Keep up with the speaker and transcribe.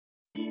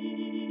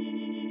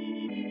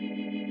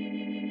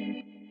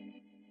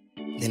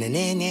Cigarettes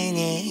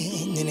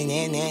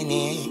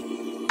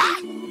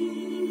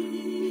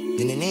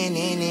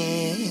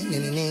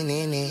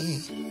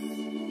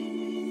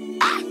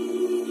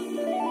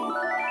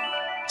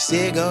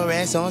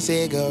on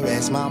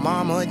cigarettes, my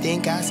mama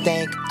think I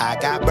stink. I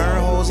got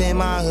burn holes in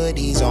my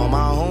hoodies, all my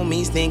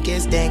homies think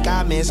it stink.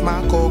 I miss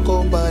my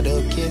cocoa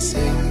butter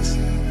kisses.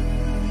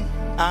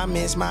 I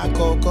miss my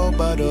cocoa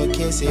butter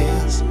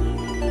kisses.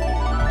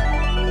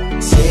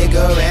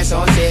 Cigarettes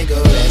on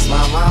cigarettes,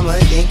 my mama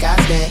think I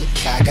stink.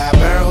 I got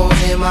burn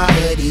holes in my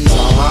hoodies,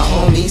 all my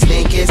homies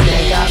think it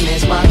stink. I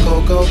miss my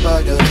cocoa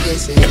butter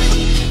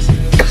kisses.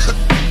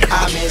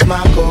 I miss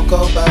my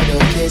cocoa butter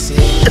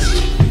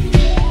kisses.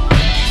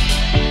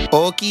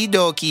 Okie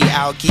dokie,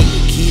 alky,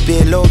 keep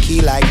it low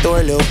key like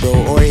Thor, lil'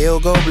 bro, or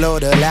he'll go blow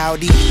the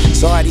loudy.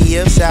 Saudi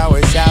of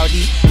sour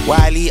Saudi,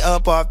 Wiley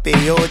up off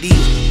peyote,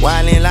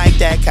 wildin' like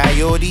that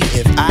coyote.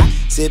 If I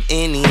sip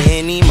any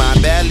Henny, my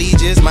belly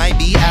just might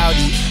be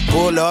outy.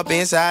 Pull up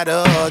inside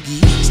a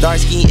Huggy, start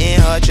skiing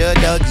Hutch a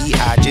Dougie.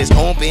 I just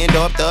opened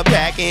up the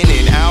pack in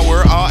an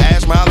hour, I'll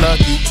ask my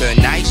lucky.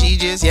 Tonight she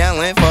just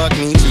yelling fuck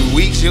me, 2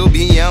 weeks she'll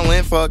be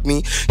yelling fuck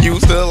me.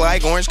 Used to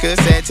like orange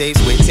cassette tapes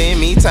with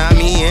Timmy,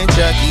 Tommy, and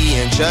Chucky.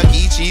 And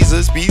Chucky,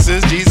 Jesus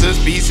pieces,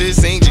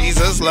 sing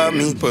Jesus love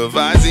me. Put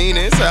Visine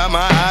inside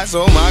my eyes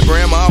so my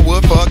grandma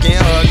would fucking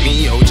hug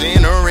me. Your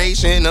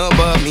generation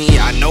above me,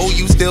 I know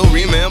you still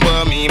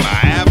remember me. My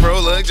afro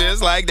look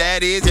just like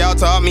that is, y'all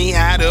taught me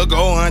how to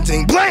go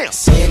hunting. Blam!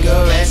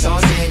 Cigarettes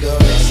on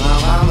cigarettes, my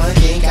mama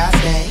think I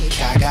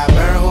stink. I got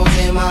burn holes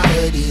in my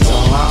hoodies,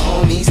 all my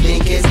homies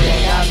think it's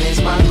stink. I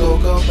miss my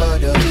cocoa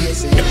butter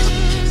kisses.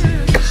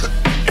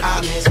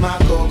 I miss my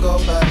cocoa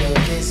butter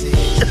kisses.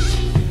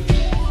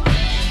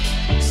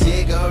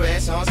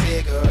 Cigarettes on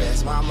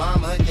cigarettes, my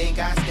mama think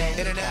I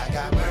stink. I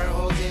got burn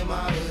holes in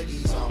my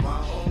hoodies, all my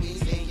homies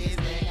think it's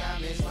stink. I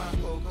miss my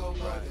cocoa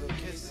butter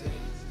kisses.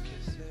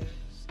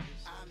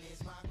 I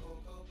miss my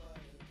cocoa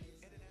butter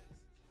kisses.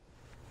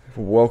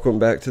 Welcome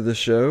back to the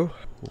show.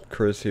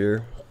 Chris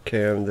here,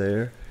 Cam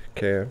there.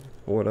 Cam,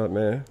 what up,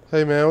 man?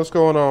 Hey, man, what's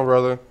going on,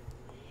 brother?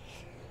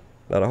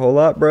 Not a whole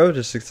lot, bro.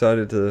 Just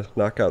excited to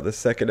knock out the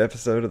second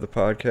episode of the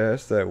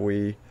podcast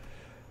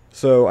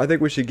So I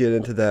think we should get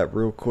into that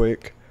real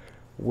quick.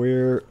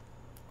 We're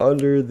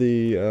under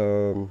the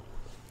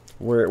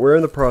we're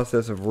in the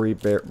process of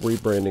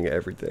rebranding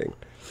everything.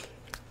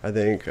 I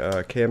think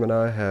Cam and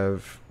I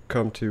have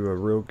come to a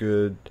real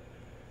good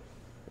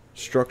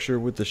structure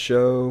with the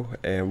show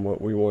and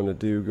what we want to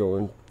do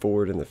going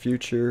forward in the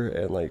future,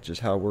 and like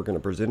just how we're going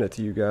to present it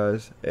to you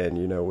guys. And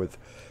you know, with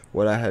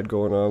what I had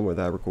going on with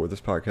I record this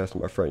podcast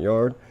in my front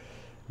yard,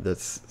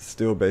 that's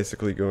still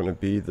basically going to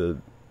be the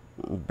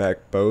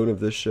backbone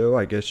of this show,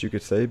 I guess you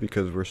could say,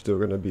 because we're still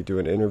going to be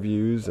doing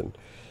interviews. And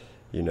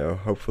you know,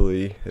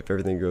 hopefully if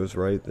everything goes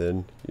right,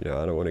 then you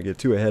know, I don't want to get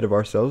too ahead of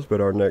ourselves,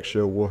 but our next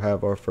show we'll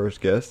have our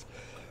first guest.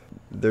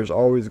 There's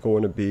always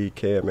going to be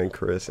Cam and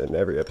Chris in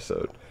every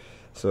episode.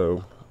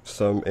 So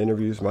some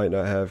interviews might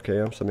not have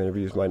Cam, some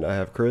interviews might not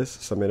have Chris,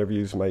 some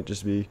interviews might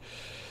just be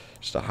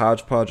just a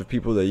hodgepodge of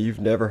people that you've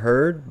never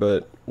heard,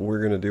 but we're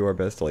going to do our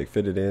best to like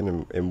fit it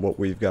in what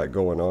we've got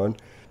going on.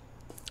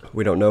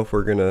 We don't know if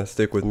we're going to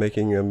stick with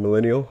Making a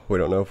Millennial. We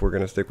don't know if we're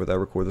going to stick with I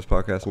Record This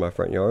Podcast in My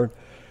Front Yard.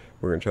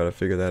 We're going to try to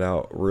figure that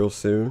out real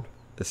soon.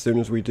 As soon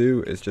as we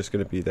do, it's just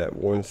going to be that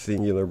one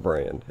singular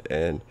brand,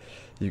 and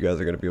you guys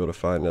are going to be able to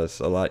find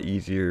us a lot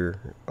easier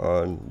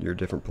on your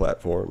different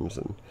platforms.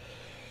 And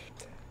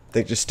I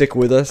think just stick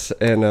with us.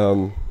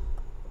 And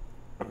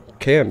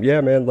Cam,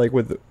 yeah, man, like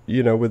with the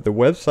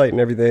website and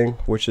everything,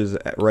 which is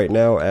right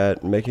now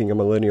at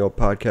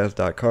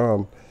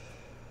makingamillennialpodcast.com,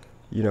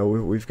 you know,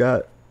 we've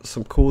got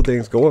some cool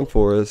things going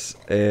for us.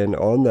 And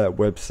on that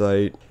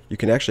website, you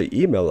can actually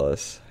email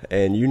us,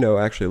 and you know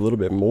actually a little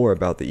bit more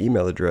about the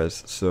email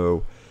address.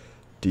 So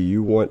do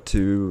you want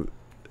to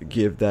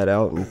give that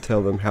out and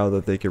tell them how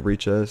that they can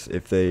reach us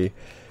if they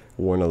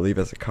want to leave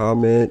us a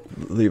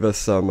comment, leave us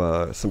some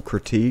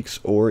critiques,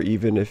 or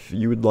even if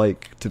you would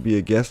like to be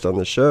a guest on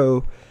the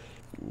show?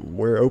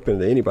 We're open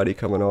to anybody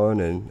coming on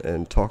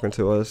and talking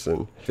to us.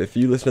 And if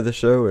you listen to the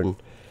show and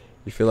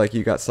you feel like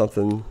you got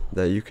something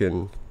that you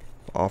can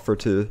offer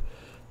to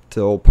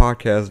old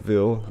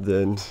Podcastville,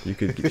 then you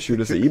could shoot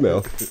us an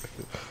email.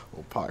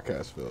 Old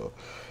Podcastville.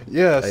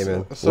 Yes. Hey,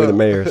 man, we're the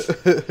mayors.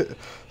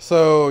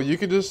 So you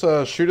could just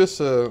shoot us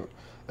an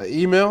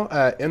email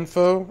at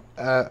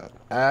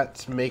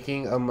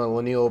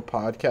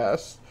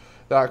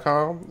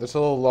info@makingamillennialpodcast.com. It's a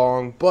little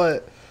long,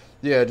 but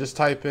yeah, just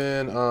type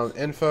in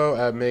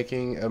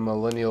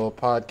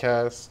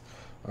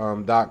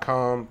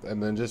info@makingamillennialpodcast.com,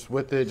 and then just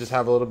with it, just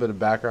have a little bit of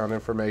background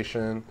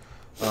information,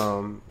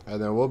 and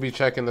then we'll be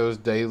checking those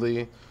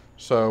daily.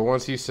 So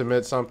once you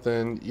submit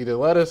something, either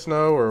let us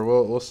know, or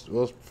we'll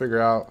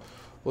figure out.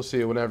 We'll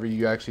see it whenever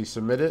you actually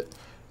submit it,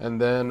 and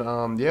then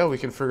we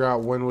can figure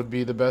out when would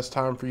be the best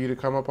time for you to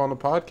come up on the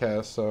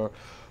podcast. So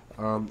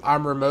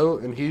I'm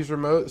remote and he's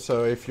remote.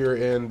 So if you're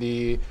in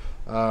the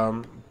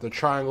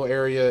Triangle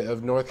area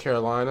of North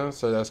Carolina,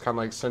 so that's kind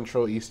of like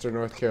central eastern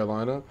North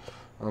Carolina,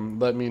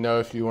 let me know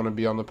if you want to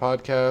be on the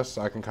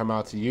podcast. I can come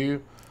out to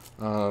you.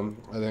 And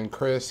then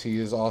Chris, he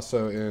is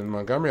also in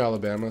Montgomery,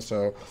 Alabama.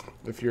 So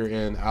if you're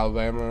in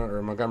Alabama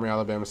or Montgomery,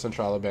 Alabama,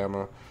 Central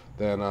Alabama,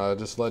 then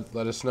just let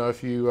us know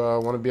if you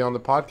want to be on the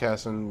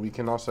podcast, and we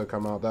can also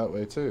come out that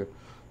way too.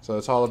 So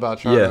it's all about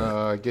trying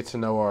to get to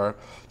know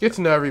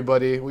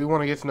everybody. We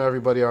want to get to know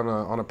everybody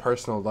on a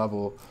personal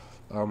level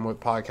with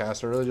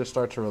podcasts, and really just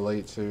start to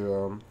relate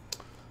to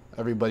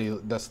everybody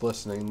that's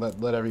listening.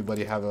 Let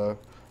everybody have a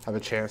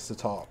chance to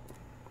talk.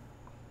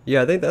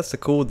 Yeah, I think that's the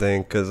cool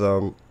thing, because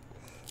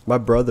my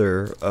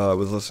brother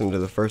was listening to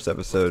the first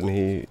episode,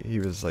 and he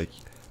was like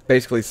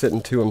basically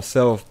sitting to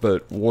himself,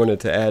 but wanted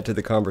to add to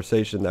the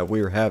conversation that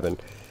we were having.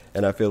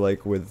 And I feel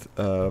like with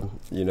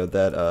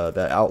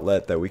that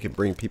outlet that we can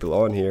bring people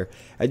on here,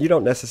 and you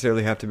don't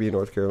necessarily have to be in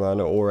North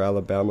Carolina or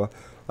Alabama.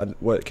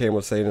 What Cam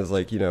was saying is,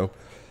 like,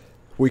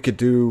 we could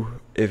do,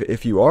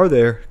 if you are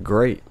there,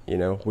 great.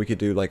 We could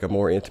do like a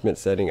more intimate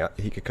setting.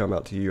 He could come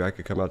out to you, I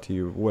could come out to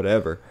you,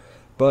 whatever.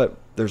 But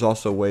there's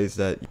also ways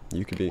that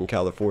you could be in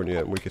California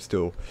and we could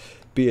still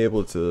be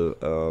able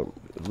to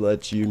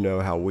let you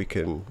know how we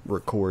can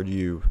record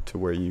you to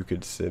where you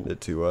could send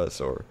it to us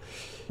or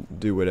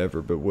do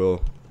whatever. But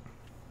we'll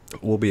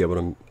be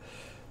able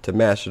to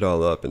mash it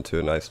all up into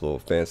a nice little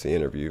fancy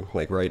interview.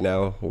 Like right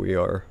now, we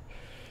are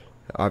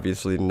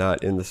obviously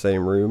not in the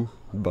same room,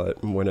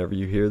 but whenever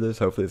you hear this,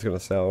 hopefully it's going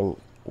to sound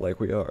like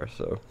we are.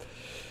 So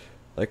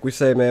like we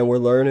say, man, we're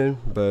learning,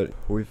 but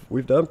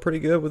we've done pretty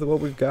good with what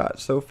we've got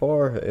so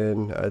far.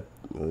 And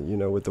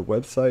with the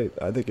website,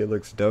 I think it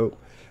looks dope.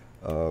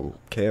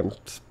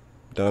 Cam's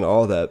done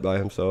all that by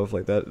himself.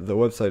 Like that, the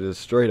website is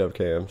straight up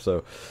Cam.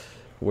 So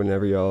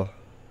whenever y'all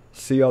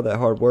see all that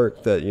hard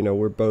work that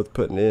we're both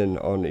putting in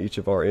on each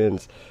of our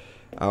ends,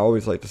 I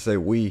always like to say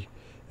we,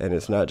 and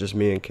it's not just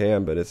me and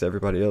Cam, but it's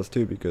everybody else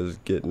too, because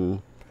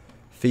getting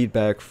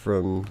feedback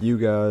from you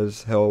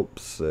guys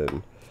helps,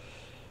 and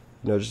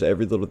just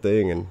every little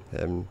thing,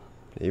 and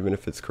even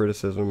if it's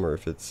criticism or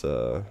if it's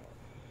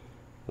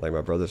like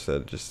my brother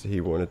said, just he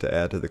wanted to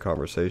add to the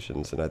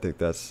conversations. And I think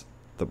that's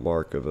the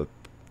mark of a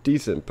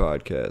decent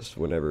podcast,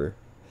 whenever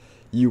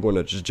you want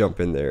to just jump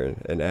in there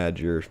and add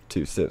your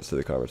 2 cents to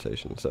the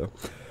conversation. So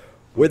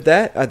with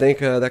that, I think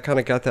that kind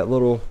of got that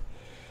little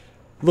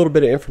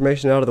bit of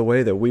information out of the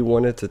way that we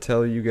wanted to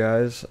tell you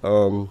guys.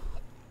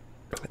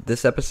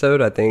 This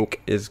episode, I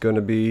think, is going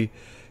to be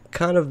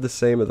kind of the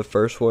same as the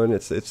first one.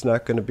 It's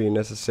not going to be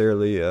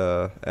necessarily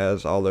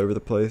as all over the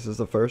place as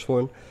the first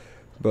one,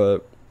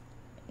 but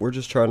we're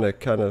just trying to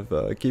kind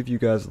of give you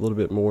guys a little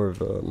bit more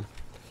of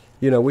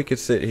we could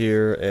sit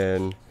here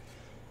and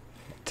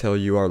tell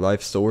you our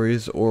life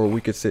stories, or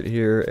we could sit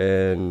here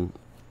and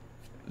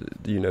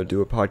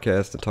do a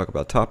podcast and talk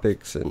about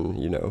topics and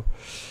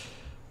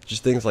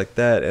just things like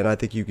that. And I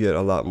think you get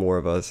a lot more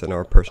of us and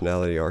our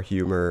personality, our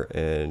humor,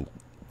 and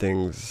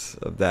things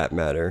of that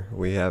matter.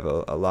 We have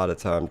a lot of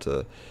time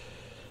to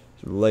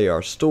lay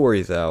our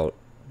stories out,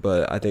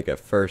 but I think at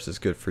first it's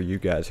good for you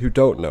guys who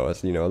don't know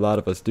us. A lot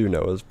of us do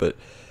know us, but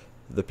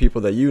the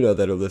people that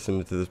that are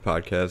listening to this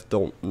podcast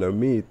don't know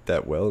me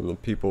that well, and the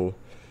people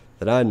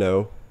that I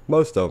know,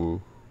 most of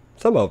them,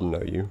 some of them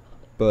know you,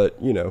 but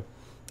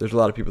there's a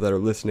lot of people that are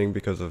listening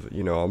because of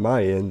on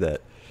my end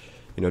that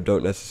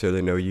don't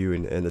necessarily know you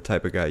and the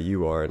type of guy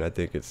you are. And I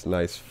think it's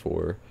nice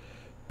for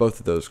both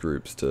of those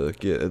groups to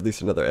get at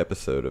least another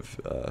episode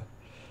of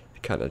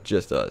kind of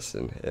just us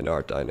and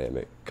our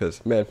dynamic.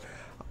 Because, man,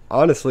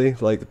 honestly,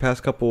 like the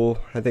past couple,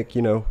 I think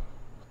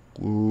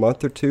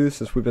month or two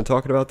since we've been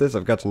talking about this,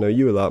 I've got to know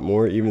you a lot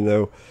more, even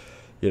though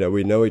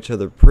we know each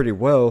other pretty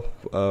well.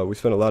 We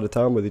spent a lot of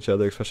time with each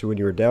other, especially when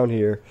you were down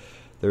here.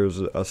 There was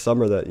a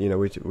summer that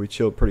we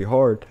chilled pretty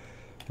hard,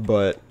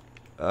 but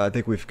I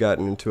think we've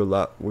gotten into a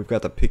lot. We've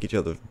got to pick each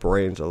other's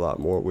brains a lot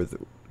more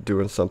with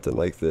doing something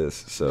like this.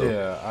 So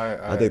yeah,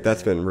 I think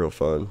that's been real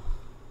fun.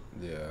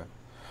 Yeah,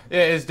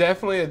 it's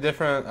definitely a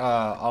different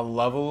a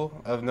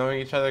level of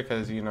knowing each other,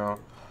 because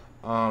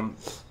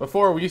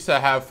before we used to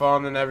have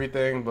fun and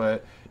everything,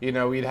 but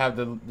we'd have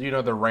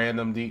the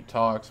random deep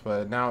talks,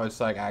 but now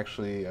it's like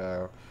actually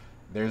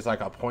there's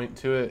like a point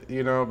to it.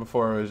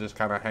 Before it was just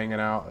kind of hanging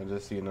out and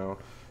just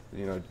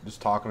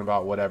just talking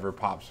about whatever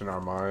pops in our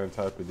mind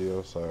type of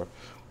deal. So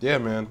yeah,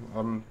 man,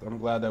 I'm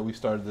glad that we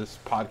started this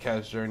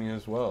podcast journey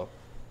as well.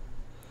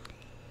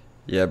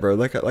 Yeah, bro,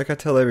 like I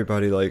tell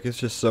everybody, like, it's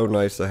just so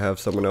nice to have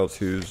someone else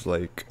who's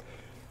like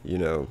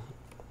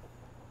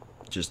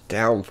just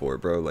down for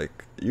it, bro.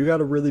 Like, you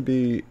gotta really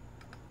be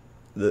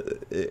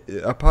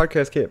a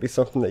podcast can't be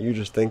something that you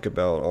just think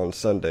about on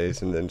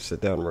Sundays and then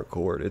sit down and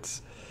record.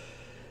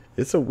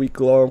 It's a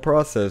week-long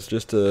process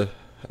just to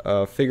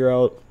figure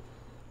out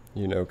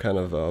kind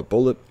of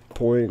bullet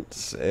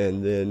points,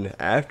 and then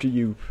after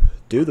you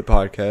do the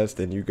podcast,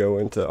 then you go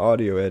into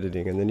audio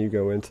editing, and then you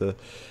go into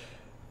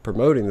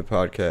promoting the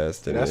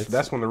podcast, and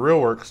that's when the real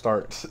work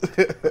starts.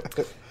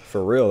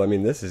 For real. I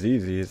mean, this is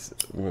easy.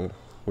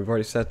 We've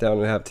already sat down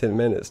and have 10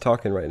 minutes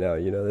talking right now.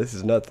 This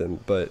is nothing,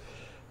 but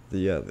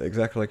yeah,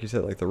 exactly like you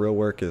said. Like the real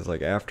work is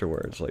like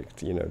afterwards. Like,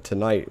 you know,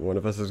 tonight one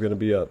of us is gonna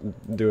be up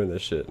doing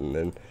this shit, and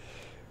then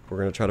we're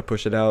gonna try to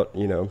push it out.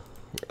 You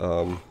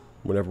know,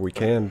 whenever we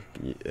can,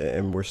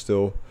 and we're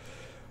still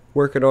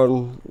working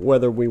on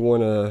whether we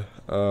want to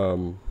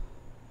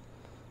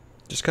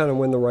just kind of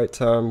when the right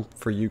time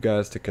for you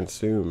guys to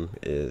consume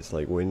is,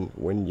 like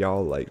when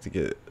y'all like to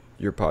get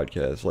your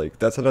podcast. Like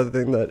that's another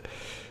thing that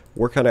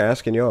we're kind of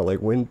asking y'all, like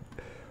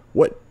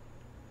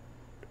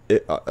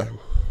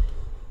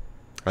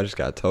I just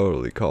got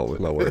totally caught with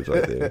my words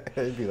right there.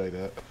 It'd be like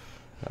that.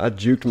 I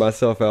juked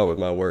myself out with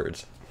my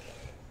words.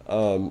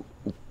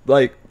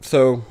 Like,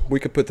 so we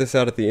could put this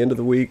out at the end of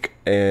the week,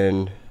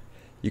 and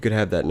you could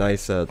have that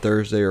nice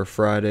Thursday or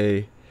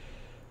Friday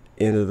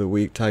end of the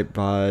week type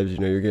vibes. You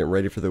know, you're getting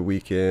ready for the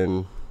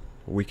weekend.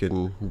 We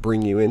can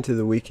bring you into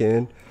the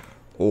weekend,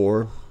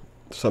 or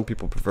some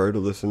people prefer to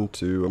listen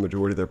to a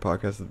majority of their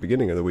podcasts at the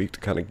beginning of the week to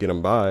kind of get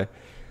them by.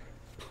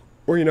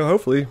 Or, you know,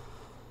 hopefully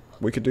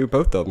we could do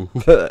both of them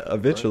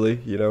eventually.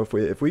 Right. You know,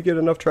 if we get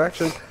enough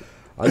traction,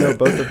 I know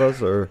both of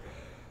us are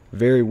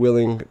very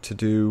willing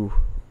to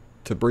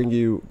bring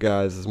you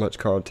guys as much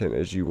content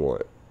as you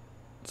want.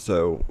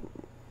 So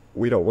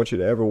we don't want you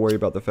to ever worry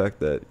about the fact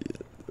that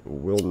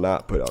we'll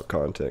not put out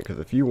content, because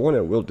if you want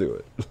it, we'll do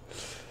it.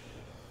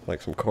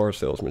 Like some car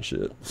salesman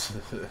shit.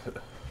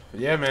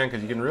 Yeah, man,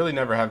 because you can really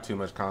never have too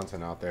much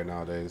content out there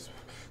nowadays,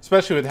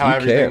 especially with how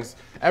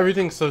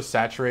everything's so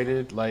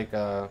saturated. Like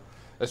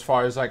as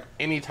far as like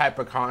any type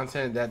of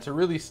content, that to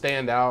really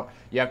stand out,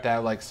 you have to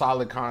have like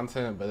solid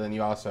content, but then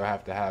you also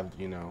have to have,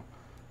 you know,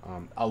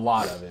 a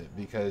lot of it,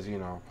 because, you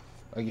know,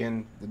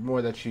 again, the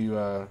more that you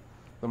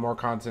the more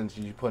content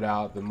you put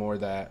out, the more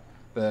that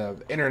the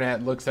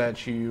internet looks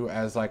at you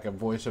as like a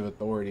voice of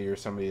authority, or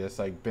somebody that's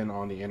like been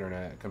on the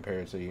internet,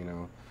 compared to, you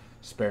know,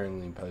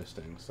 sparingly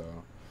posting. So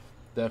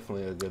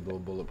definitely a good little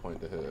bullet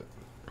point to hit.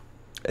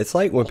 It's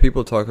like when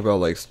people talk about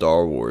like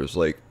Star Wars,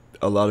 like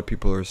a lot of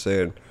people are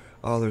saying,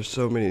 oh, there's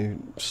so many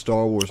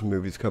Star Wars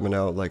movies coming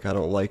out, like I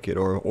don't like it,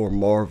 or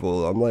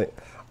Marvel. I'm like,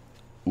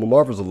 well,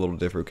 Marvel's a little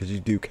different because you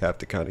do have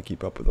to kind of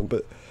keep up with them,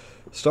 but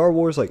Star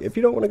Wars, like, if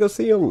you don't want to go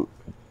see them,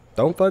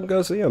 don't fucking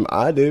go see them.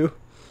 I do.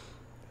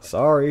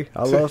 Sorry,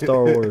 I love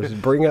Star Wars.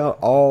 Bring out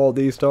all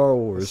these Star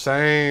Wars.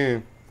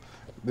 Same,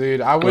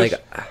 dude. I wish.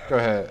 Like, go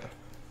ahead.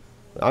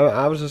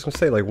 I was just gonna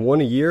say, like,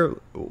 one a year.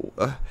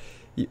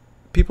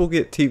 People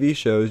get TV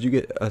shows. You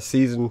get a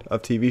season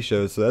of TV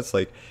shows, so that's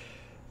like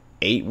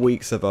 8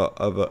 weeks of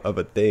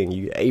a thing.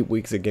 You get 8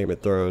 weeks of Game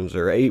of Thrones,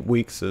 or 8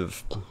 weeks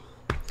of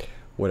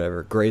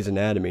whatever, Grey's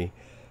Anatomy.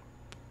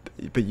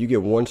 But you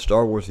get one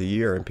Star Wars a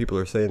year, and people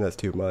are saying that's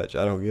too much.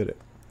 I don't get it.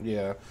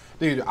 Yeah,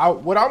 dude.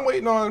 What I'm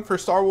waiting on for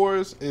Star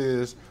Wars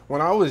is,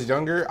 when I was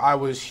younger, I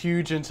was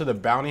huge into the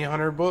bounty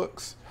hunter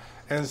books,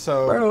 and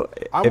so bro,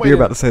 you're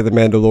about to say The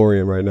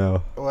Mandalorian right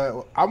now,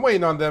 well, I'm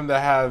waiting on them to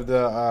have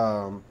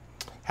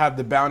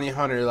the bounty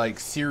hunter like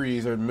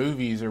series or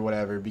movies or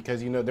whatever,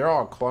 because, you know, they're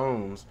all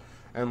clones,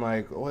 and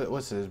like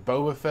what's his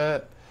Boba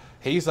Fett?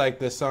 He's like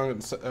the son of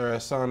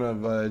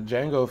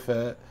Jango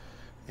Fett.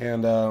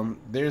 And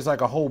there's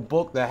like a whole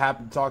book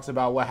that talks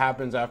about what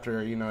happens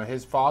after, you know,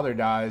 his father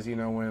dies, you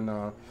know,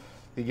 when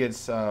he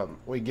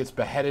gets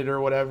beheaded or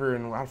whatever,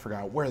 and I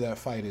forgot where that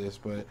fight is,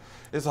 but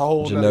it's a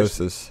whole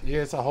Geonosis.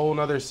 It's a whole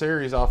nother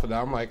series off of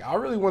that. I'm like, I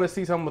really want to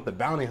see something with the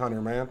bounty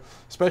hunter, man,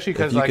 especially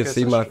because, like, you can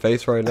see my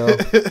face right now,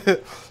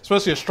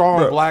 especially a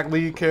strong black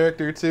lead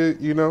character too,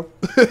 you know.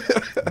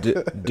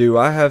 do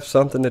I have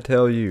something to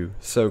tell you?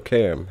 So,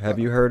 Cam, have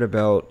you heard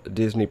about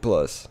Disney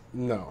Plus?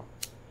 No.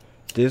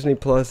 Disney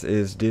Plus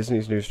is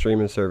Disney's new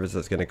streaming service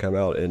that's going to come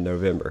out in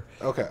November.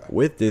 Okay.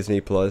 With Disney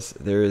Plus,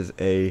 there is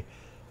a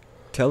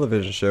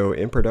television show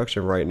in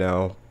production right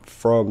now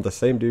from the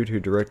same dude who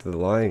directed The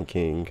Lion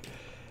King,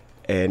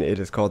 and it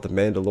is called The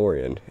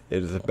Mandalorian.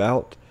 It is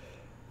about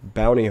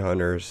bounty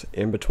hunters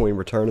in between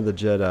Return of the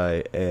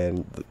Jedi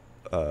and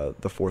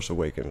The Force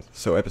Awakens.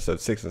 So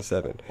episodes 6 and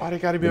 7. Why they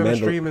got to be on a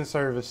streaming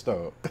service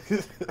though?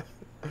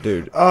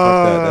 Dude,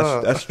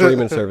 fuck that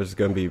streaming service is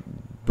going to be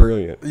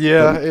brilliant.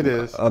 Yeah, it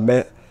is.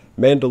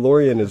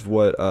 Mandalorian is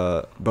what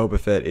Boba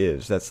Fett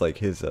is. That's like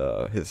his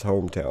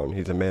hometown.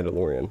 He's a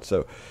Mandalorian.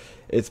 So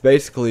it's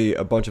basically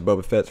a bunch of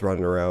Boba Fetts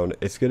running around.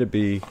 It's going to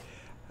be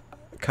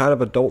kind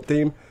of adult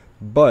theme,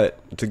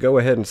 but to go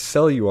ahead and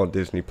sell you on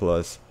Disney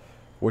Plus,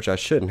 which I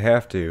shouldn't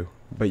have to,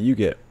 but you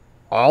get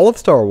all of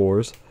Star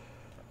Wars,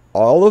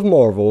 all of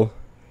Marvel,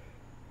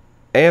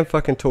 and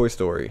fucking Toy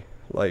Story.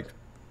 Like,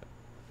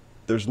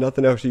 there's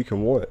nothing else you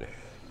can want.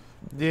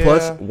 Yeah.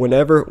 Plus,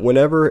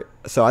 whenever,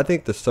 so I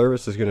think the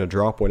service is going to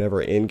drop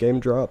whenever Endgame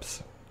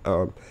drops.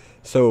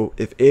 So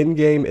if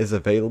Endgame is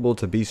available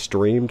to be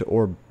streamed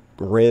or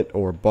rent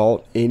or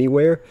bought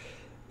anywhere,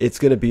 it's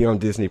going to be on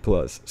Disney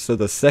Plus. So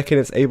the second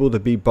it's able to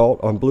be bought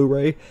on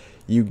Blu-ray,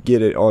 you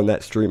get it on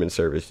that streaming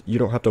service. You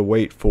don't have to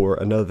wait for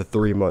another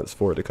 3 months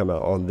for it to come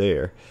out on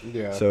there.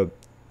 Yeah. So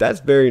that's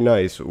very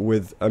nice.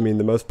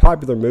 The most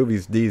popular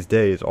movies these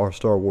days are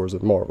Star Wars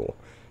and Marvel,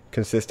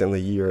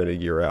 consistently year in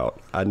and year out.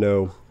 I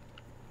know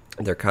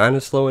they're kind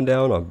of slowing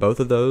down on both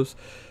of those,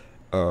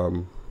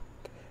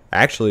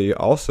 Actually,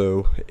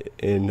 also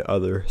in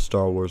other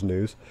Star Wars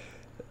news,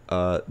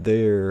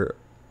 they're,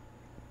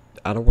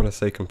 I don't want to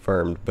say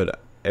confirmed, but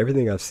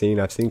everything I've seen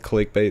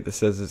clickbait that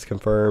says it's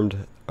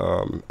confirmed.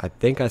 I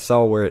think I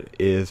saw where it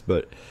is,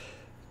 but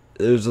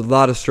there's a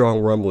lot of strong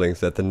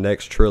rumblings that the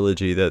next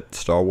trilogy that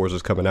Star Wars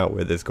is coming out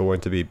with is going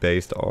to be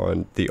based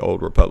on the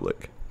Old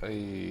Republic.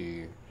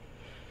 Hey.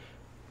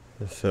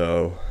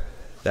 So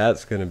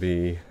that's going to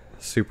be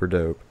super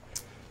dope.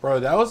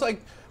 Bro, that was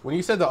like, when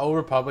you said the Old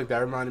Republic, that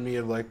reminded me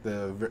of like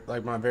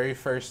my very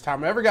first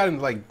time I ever got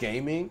into like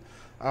gaming.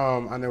 I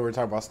know we were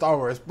talking about Star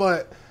Wars,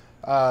 but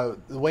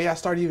the way I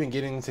started even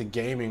getting into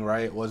gaming,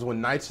 right, was when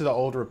Knights of the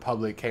Old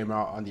Republic came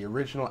out on the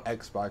original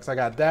Xbox. I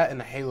got that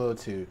and Halo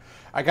 2.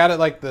 I got it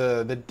like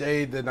the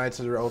day the Knights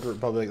of the Old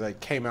Republic like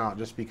came out,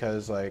 just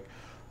because like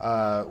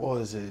what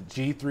was it,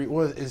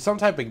 G3, it's some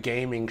type of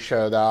gaming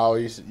show that I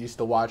always used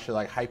to watch. It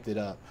like hyped it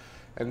up.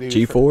 And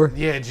G4?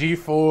 Yeah,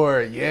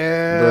 G4.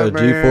 Yeah,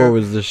 bro, man. G4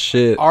 was the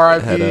shit.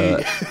 R.I.P.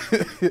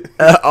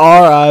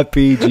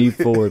 R.I.P.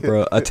 G4,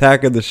 bro.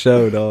 Attack of the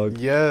show, dog.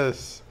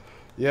 Yes.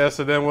 Yes,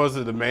 and then was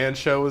it the Man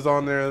Show was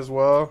on there as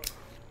well?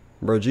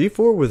 Bro,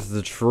 G4 was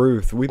the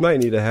truth. We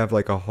might need to have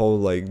like a whole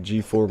like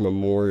G4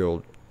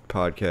 memorial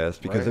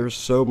podcast, because there was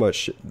so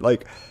much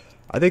like,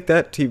 I think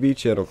that TV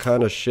channel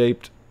kind of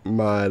shaped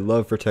my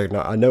love for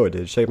technology. I know it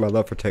did. Shaped my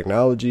love for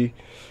technology,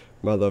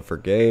 my love for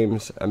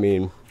games. I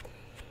mean,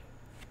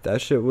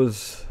 that shit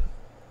was,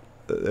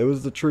 it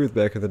was the truth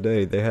back in the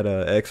day. They had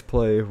a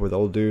X-Play with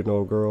old dude and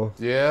old girl.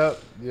 Yep,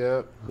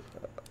 yep.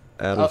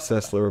 Adam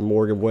Sessler and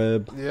Morgan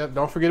Webb. Yep,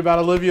 don't forget about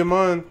Olivia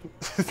Munn.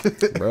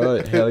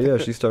 Right, hell yeah.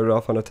 She started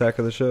off on Attack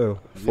of the Show,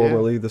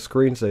 formerly the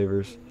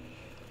Screensavers.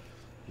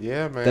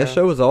 Yeah, man. That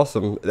show was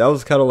awesome. That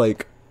was kind of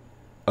like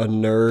a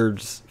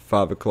nerd's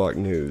 5 o'clock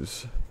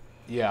news.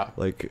 Yeah.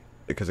 Like,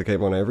 because it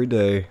came on every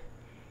day.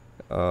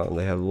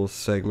 They had little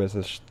segments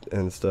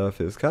and stuff.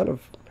 It was kind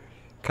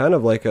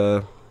of like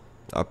a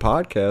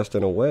podcast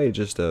in a way,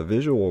 just a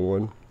visual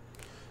one.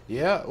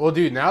 Yeah, well,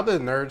 dude, now the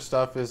nerd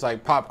stuff is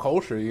like pop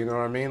culture. You know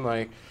what I mean?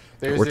 Like,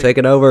 we're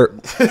taking over.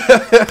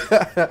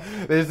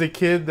 There's a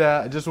kid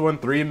that just won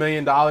 $3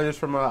 million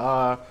from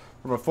a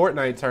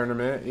Fortnite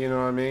tournament. You know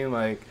what I mean?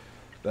 Like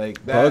that.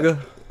 Pugga?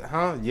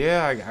 Huh?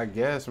 Yeah, I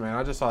guess, man.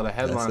 I just saw the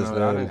headline of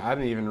it. I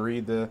didn't even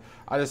read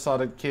I just saw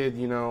the kid,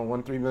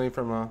 won $3 million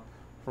from a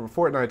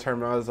Fortnite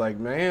tournament. I was like,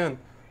 man.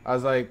 I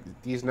was like,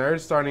 these nerds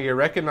starting to get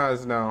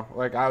recognized now.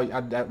 Like, I'm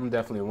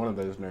definitely one of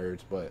those nerds,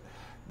 but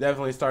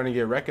definitely starting to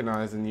get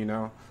recognized,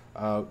 and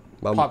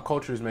pop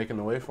culture is making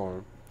the way for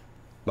them.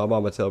 My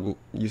mama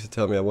used to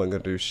tell me I wasn't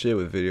gonna do shit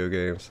with video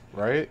games.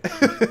 Right?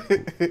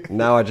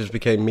 Now I just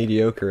became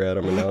mediocre at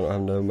them, and now I don't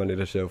have no money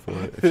to show for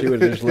it. If she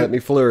would have just let me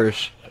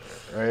flourish.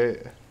 Right.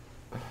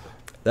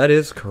 That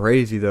is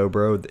crazy though,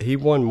 bro. He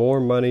won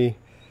more money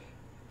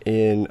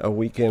in a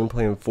weekend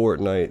playing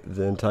Fortnite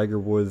than Tiger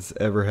Woods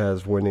ever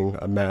has winning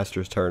a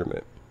Masters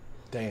tournament.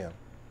 Damn.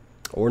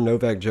 Or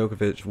Novak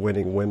Djokovic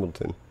winning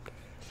Wimbledon.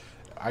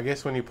 I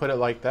guess when you put it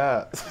like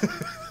that.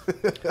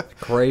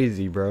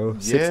 Crazy, bro.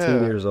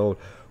 16 years old.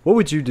 What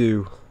would you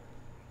do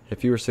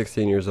if you were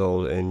 16 years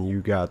old and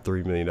you got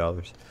 $3 million?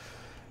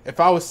 If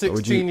I was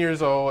 16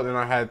 years old and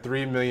I had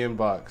 $3 million,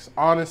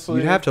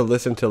 honestly, you'd have to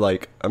listen to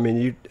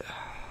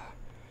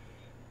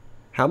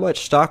how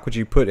much stock would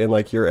you put in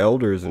like your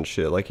elders and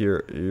shit, like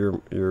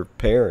your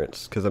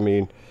parents? Because I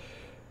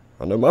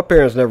know my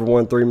parents never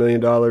won $3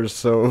 million,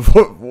 so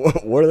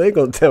what are they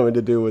gonna tell me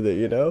to do with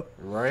it?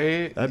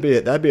 Right?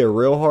 That'd be a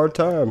real hard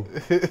time.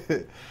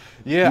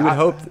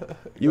 Yeah,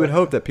 you would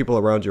hope that people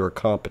around you are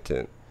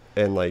competent,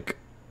 and like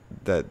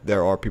that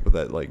there are people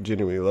that like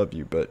genuinely love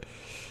you. But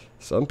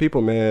some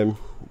people, man,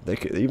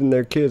 even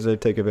their kids they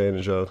take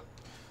advantage of.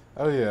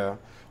 Oh yeah.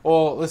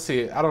 Well, let's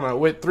see. I don't know.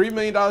 With $3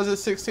 million at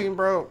 16,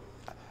 bro,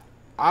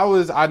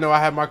 I know I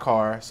had my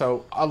car,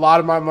 so a lot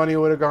of my money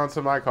would have gone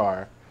to my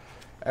car.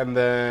 And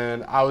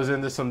then I was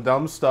into some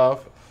dumb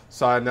stuff,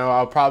 so I know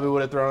I probably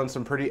would have thrown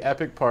some pretty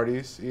epic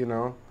parties,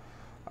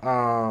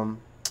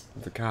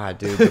 God,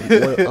 dude.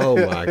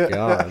 Oh, my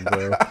God,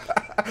 bro.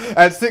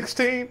 At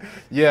 16?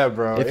 Yeah,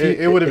 bro.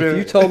 It would have been...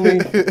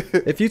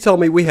 If you told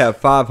me we have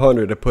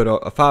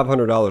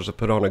 $500 to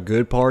put on a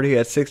good party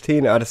at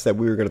 16, I'd have said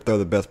we were going to throw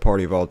the best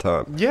party of all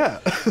time. Yeah.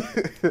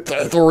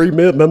 $3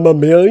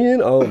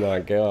 million? Oh, my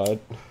God.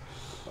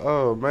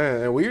 Oh,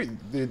 man. And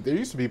there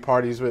used to be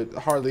parties with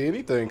hardly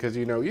anything because,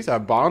 we used to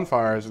have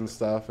bonfires and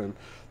stuff, and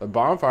the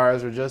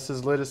bonfires were just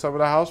as lit as some of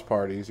the house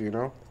parties,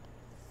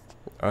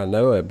 I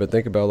know it, but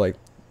think about, like,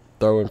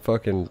 throwing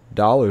fucking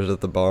dollars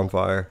at the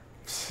bonfire.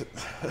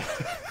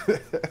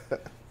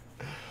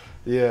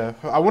 Yeah,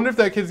 I wonder if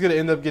that kid's gonna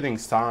end up getting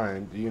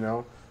signed.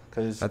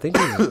 Because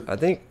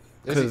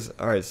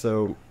all right.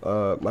 So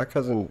my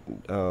cousin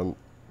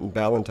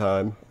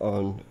Valentine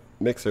on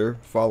Mixer,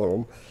 follow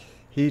him.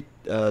 He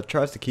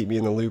tries to keep me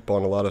in the loop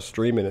on a lot of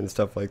streaming and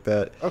stuff like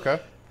that. Okay.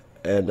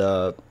 And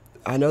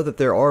I know that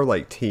there are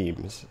like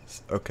teams.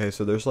 Okay,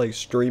 so there's like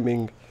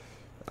streaming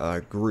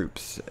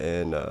groups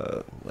and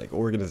like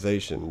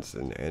organizations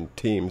and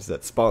teams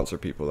that sponsor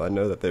people. I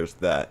know that there's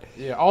that.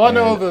 Yeah, all I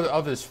know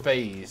of is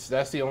FaZe.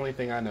 That's the only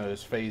thing I know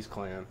is FaZe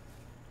Clan.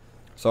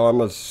 So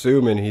I'm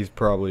assuming he's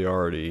probably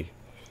already.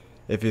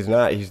 If he's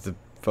not, he's the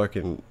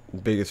fucking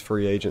biggest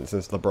free agent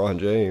since LeBron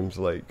James.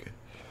 Like,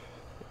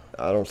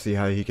 I don't see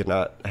how he could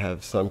not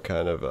have some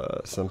kind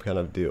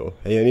of deal.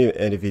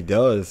 And if he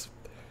does,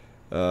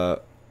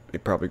 he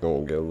probably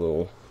gonna get a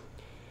little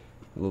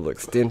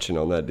extension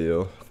on that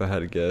deal, if I had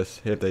to guess.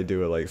 If they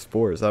do it like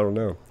sports, I don't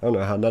know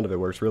how none of it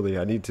works really.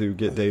 I need to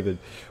get David.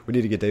 We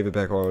need to get David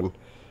back on.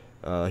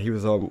 He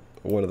was on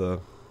one of the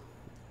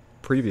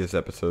previous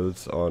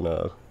episodes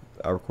on.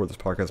 I record this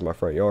podcast in my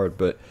front yard,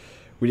 but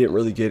we didn't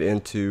really get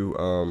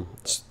into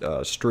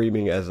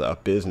streaming as a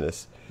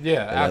business.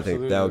 Yeah, and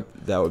absolutely. I think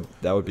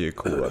that would be a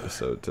cool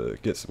episode to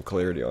get some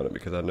clarity on it,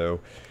 because I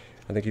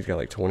think he's got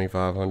like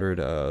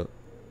 2,500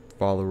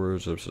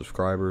 followers or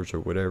subscribers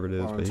or whatever it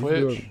is, on but Twitch?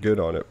 he's doing good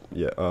on it.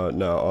 Yeah,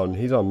 no,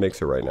 he's on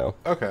Mixer right now.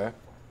 Okay.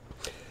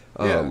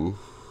 Yeah.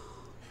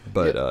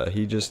 But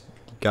he just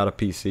got a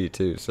PC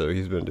too, so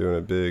he's been doing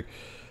it big.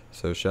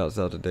 So shouts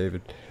out to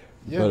David.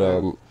 Yeah,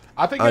 but man.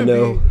 I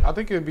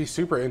think it'd be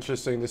super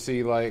interesting to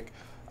see, like,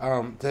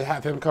 to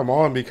have him come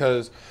on,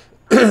 because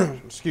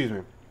excuse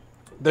me,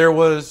 there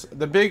was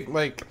the big,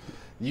 like,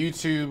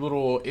 YouTube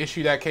little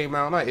issue that came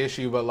out, not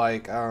issue, but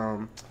like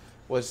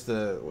what's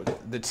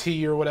the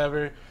T or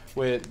whatever,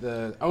 with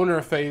the owner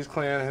of FaZe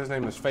Clan. His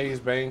name is FaZe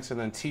Banks, and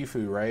then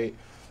Tfue, right?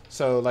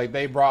 So like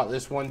they brought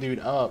this one dude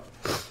up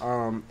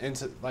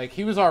into, like,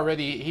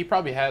 he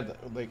probably had,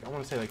 like, I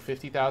want to say like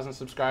 50,000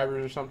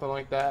 subscribers or something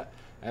like that.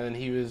 And then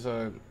he was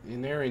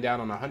narrowing down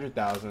on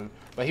 100,000,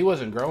 but he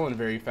wasn't growing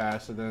very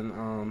fast. And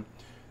then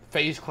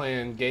FaZe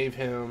Clan gave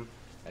him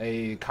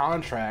a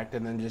contract,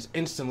 and then just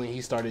instantly he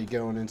started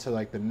going into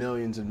like the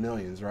millions and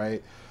millions,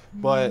 right?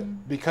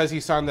 But because he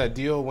signed that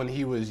deal when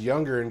he was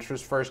younger and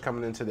was first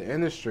coming into the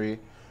industry,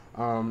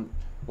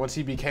 once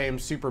he became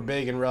super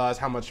big and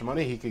realized how much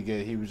money he could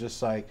get, he was just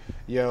like,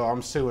 "Yo,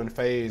 I'm suing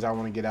FaZe. I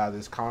want to get out of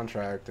this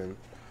contract." And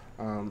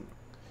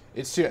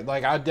it's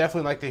like, I'd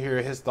definitely like to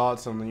hear his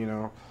thoughts on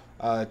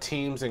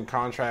teams and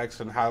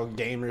contracts and how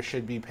gamers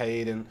should be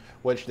paid and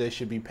what they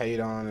should be paid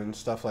on and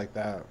stuff like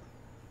that.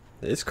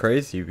 It's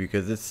crazy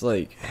because it's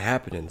like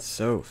happening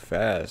so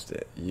fast.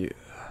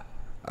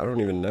 I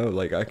don't even know.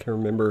 Like, I can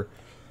remember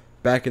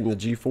back in the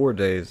G4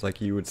 days,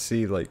 like, you would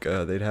see like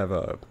they'd have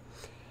a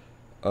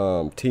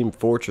Team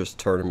Fortress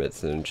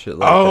tournaments and shit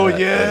like that. Oh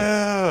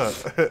yeah.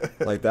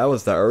 Like, that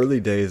was the early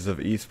days of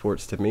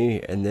esports to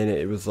me, and then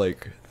it was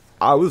like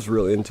I was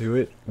real into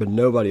it, but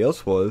nobody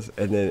else was,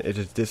 and then it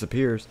just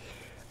disappears.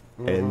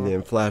 And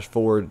then flash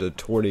forward to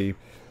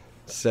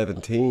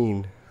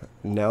 2017,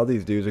 now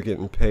these dudes are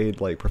getting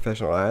paid like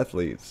professional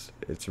athletes.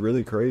 It's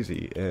really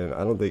crazy, and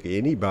I don't think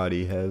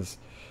anybody has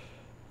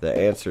the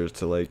answers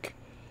to like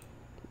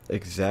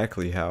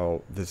exactly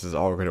how this is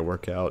all going to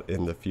work out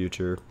in the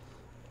future.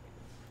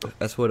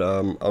 That's what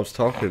I was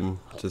talking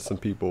to some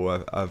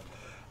people.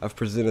 I've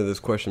presented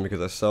this question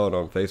because I saw it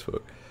on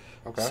Facebook.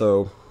 Okay.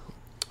 So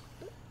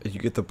you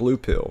get the blue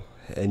pill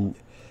and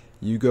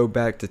you go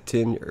back to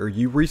 10, or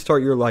you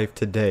restart your life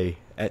today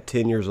at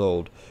 10 years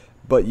old,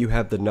 but you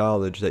have the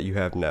knowledge that you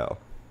have now.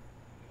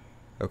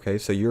 Okay,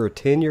 so you're a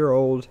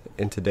 10-year-old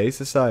in today's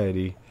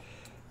society,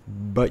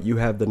 but you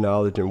have the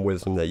knowledge and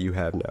wisdom that you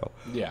have now.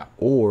 Yeah.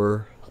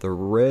 Or the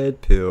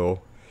red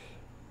pill,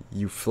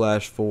 you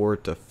flash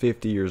forward to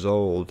 50 years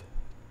old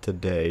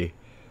today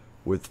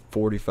with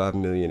 45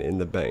 million in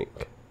the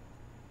bank.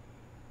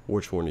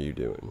 Which one are you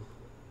doing?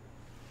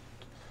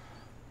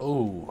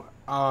 Ooh,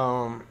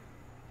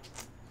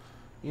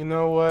 you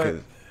know what?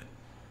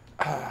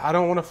 I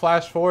don't want to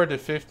flash forward to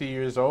 50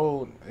 years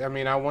old. I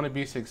mean, I want to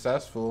be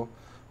successful,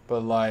 but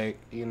like,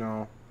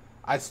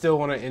 I still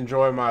want to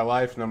enjoy my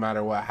life no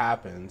matter what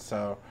happens.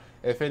 So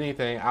if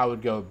anything, I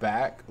would go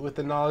back with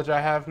the knowledge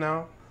I have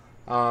now,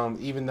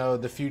 even though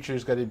the future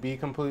is going to be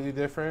completely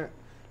different,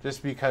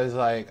 just because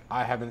like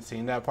I haven't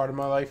seen that part of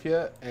my life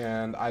yet,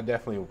 and I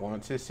definitely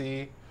want to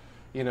see,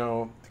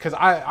 because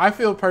I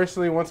feel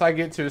personally, once I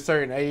get to a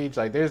certain age,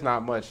 like there's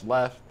not much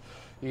left.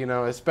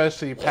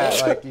 Especially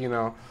like,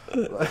 So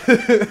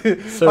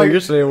like, you're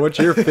saying once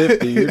you're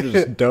 50, you're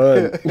just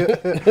done.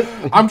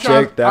 I'm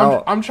checked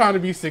out. I'm trying to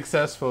be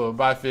successful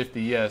by 50.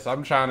 Yes,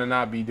 I'm trying to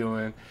not be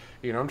doing,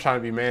 I'm trying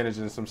to be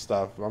managing some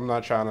stuff. I'm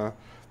not trying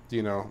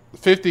to,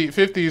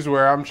 50 is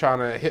where I'm trying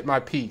to hit my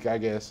peak, I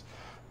guess.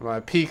 My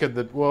peak of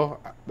I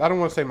don't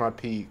want to say my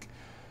peak.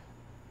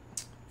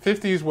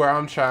 50 is where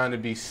I'm trying to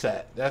be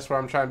set. That's where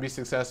I'm trying to be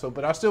successful.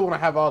 But I still want to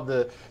have all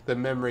the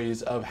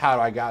memories of how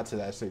I got to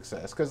that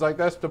success. Because like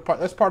that's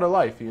part of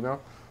life,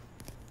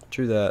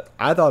 True that.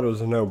 I thought it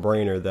was a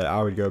no-brainer that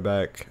I would go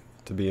back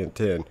to being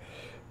 10.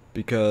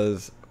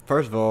 Because,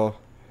 first of all,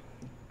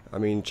 I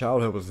mean,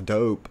 childhood was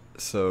dope.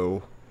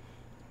 So,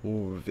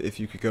 if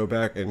you could go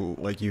back and,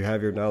 like, you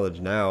have your knowledge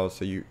now,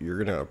 so you're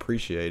going to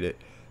appreciate it.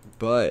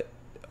 But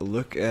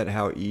look at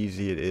how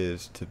easy it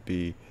is to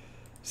be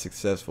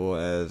successful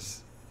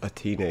as a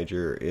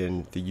teenager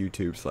in the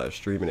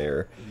YouTube/streaming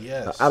era.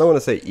 Yes. I don't want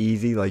to say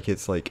easy, like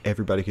it's like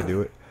everybody can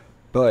do it,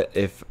 but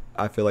if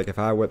I feel like if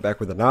I went back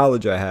with the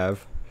knowledge I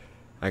have,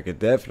 I could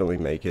definitely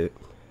make it.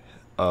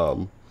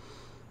 But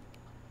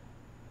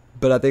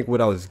I think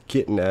what I was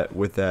getting at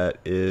with that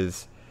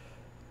is,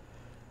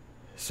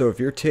 so if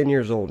you're 10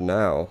 years old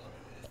now,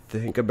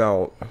 think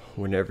about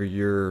whenever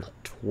you're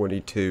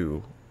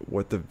 22,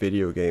 what the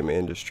video game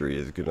industry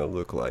is going to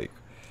look like.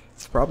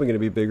 It's probably going to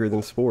be bigger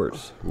than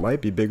sports. It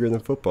might be bigger than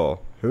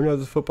football. Who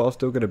knows if football's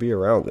still going to be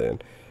around then?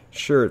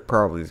 Sure, it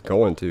probably is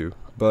going to.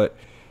 But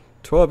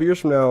 12 years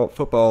from now,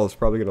 football is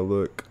probably going to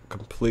look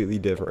completely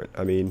different.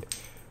 I mean,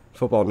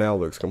 football now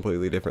looks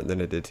completely different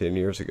than it did 10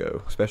 years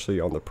ago,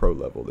 especially on the pro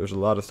level. There's a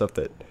lot of stuff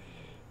that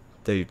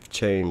they've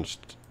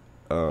changed,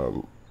 I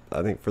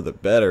think, for the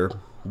better.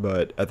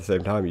 But at the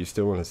same time, you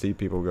still want to see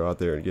people go out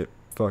there and get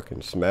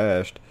fucking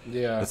smashed.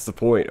 Yeah. That's the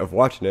point of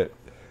watching it.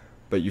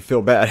 But you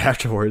feel bad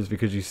afterwards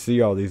because you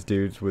see all these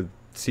dudes with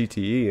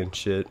CTE and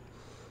shit.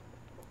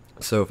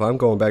 So if I'm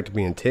going back to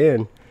being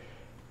 10,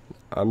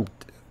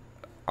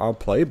 I'll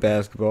play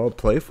basketball,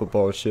 play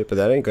football and shit, but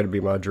that ain't going to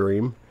be my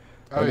dream.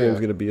 My dream's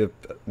going to be a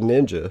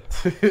ninja.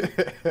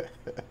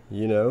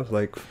 You know,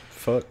 like,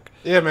 fuck.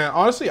 Yeah, man.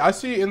 Honestly, I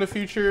see in the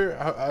future,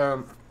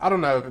 I don't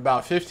know,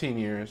 about 15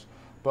 years,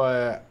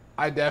 but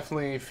I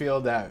definitely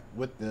feel that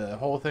with the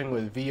whole thing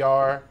with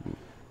VR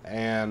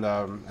and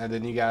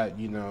then you got,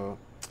 you know,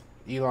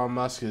 Elon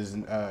Musk's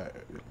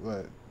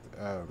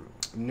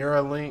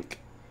Neuralink,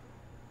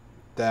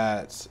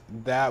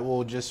 that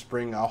will just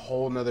bring a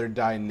whole nother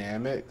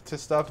dynamic to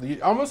stuff.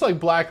 Almost like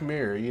Black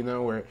Mirror, you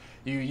know, where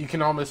you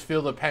can almost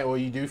feel the pain. Well,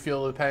 you do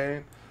feel the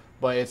pain,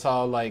 but it's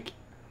all like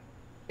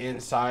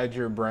inside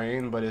your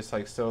brain, but it's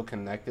like still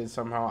connected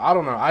somehow. I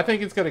don't know. I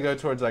think it's gonna go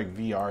towards like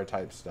VR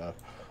type stuff.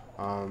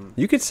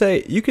 You could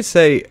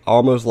say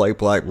almost like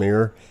Black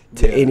Mirror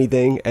to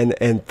anything,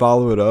 and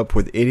follow it up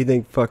with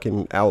anything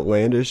fucking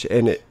outlandish,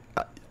 and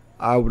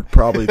I would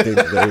probably think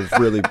that it was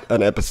really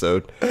an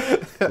episode.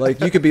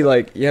 Like, you could be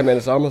like, yeah, man,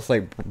 it's almost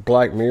like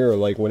Black Mirror,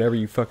 like whenever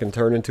you fucking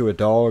turn into a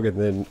dog and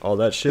then all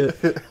that shit.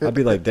 I'd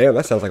be like, damn,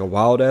 that sounds like a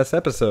wild ass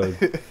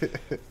episode.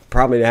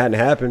 Probably hadn't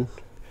happened,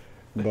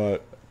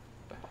 but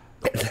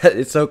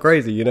it's so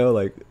crazy, you know,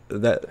 like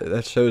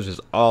that show's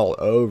just all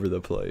over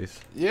the place.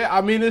 Yeah,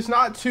 I mean, it's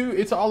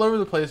all over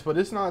the place, but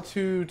it's not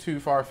too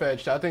far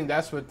fetched. I think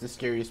that's what the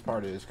scariest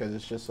part is, because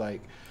it's just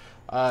like,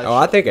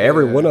 I think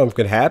every one of them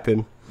could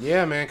happen.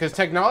 Yeah, man, because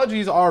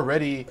technology's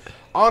already,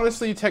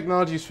 honestly,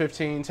 technology's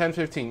 10,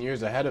 15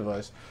 years ahead of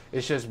us.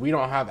 It's just we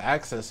don't have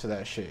access to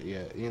that shit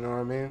yet, you know what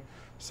I mean?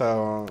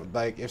 So,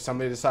 like, if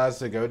somebody decides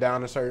to go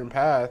down a certain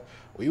path,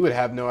 we would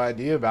have no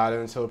idea about it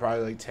until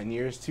probably like 10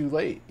 years too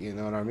late, you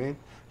know what I mean?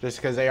 Just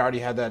because they already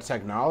had that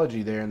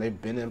technology there and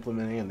they've been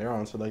implementing it, and they're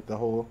on to like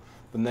the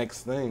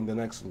next thing, the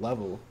next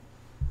level.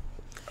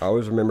 I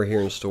always remember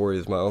hearing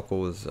stories. My uncle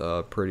was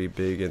pretty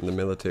big in the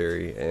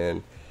military,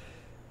 and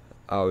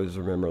I always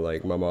remember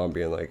like my mom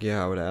being like,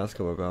 yeah, I would ask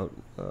him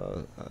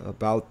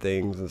about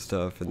things and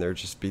stuff, and there'd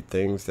just be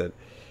things that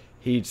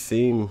he'd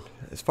seen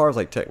as far as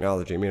like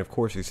technology. I mean, of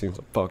course he's seen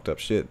some fucked up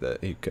shit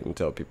that he couldn't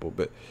tell people,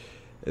 but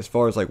as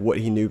far as like what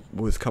he knew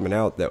was coming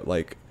out that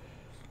like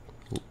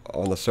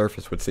on the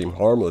surface would seem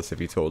harmless if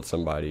he told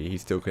somebody, he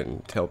still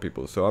couldn't tell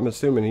people. So I'm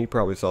assuming he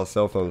probably saw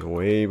cell phones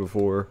way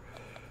before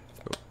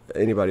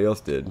anybody else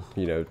did,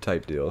 you know,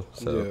 type deal.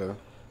 So yeah.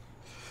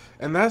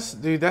 And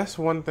that's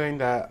one thing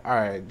that, all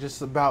right,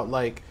 just about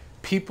like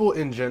people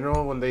in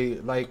general, when they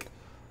like,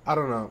 I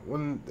don't know,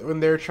 when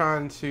they're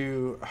trying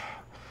to,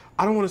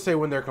 I don't want to say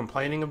when they're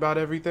complaining about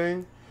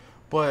everything,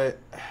 but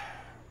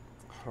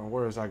hold on,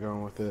 where was I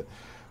going with it?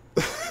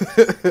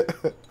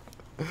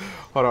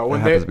 Hold on. That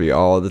happens to be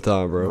all the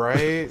time, bro.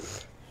 Right?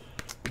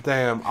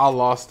 Damn, I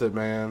lost it,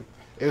 man.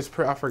 I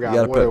forgot you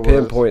gotta what it put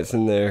was. pinpoints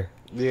in there.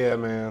 Yeah,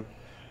 man.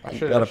 You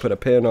gotta put a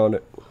pin on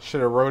it.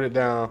 Should have wrote it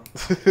down.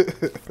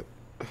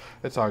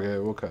 It's all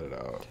good. We'll cut it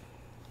out.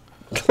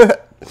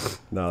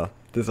 Nah,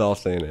 this is all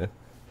staying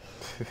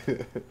in.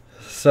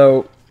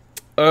 So,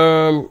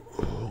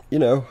 you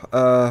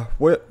know,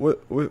 what,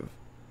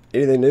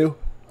 anything new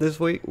this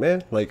week,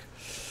 man? Like,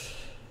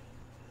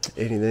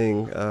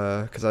 anything,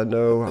 because I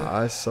know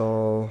I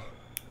saw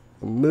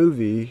a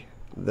movie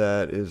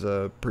that is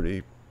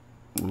pretty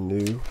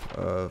new,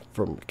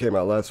 came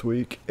out last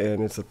week,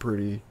 and it's a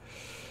pretty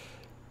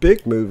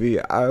big movie.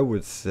 I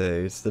would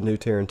say it's the new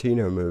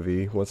Tarantino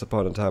movie, Once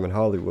Upon a Time in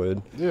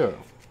Hollywood. Yeah.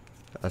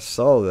 I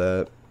saw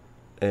that,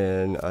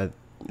 and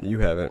you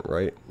haven't,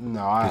 right?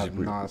 No, I have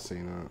not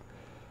seen it.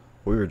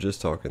 We were just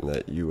talking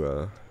that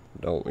you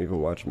don't even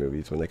watch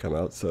movies when they come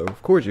out, so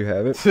of course you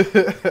haven't.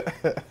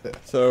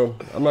 So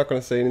I'm not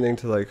going to say anything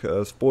to like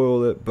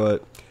spoil it,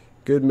 but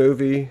good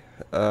movie.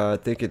 I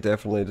think it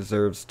definitely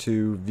deserves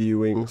 2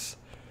 viewings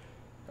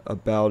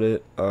about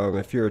it.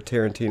 If you're a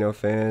Tarantino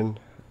fan,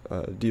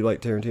 do you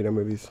like Tarantino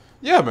movies?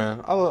 Yeah,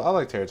 man. I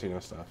like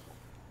Tarantino stuff.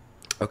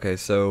 Okay,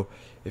 so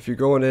if you're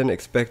going in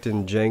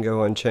expecting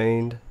Django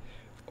Unchained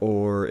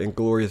or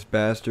Inglorious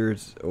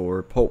Bastards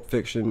or Pulp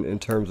Fiction in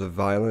terms of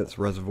violence,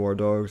 Reservoir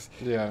Dogs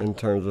Yeah. in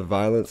terms of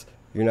violence,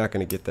 you're not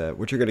going to get that.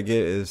 What you're going to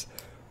get is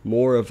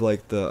more of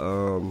like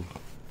the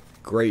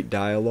great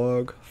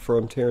dialogue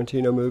from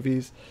Tarantino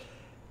movies,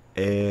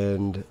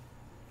 and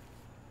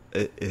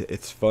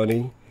it's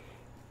funny.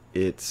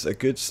 It's a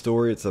good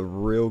story. It's a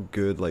real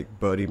good like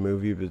buddy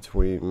movie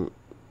between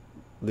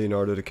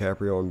Leonardo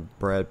DiCaprio and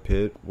Brad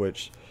Pitt,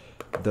 which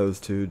those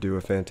two do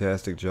a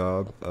fantastic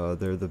job.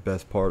 They're the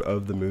best part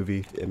of the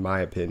movie, in my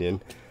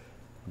opinion.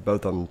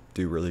 Both of them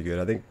do really good.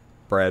 I think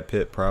Brad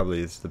Pitt probably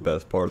is the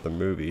best part of the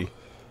movie.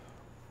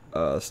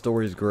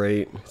 Story's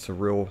great. It's a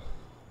real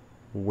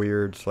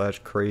weird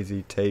 /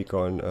 crazy take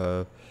on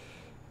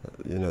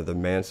the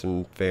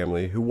Manson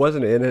family, who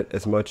wasn't in it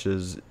as much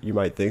as you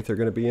might think they're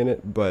going to be in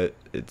it, but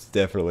it's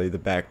definitely the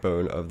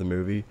backbone of the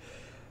movie.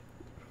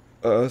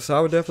 So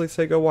I would definitely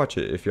say go watch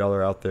it if y'all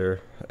are out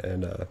there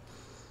and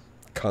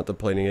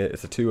contemplating it.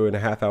 It's a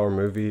 2.5 hour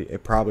movie.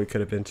 It probably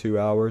could have been 2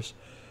 hours,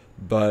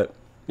 but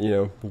when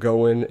you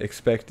go in,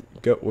 expect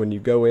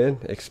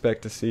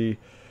to see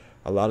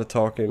a lot of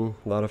talking,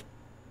 a lot of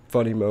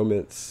funny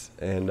moments,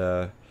 and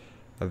a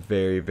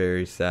very,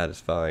 very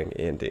satisfying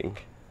ending.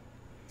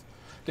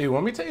 Dude,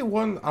 let me tell you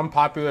one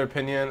unpopular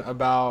opinion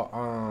about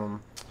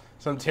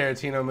some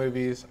Tarantino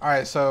movies. All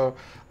right, so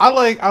I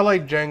like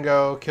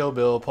Django, Kill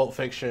Bill, Pulp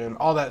Fiction,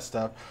 all that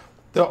stuff.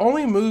 The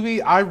only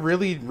movie I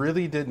really,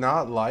 really did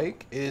not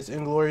like is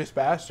Inglourious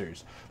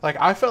Basterds. Like,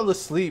 I fell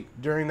asleep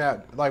during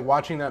that, like,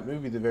 watching that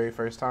movie the very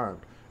first time.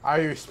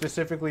 I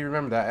specifically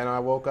remember that, and I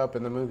woke up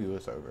and the movie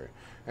was over.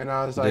 And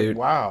I was like, Dude.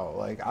 wow,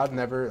 like,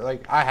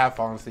 I have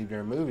fallen asleep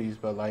during movies,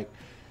 but, like,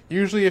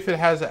 usually if it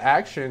has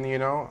action,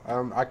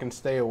 I can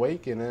stay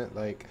awake in it.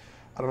 Like,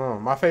 I don't know. One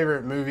of my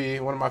favorite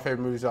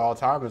movies of all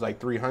time is,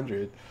 like,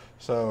 300.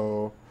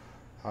 So,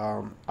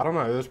 I don't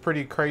know. It was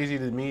pretty crazy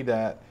to me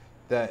that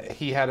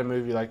he had a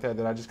movie like that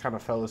I just kind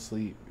of fell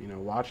asleep,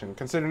 watching,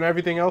 considering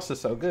everything else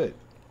is so good.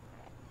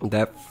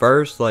 That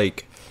first,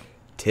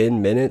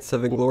 10 minutes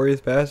of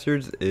Inglourious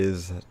Basterds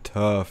is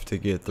tough to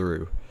get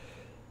through.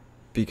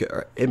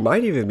 Because it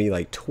might even be,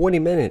 20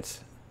 minutes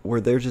where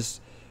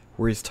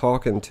he's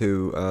talking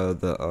to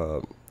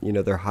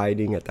they're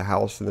hiding at the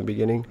house in the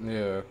beginning.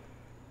 Yeah.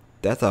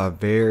 That's a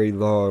very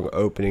long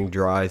opening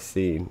dry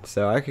scene.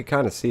 So I could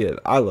kind of see it.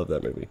 I love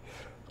that movie.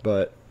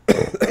 But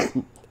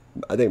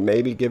I think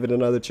maybe give it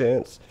another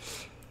chance.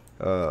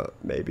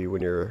 Maybe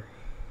when you're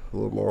a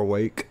little more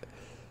awake.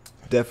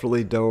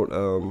 Definitely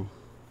don't.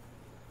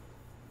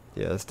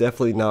 It's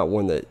definitely not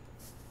one that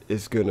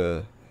is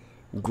gonna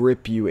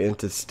grip you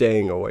into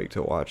staying awake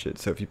to watch it.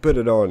 So if you put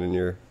it on and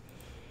you're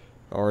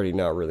already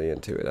not really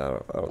into it, I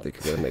don't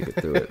think you're gonna make it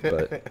through it.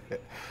 But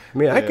I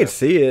mean, I could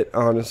see it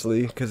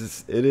honestly,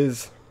 because it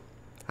is.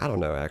 I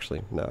don't know,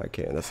 actually. No, I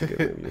can't. That's a good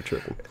movie. You're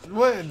tripping.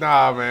 What?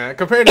 Nah, man.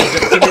 Compared to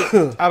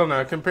me, I don't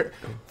know. Compared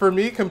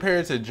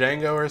to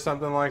Django or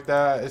something like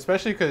that,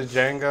 especially because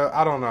Django,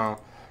 I don't know.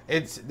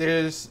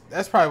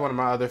 That's probably one of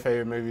my other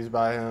favorite movies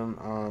by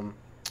him.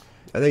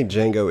 I think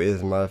Django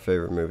is my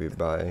favorite movie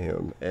by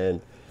him, and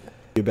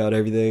about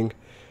everything.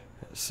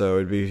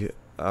 So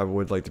I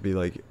would like to be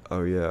like,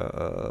 oh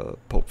yeah,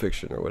 Pulp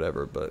Fiction or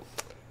whatever, but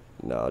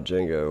nah,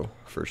 Django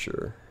for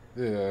sure.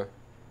 Yeah.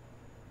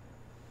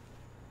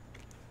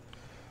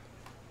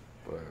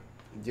 But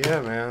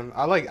yeah, man,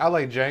 I like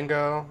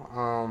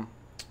Django.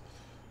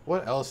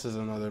 What else is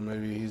another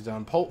movie he's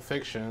done? Pulp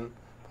Fiction.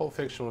 Pulp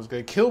Fiction was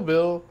good. Kill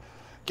Bill.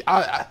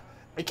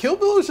 Kill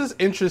Bill is just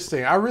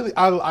interesting. I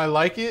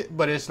like it,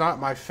 but it's not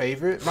my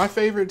favorite. My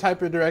favorite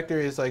type of director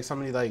is like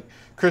somebody like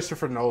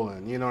Christopher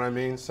Nolan. You know what I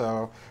mean?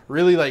 So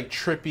really like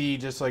trippy,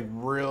 just like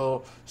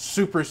real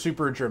super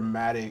super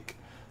dramatic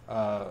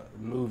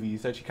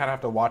movies that you kind of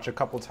have to watch a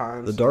couple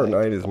times. The Dark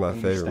Knight is my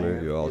favorite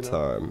movie of all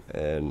time,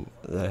 and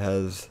that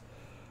has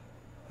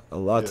a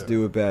lot to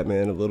do with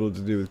Batman, a little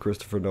to do with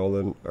Christopher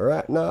Nolan.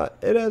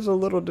 It has a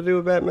little to do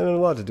with Batman and a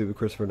lot to do with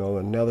Christopher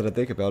Nolan, now that I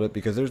think about it,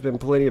 because there's been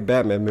plenty of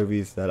Batman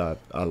movies that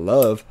I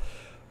love,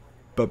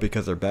 but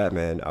because they're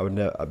Batman, I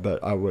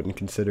wouldn't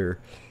consider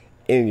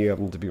any of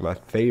them to be my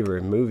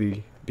favorite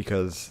movie,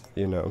 because,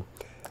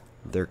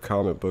 they're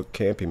comic book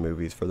campy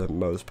movies for the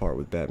most part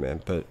with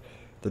Batman. But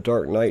the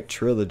Dark Knight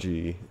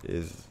trilogy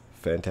is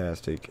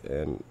fantastic,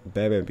 and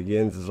Batman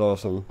Begins is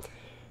awesome.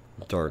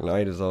 Dark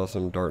Knight is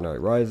awesome. Dark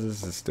Knight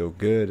Rises is still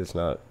good. It's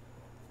not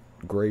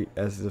great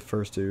as the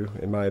first two,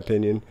 in my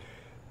opinion,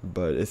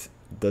 but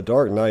the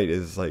Dark Knight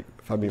is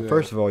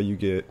first of all, you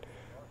get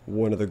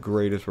one of the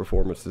greatest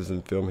performances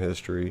in film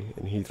history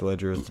in Heath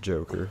Ledger as the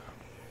Joker.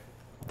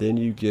 Then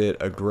you get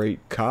a great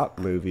cop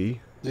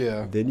movie.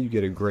 Yeah. Then you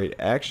get a great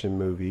action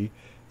movie,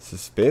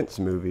 suspense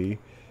movie.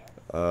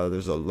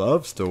 There's a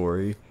love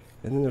story,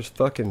 and then there's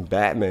fucking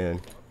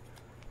Batman.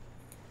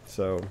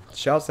 So,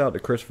 shouts out to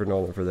Christopher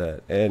Nolan for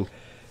that. And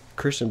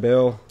Christian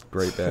Bale,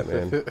 great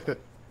Batman.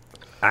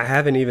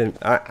 I'm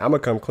gonna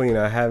come clean.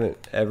 I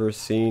haven't ever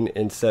seen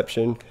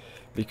Inception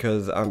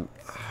because I'm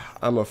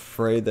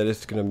afraid that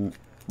it's gonna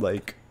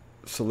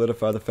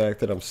solidify the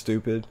fact that I'm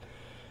stupid,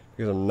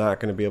 because I'm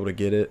not gonna be able to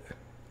get it.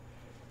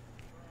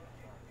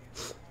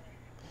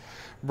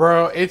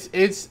 Bro,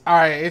 it's all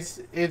right.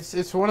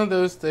 It's one of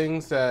those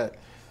things that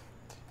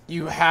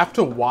you have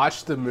to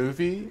watch the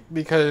movie,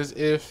 because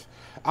if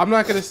I'm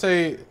not gonna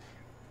say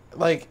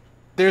like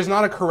there's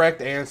not a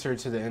correct answer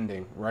to the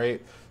ending,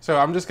 right? So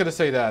I'm just gonna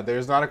say that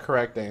there's not a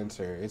correct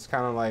answer. It's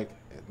kind of like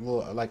a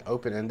little, like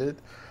open ended,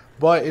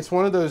 but it's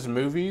one of those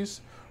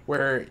movies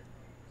where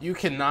you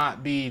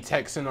cannot be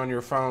texting on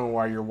your phone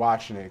while you're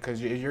watching it,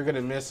 because you're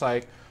gonna miss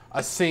like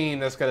a scene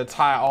that's gonna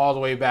tie all the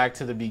way back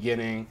to the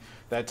beginning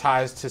that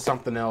ties to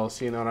something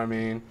else. You know what I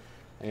mean?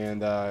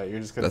 And you're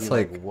just gonna be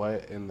like,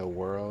 what in the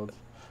world?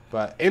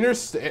 But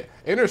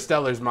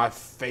Interstellar is my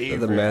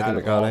favorite. The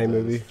Matthew McConaughey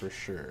movie for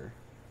sure.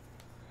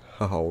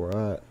 All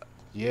right.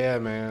 Yeah,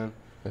 man.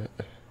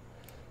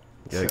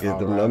 Gotta get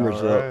them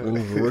numbers up.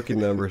 Them rookie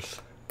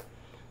numbers.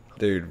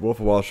 Dude,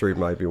 Wolf of Wall Street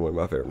might be one of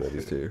my favorite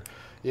movies too.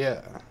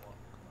 Yeah.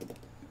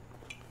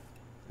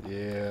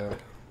 Yeah.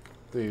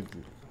 Dude,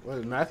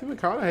 Matthew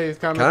McConaughey is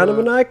kind of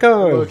an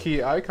icon.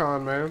 Low-key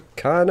icon, man.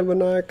 Kind of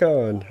an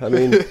icon. I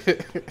mean,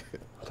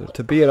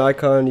 to be an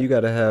icon, you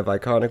gotta have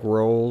iconic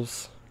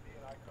roles,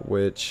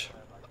 which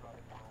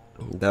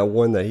that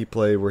one that he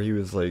played where he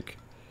was like,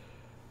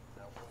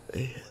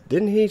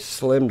 didn't he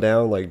slim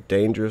down like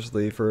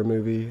dangerously for a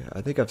movie?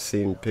 I think I've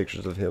seen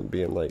pictures of him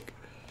being like,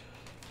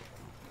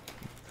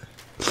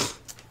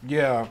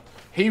 yeah,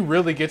 he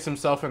really gets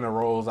himself into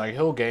roles. Like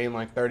he'll gain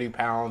like 30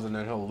 pounds and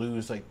then he'll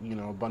lose like, you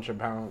know, a bunch of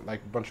pounds,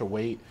 like a bunch of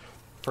weight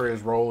for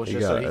his roles,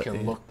 just so he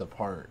can look the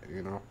part,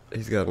 you know.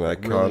 He's got an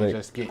iconic, really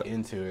just get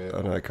into it.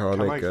 An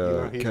iconic like,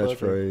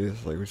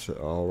 catchphrase, like we said,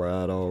 all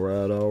right, all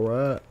right, all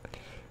right.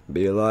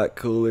 Be a lot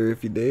cooler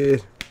if you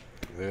did.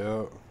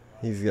 Yeah.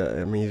 He's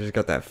just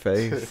got that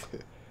face.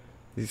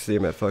 You see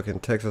him at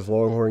fucking Texas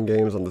Longhorn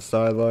games on the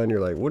sideline,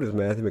 you're like, what is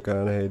Matthew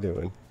McConaughey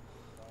doing?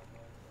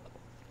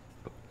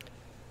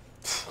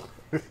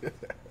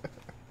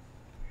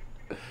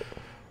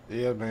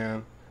 Yeah,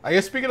 man. I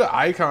guess speaking of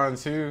icon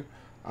too,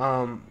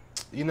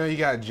 you know, you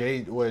got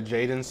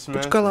Jaden Smith.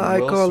 What you call an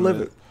icon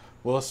living?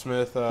 Will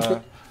Smith.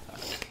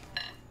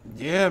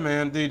 Yeah,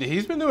 man, dude,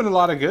 he's been doing a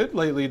lot of good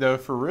lately though,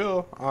 for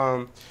real.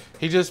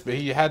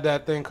 He had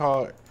that thing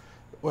called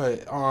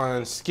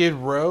on Skid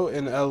Row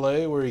in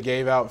LA where he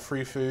gave out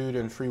free food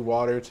and free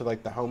water to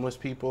like the homeless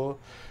people,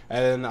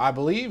 and I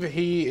believe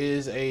he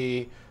is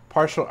a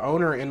partial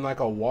owner in like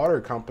a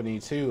water company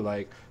too.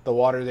 Like the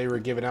water they were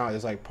giving out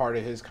is like part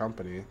of his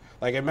company.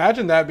 Like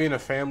imagine that being a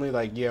family.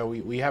 Like yeah,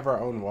 we have our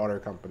own water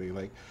company.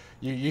 Like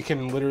you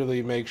can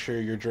literally make sure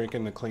you're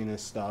drinking the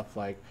cleanest stuff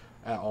like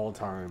at all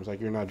times.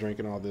 Like you're not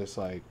drinking all this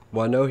like.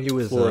 Well, I know he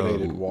was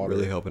fluoridated water.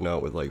 Really helping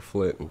out with like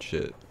Flint and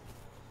shit.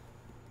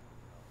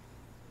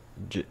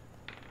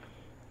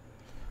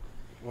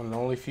 One of the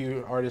only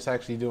few artists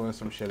actually doing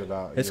some shit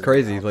about. It's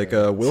crazy. Like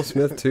Will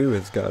Smith too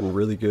has gotten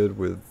really good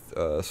with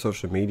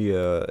social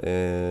media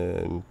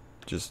and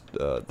just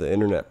the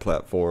internet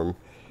platform.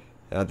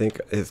 And I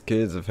think his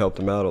kids have helped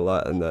him out a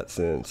lot in that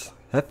sense.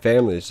 That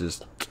family is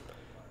just,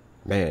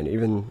 man.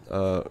 Even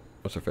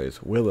what's her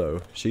face, Willow.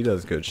 She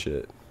does good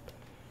shit.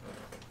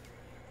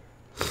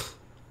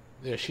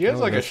 Yeah, she has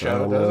like a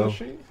show, doesn't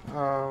she?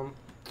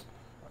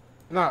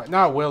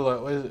 Not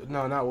Willow.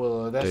 No, not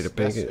Willow. That's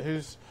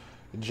who's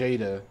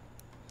Jada.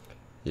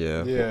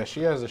 Yeah. Yeah,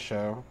 she has a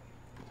show.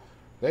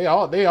 They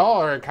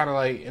all are kind of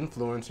like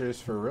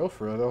influencers for real.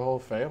 The whole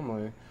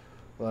family.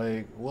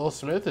 Like Will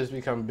Smith has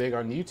become big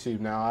on YouTube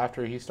now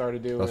after he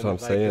started doing his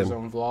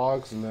own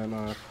vlogs, and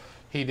then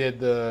he did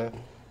the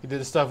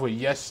stuff with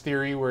Yes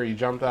Theory where he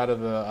jumped out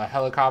of a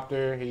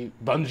helicopter. He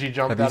bungee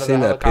jumped out of the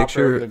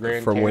helicopter. Have you seen that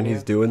picture from when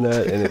he's doing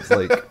that? And it's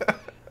like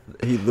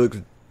he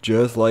looks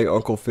just like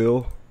Uncle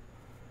Phil.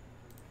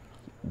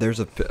 There's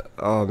a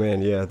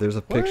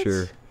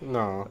picture.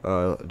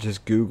 No.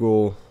 Just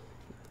Google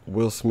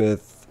Will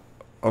Smith,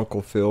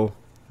 Uncle Phil.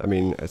 I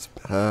mean, it's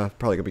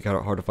probably gonna be kind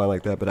of hard to find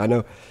like that, but I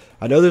know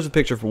there's a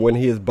picture from when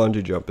he is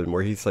bungee jumping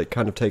where he's like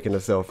kind of taking a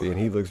selfie and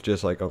he looks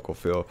just like Uncle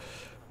Phil.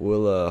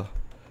 We'll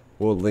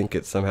link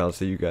it somehow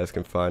so you guys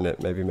can find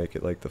it. Maybe make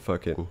it like the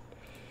fucking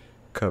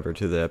cover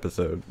to the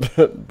episode,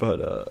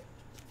 but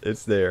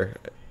it's there.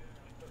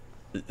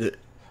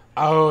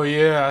 Oh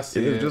yeah, I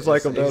see it. Just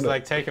like him, he's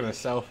like taking a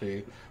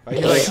selfie. Like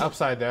he's like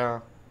upside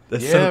down.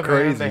 That's so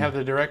crazy. Man, they have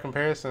the direct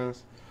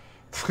comparisons.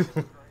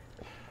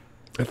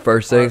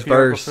 First things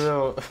first.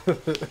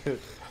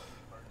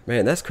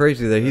 Man, that's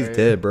crazy that he's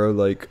dead, bro.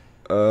 Like,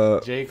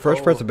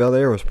 Fresh Prince of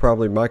Bel-Air was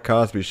probably my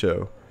Cosby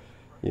Show.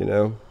 You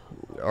know,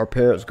 our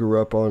parents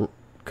grew up on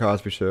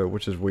Cosby Show,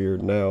 which is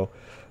weird now,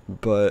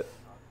 but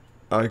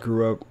I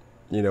grew up,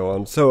 you know,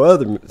 on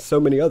so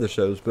many other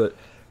shows. But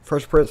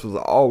Fresh Prince was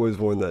always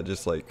one that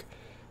just like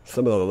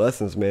some of the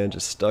lessons, man,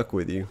 just stuck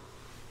with you.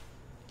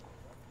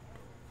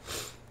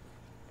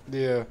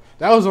 Yeah,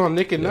 that was on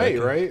Nick at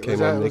Night, right?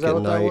 Came on Nick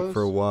at Night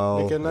for a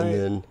while, and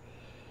then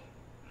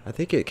I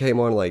think it came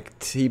on like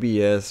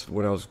TBS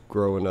when I was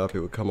growing up.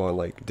 It would come on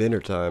like dinner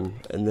time,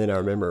 and then I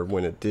remember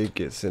when it did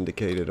get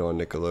syndicated on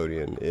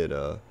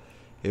Nickelodeon,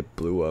 it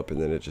blew up,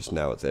 and then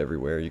now it's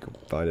everywhere. You can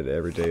find it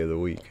every day of the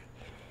week.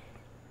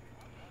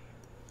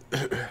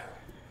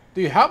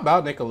 Dude, how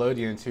about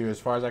Nickelodeon too? As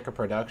far as like a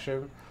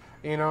production,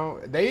 you know,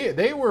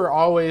 they were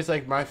always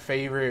like my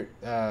favorite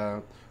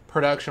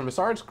production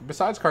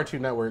besides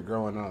Cartoon Network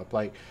growing up.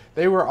 Like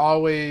they were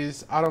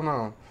always, I don't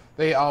know,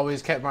 they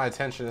always kept my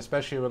attention,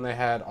 especially when they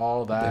had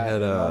all that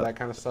had, and all that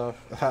kind of stuff.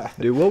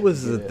 Dude, what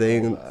was the Yeah,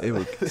 thing? all that. It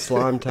was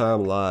Slime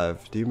Time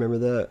Live. Do you remember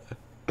that?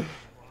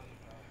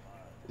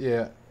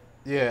 Yeah,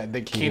 yeah,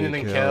 the Keenan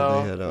and Kel,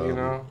 Kel, they had, you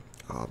know.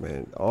 Oh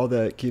man, all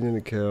that Keenan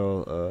and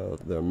Kel,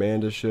 the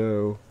Amanda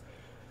Show.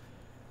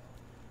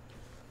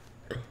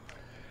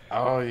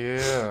 Oh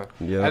yeah,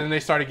 Yeah, and then they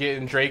started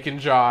getting Drake and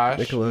Josh.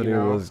 Nickelodeon you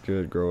know? was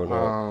good growing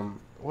up.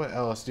 What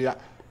else, dude?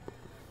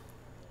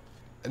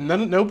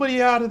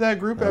 Nobody out of that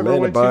group ever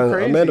Amanda went Bynes- too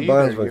crazy. Amanda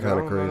Bynes either, went you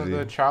kinda know? None of crazy.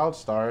 the child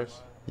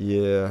stars.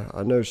 Yeah,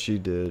 I know she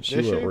did. She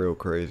Did went she? real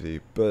crazy.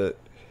 But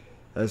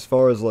as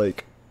far as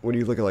like when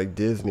you look at like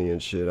Disney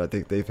and shit, I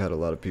think they've had a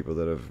lot of people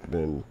that have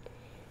been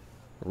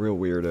real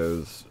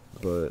weirdos.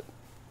 But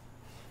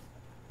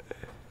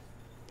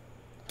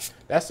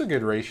That's a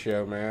good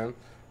ratio, man.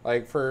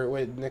 Like for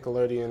with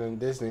Nickelodeon and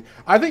Disney,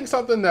 I think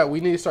something that we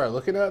need to start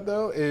looking at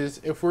though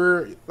is if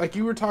we're like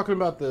you were talking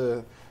about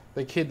the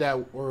kid that,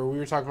 or we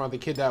were talking about the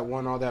kid that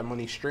won all that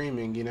money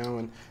streaming, you know,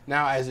 and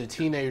now as a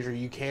teenager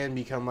you can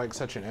become like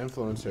such an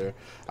influencer.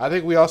 I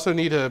think we also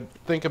need to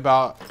think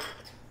about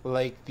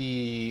like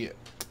the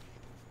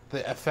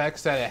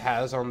effects that it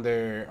has on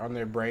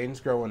their brains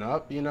growing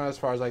up, you know, as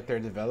far as like their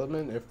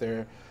development. If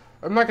they're,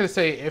 I'm not gonna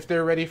say if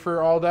they're ready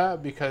for all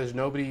that because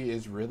nobody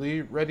is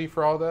really ready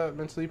for all that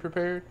mentally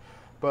prepared,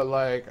 but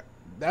like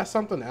that's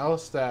something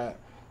else that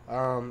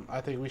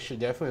I think we should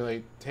definitely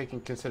like take in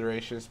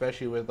consideration,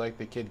 especially with like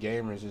the kid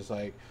gamers. Is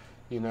like,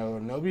 you know,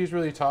 nobody's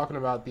really talking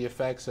about the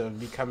effects of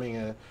becoming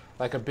a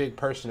big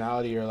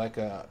personality or like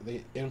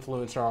the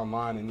influencer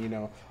online, and you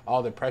know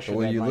all the pressure.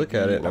 when that you might look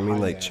at be it, I mean,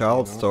 behind like that,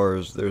 child you know?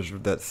 stars, there's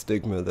that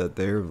stigma that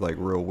they're like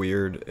real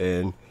weird,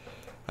 and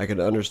I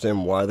can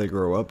understand why they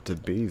grow up to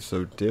be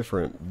so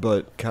different.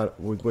 But kind of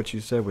with what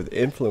you said with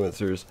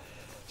influencers,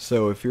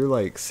 so if you're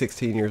like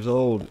 16 years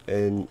old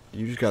and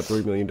you just got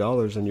 $3 million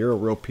and you're a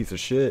real piece of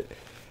shit,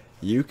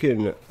 you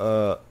can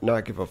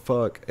not give a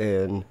fuck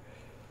and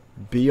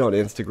be on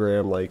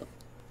Instagram like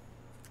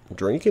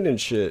drinking and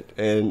shit,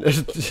 and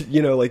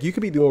you know, like you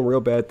could be doing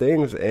real bad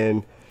things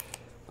and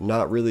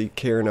not really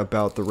caring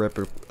about the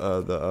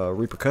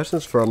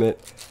repercussions from it,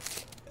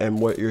 and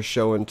what you're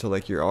showing to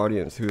like your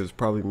audience, who is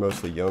probably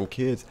mostly young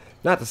kids.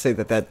 Not to say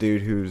that that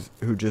dude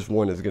who just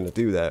won is going to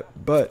do that,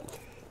 but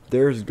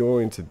there's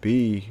going to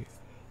be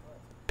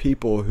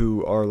people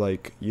who are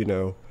like, you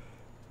know,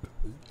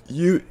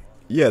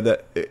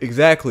 that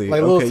exactly.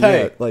 Like Lil okay,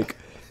 Tay. yeah, like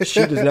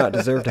she does not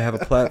deserve to have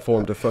a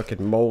platform to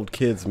fucking mold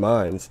kids'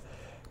 minds,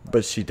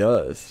 but she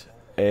does.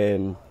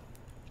 And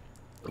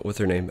what's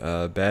her name?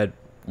 Bad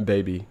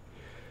Baby,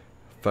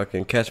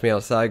 fucking Catch Me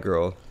Outside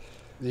girl.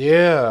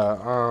 Yeah.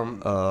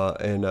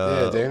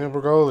 Yeah, Daniel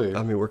Bergoli.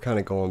 I mean, we're kind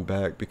of going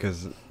back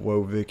because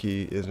Woah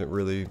Vicky isn't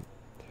really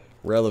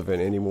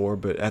relevant anymore.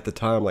 But at the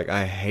time, like,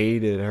 I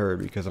hated her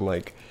because I'm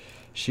like,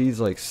 she's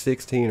like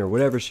 16 or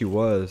whatever she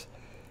was,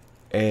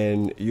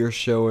 and you're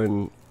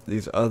showing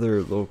these other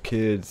little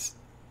kids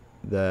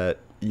that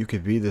you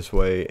could be this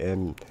way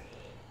and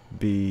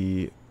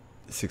be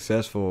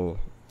successful.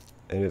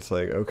 And it's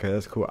like, okay,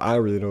 that's cool. I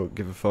really don't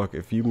give a fuck.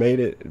 If you made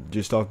it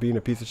just off being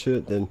a piece of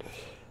shit, then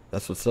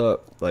that's what's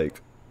up.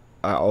 Like,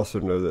 I also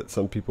know that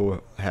some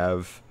people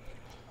have,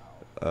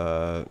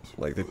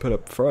 like, they put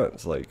up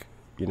fronts. Like,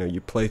 you know,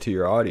 you play to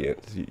your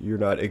audience. You're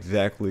not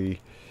exactly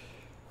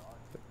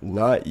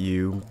not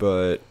you,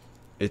 but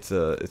it's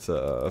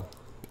a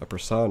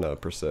persona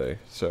per se.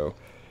 So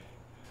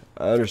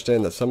I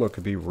understand that someone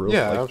could be real,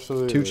 Yeah, like,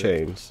 absolutely. 2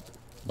 Chainz,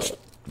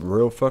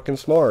 real fucking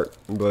smart,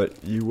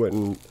 but you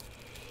wouldn't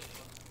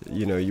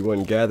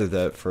gather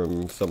that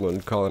from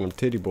someone calling him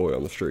Titty Boy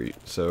on the street.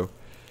 So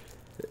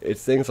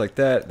it's things like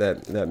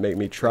that make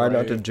me try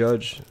not to Right.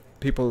 judge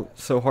people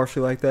so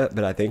harshly like that.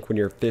 But I think when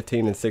you're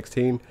 15 and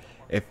 16,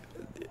 if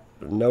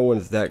no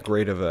one's that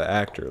great of an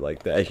actor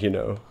like that, you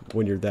know,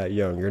 when you're that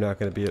young, you're not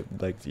going to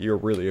be you're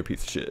really a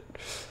piece of shit.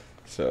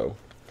 So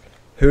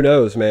who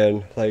knows,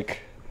 man? Like,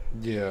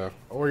 Yeah.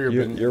 Or you're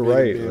you're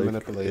right. being Like,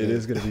 manipulated. it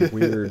is going to be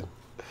weird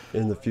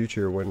in the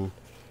future when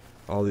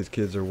all these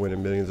kids are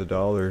winning millions of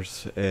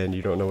dollars and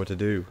you don't know what to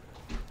do.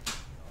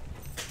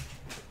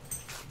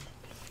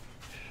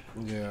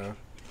 Yeah.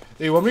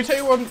 Hey, let me tell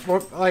you one.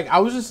 Like, I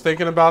was just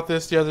thinking about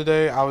this the other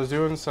day. I was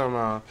doing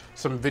some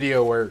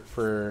video work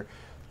for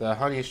the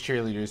Honeys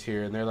cheerleaders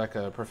here, and they're like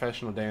a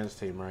professional dance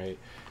team, right?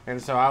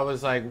 And so I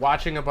was like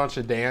watching a bunch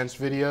of dance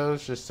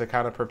videos just to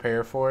kind of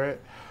prepare for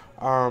it.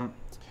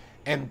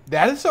 And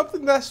that is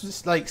something that's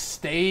just like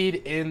stayed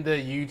in the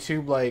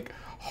YouTube like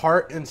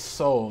heart and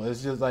soul.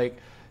 It's just like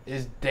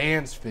is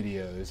dance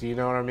videos. You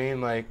know what I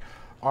mean? Like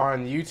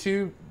on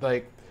YouTube,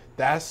 like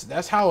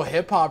that's how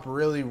hip hop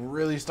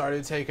really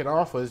started taking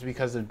off, was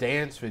because of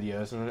dance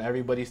videos, and then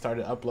everybody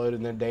started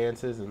uploading their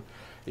dances and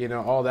you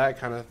know all that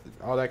kind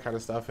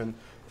of stuff. And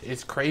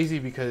it's crazy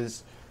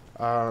because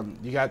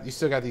you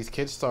still got these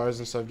kid stars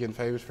and stuff getting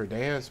famous for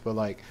dance, but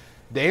like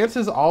dance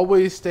has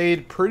always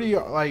stayed pretty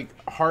like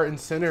heart and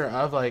center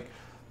of like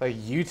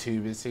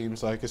YouTube. It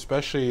seems like,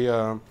 especially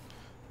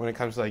when it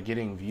comes to like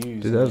getting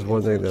views. Dude, that's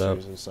one thing that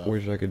I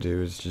wish I could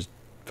do is just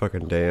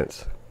fucking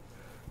dance.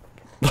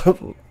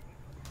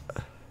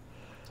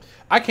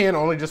 I can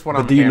only just when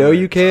but I'm. Do you hammered. know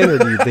you can, or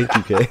do you think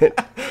you can?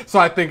 So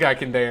I think I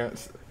can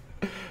dance.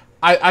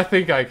 I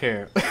think I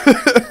can.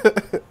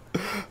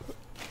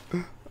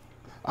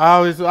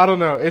 I don't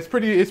know. It's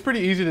pretty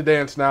easy to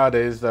dance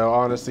nowadays, though.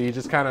 Honestly, you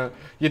just kind of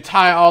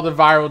tie all the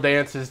viral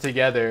dances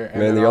together.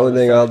 And Man, the only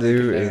thing I'll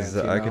do is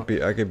I could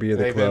be in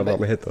the club. I'm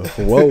gonna hit the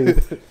whoa.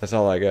 That's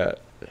all I got.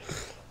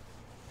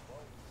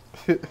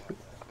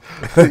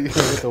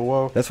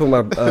 That's what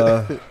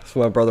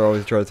my brother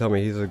always tried to tell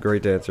me. He's a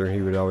great dancer.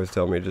 He would always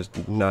tell me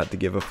just not to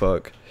give a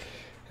fuck.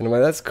 And I'm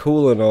like, that's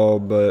cool and all,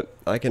 but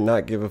I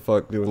cannot give a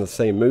fuck doing the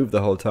same move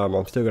the whole time.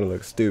 I'm still gonna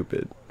look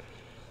stupid.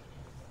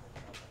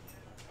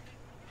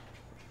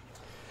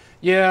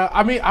 Yeah,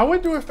 I mean, I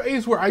went through a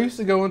phase where I used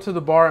to go into the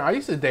bar and I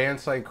used to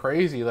dance like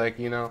crazy. Like,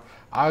 you know,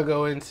 I'll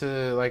go into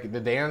like the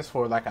dance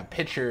floor like a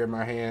pitcher in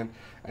my hand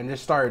and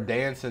just start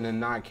dancing and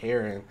not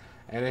caring.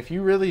 And if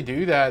you really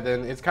do that,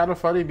 then it's kind of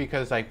funny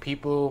because like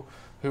people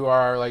who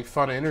are like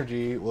fun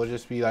energy will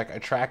just be like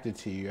attracted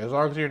to you as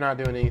long as you're not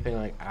doing anything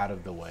like out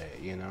of the way,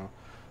 you know.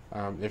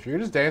 If you're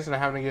just dancing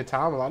and having a good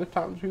time, a lot of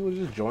times people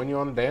just join you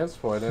on the dance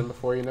floor. And then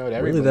before you know it,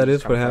 everybody. Really, that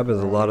is what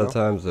happens a lot of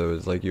times, though.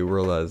 Is like you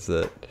realize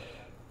that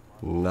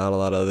not a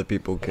lot of other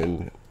people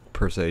can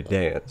per se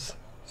dance.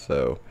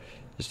 So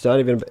it's not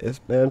even.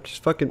 Man,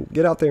 just fucking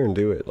get out there and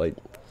do it.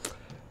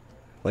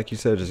 Like you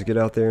said, just get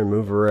out there and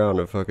move around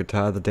and fucking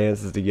tie the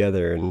dances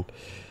together. And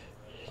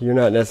you're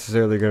not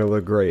necessarily gonna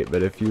look great,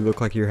 but if you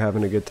look like you're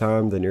having a good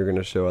time, then you're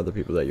gonna show other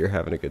people that you're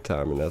having a good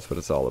time, and that's what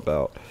it's all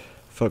about.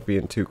 Fuck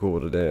being too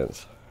cool to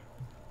dance.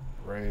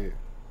 Right.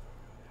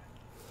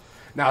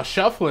 Now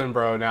shuffling,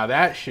 bro. Now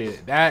that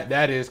shit,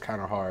 that is kind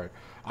of hard.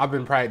 I've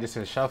been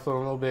practicing shuffling a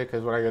little bit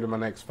because when I go to my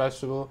next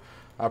festival,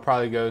 I'll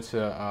probably go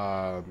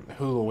to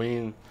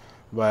Halloween.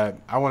 But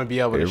I want to be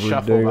able to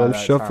shuffle by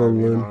that time.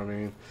 You know what I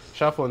mean?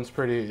 Shuffling's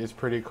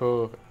pretty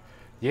cool.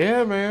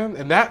 Yeah, man.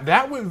 And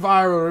that went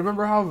viral.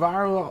 Remember how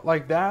viral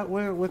like that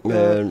went with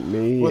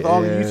with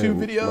all the YouTube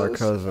videos? My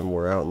cousin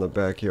were out in the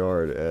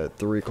backyard at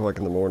 3 o'clock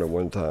in the morning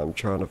one time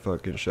trying to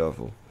fucking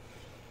shuffle.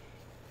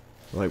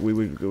 Like we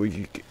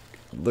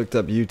looked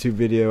up YouTube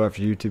video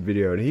after YouTube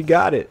video, and he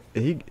got it.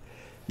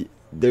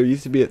 There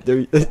used to be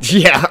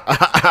yeah,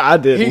 I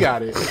did. He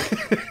got it.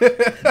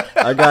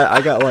 I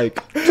got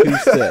like 2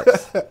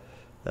 steps.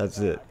 That's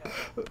it.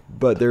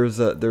 But there was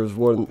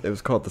one. It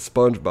was called the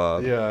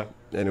SpongeBob. Yeah.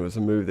 And it was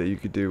a move that you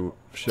could do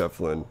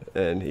shuffling,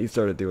 and he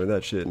started doing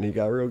that shit, and he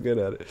got real good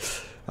at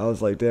it. I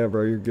was like, damn,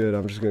 bro, you're good.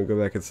 I'm just gonna go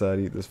back inside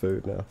and eat this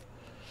food now.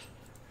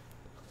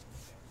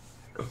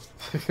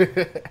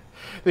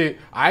 Dude,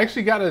 I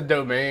actually got a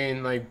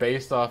domain like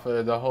based off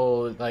of the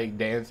whole like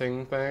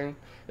dancing thing.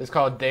 It's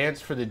called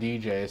Dance for the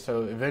DJ.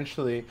 So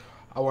eventually,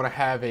 I want to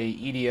have a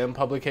EDM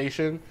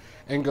publication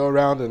and go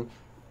around and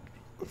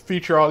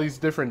feature all these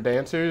different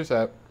dancers.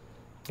 I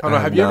don't know.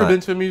 Have you ever been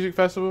to a music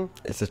festival?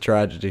 It's a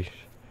tragedy.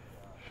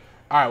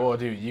 All right, well,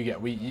 dude, you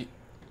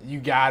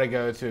gotta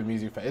go to a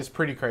music festival. It's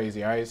pretty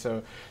crazy. All right,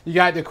 so you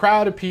got the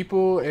crowd of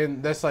people,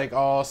 and that's like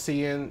all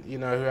seeing, you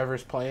know,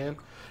 whoever's playing.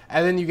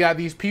 And then you got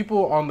these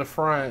people on the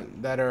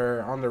front that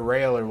are on the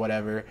rail or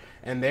whatever,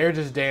 and they're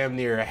just damn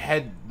near they're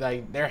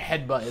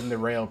headbutting the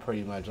rail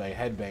pretty much, like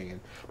headbanging.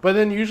 But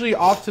then usually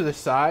off to the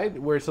side,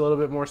 where it's a little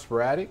bit more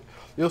sporadic,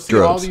 you'll see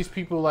all these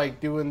people like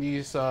doing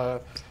these.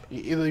 No,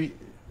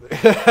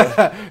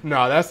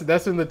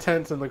 that's in the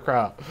tents and the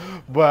crowd.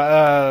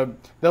 But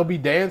they'll be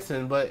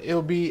dancing, but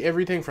it'll be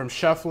everything from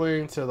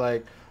shuffling to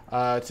like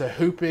to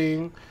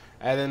hooping.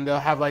 And then they'll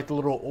have like the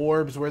little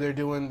orbs where they're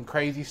doing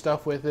crazy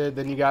stuff with it.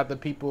 Then you got the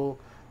people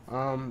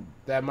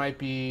that might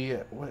be,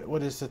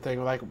 what is the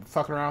thing, like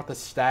fucking around with the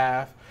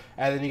staff.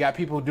 And then you got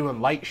people doing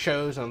light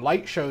shows. And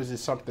light shows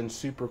is something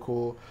super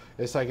cool.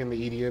 It's like in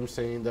the EDM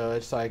scene though.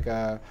 It's like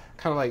kind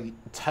of like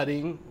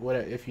tutting,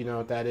 if you know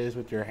what that is,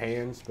 with your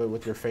hands, but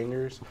with your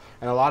fingers.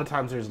 And a lot of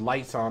times there's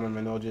lights on them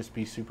and they'll just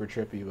be super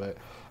trippy. But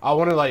I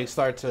want to like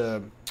start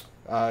to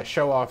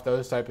show off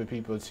those type of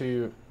people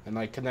too. And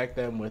like connect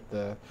them with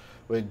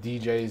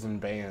DJs and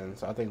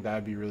bands. I think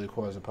that'd be really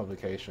cool as a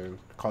publication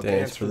called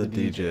Dance for the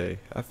DJ.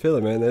 I feel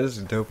it, man. That is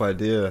a dope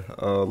idea.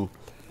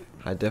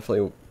 I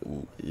definitely,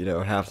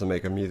 have to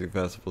make a music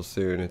festival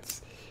soon.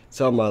 It's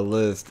on my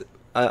list.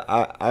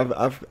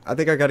 I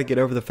think I got to get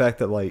over the fact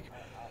that like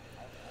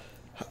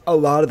a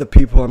lot of the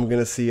people I'm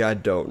gonna see I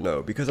don't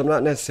know because I'm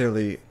not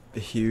necessarily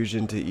huge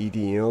into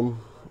EDM.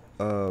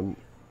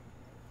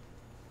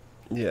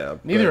 Yeah,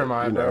 neither am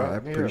I, bro. I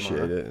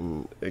appreciate it,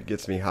 and it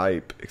gets me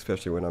hype,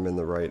 especially when I'm in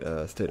the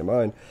right state of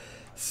mind.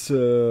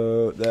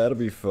 So that'll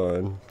be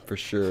fun for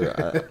sure.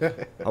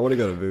 I want to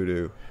go to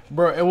Voodoo,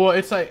 bro. Well,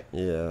 it's like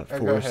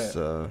Force.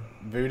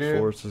 Voodoo.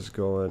 Force is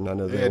going. I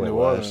know they went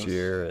last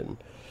year, and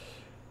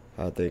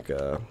I think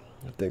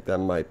I think that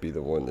might be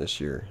the one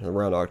this year.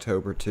 Around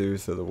October, too,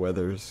 so the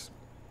weather's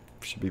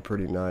should be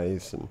pretty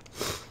nice. And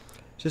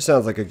just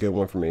sounds like a good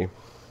one for me.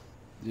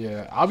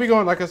 Yeah, I'll be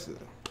going,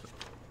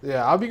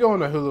 I'll be going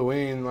to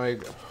Halloween.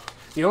 Like,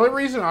 the only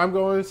reason I'm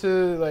going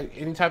to, like,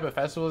 any type of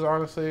festivals,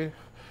 honestly,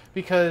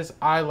 because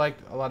I like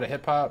a lot of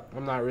hip-hop.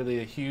 I'm not really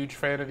a huge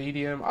fan of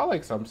EDM. I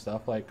like some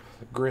stuff, like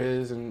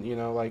Grizz and, you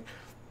know, like,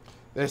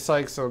 it's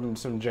like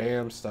some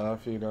jam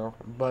stuff, you know.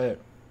 But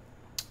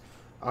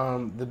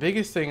the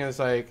biggest thing is,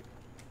 like,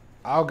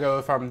 I'll go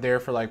if I'm there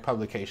for, like,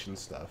 publication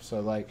stuff. So,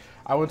 like,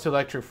 I went to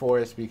Electric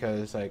Forest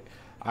because, like,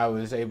 I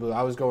was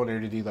going there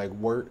to do, like,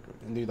 work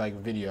and do, like,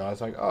 video. I was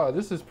like, oh,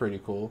 this is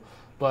pretty cool.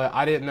 But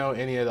I didn't know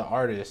any of the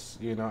artists,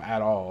 you know,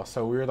 at all.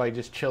 So we were, like,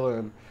 just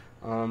chilling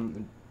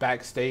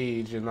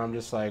backstage, and I'm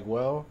just like,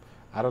 well,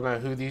 I don't know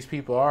who these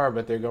people are,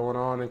 but they're going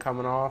on and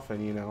coming off,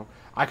 and, you know,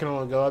 I can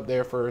only go up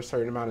there for a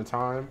certain amount of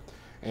time.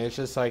 And it's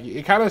just, like,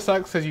 it kind of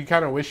sucks because you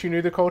kind of wish you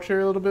knew the culture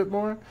a little bit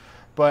more.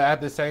 But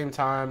at the same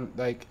time,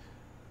 like,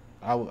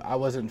 I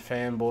wasn't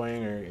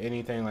fanboying or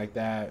anything like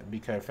that,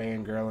 because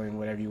fangirling,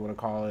 whatever you want to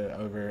call it,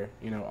 over,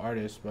 you know,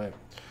 artists. But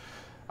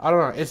I don't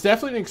know. It's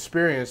definitely an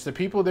experience. The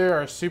people there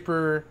are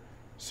super,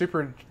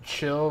 super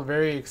chill,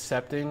 very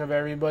accepting of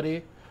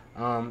everybody.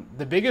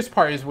 The biggest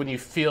part is when you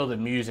feel the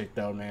music,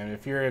 though, man.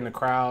 If you're in the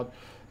crowd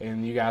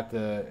and they got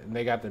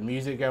the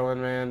music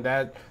going, man,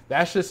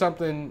 that's just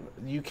something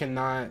you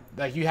cannot,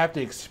 like, you have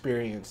to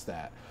experience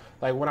that.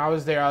 Like, when I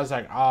was there, I was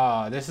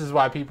like, this is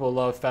why people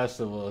love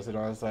festivals. And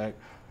I was like,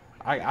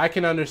 I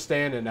can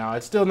understand it now.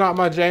 It's still not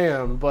my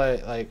jam,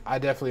 but, like, I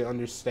definitely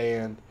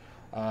understand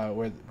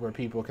where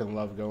people can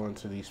love going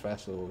to these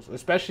festivals,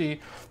 especially,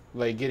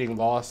 like, getting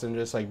lost and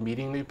just, like,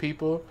 meeting new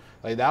people.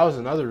 Like, that was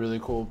another really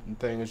cool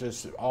thing. It's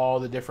just all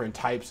the different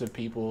types of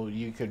people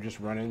you could just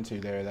run into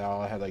there that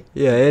all had, like...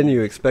 Yeah, and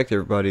you expect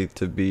everybody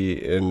to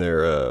be in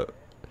their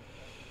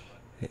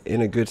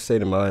in a good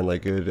state of mind,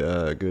 like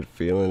good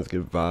feelings,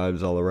 good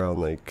vibes all around.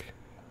 Like,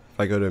 if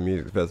I go to a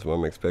music festival,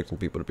 I'm expecting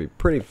people to be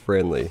pretty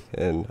friendly.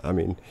 And, I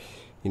mean,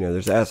 you know,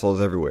 there's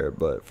assholes everywhere,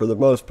 but for the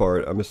most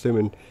part, I'm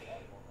assuming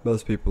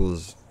most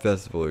people's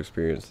festival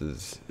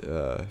experiences,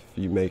 if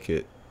you make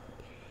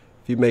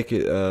make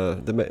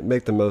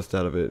the most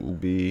out of it and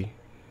be,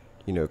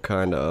 you know,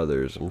 kind to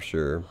others, I'm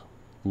sure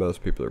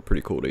most people are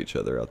pretty cool to each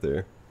other out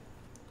there.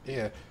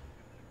 Yeah.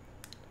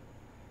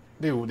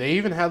 Dude, they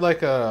even had,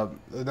 like,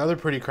 another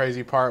pretty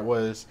crazy part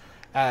was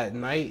at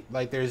night,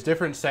 like, there's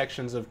different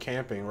sections of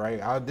camping,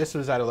 right? This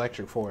was at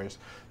Electric Forest.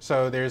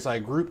 So there's,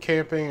 like, group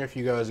camping if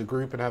you go as a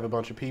group and have a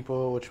bunch of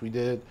people, which we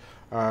did.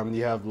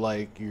 You have,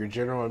 like, your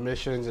general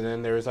admissions, and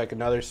then there's, like,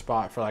 another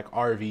spot for, like,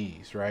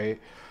 RVs, right?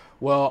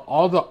 Well,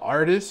 all the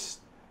artists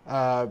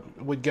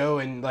would go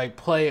and, like,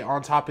 play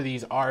on top of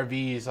these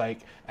RVs, like,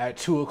 at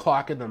 2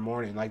 o'clock in the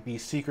morning, like,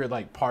 these secret,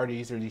 like,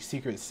 parties or these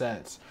secret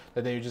sets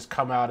that they would just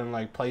come out and,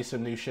 like, play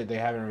some new shit they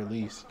haven't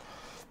released.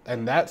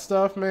 And that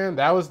stuff, man,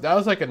 that was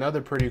like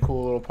another pretty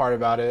cool little part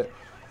about it.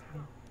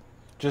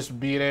 Just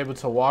being able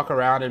to walk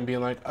around and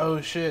being like,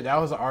 oh shit, that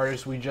was an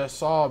artist we just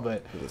saw,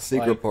 but the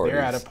secret like, parties.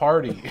 They're at a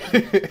party.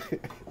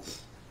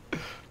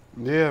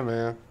 Yeah,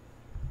 man.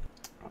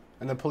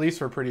 And the police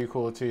were pretty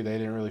cool too. They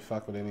didn't really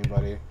fuck with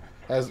anybody,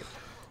 as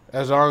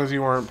long as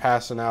you weren't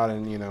passing out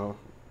and, you know.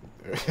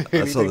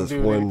 I saw this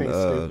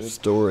one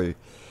story.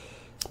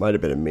 Might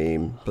have been a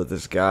meme, but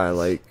this guy,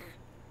 like,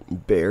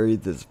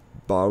 buried this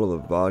bottle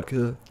of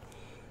vodka,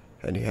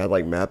 and he had,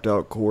 like, mapped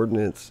out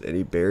coordinates, and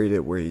he buried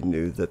it where he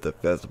knew that the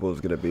festival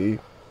was going to be,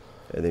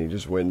 and then he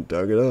just went and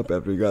dug it up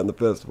after he got in the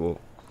festival.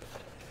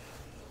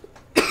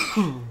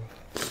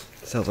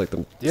 Sounds like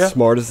the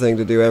smartest thing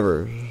to do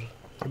ever.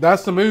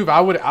 That's the move.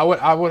 I would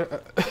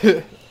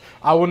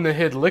I wouldn't have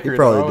hit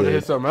liquor. I would have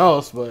hit something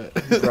else, but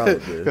probably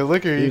did. The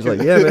liquor. He was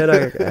like, "Yeah, man,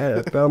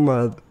 I found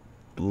my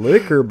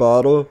liquor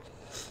bottle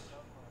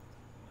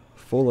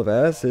full of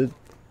acid."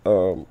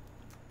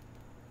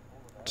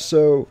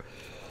 So,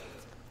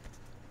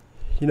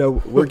 you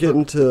know, we're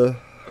getting to.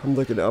 I'm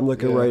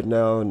looking right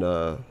now,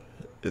 and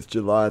it's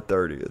July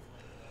 30th.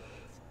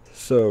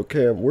 So,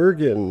 Cam, we're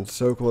getting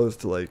so close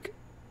to, like,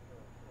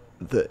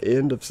 the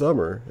end of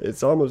summer.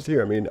 It's almost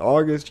here. I mean,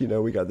 August, you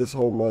know, we got this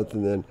whole month,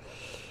 and then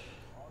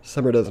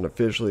summer doesn't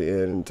officially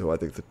end until, I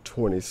think, the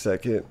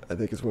 22nd. I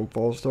think is when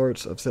fall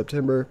starts, of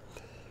September.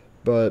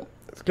 But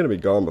it's going to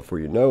be gone before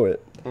you know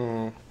it.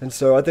 Mm. And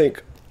so I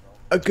think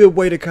a good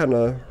way to kind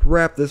of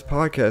wrap this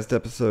podcast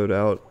episode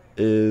out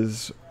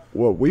is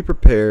what we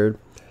prepared.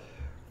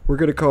 We're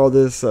going to call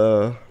this,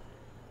 we'll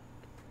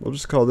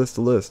just call this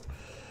the list.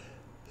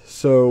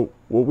 So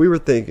what we were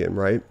thinking,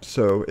 right?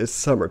 So it's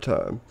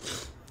summertime.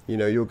 You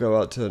know, you'll go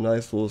out to a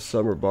nice little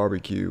summer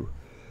barbecue.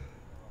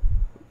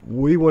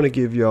 We want to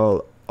give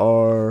y'all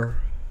our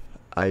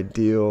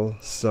ideal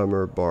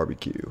summer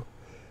barbecue.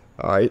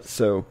 All right,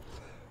 so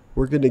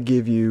we're going to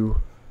give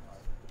you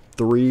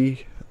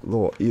 3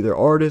 little either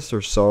artists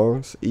or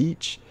songs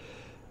each.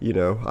 You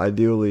know,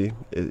 ideally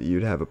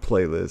you'd have a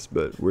playlist,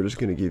 but we're just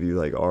going to give you,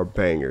 like, our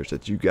bangers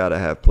that you got to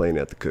have playing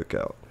at the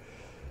cookout.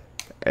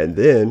 And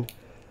then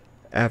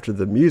after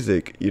the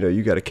music,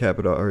 you got to cap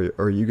it off,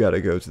 or you got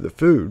to go to the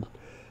food.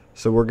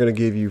 So we're going to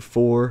give you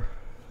 4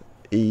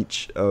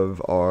 each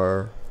of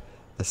our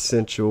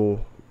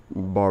essential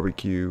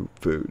barbecue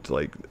foods,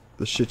 like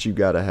the shit you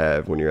got to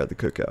have when you're at the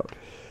cookout.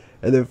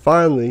 And then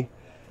finally,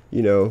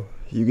 you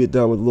get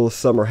done with a little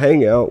summer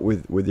hangout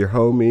with your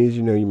homies.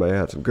 You might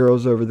have some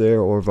girls over there,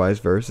 or vice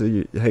versa.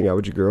 You hang out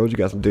with your girls, you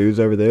got some dudes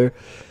over there.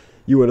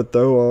 You want to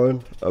throw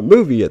on a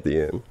movie at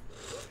the end.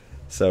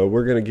 So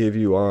we're going to give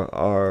you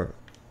our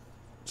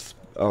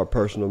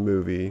personal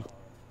movie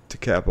to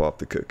cap off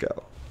the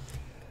cookout.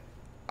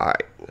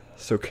 Alright,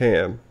 so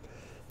Cam,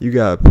 you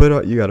gotta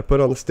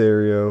put on the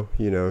stereo.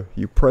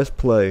 You press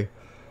play.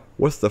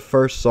 What's the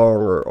first song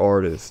or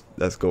artist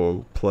that's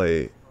going to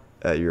play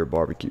at your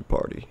barbecue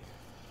party?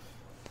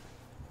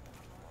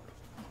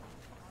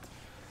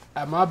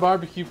 At my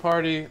barbecue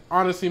party,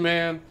 honestly,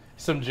 man,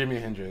 some Jimi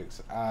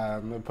Hendrix.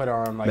 I'm gonna put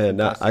on the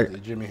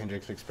Jimi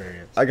Hendrix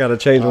Experience. I gotta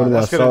change one of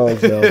my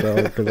songs now,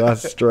 though, because I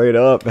straight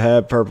up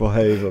had Purple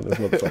Haze on this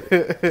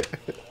motherfucker.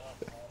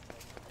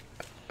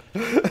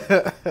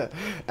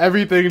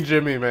 Everything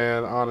Jimmy,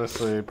 man.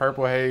 Honestly,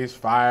 Purple Haze,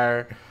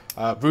 Fire,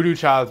 Voodoo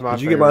Child's my.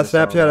 Did you get my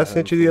Snapchat I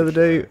sent you the other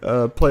day?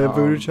 Playing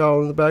Voodoo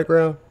Child in the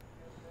background.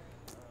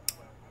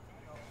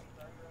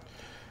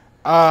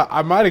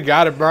 I might have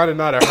got it, might have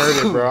not have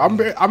heard it, bro. I'm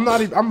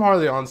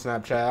hardly on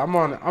Snapchat. I'm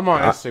on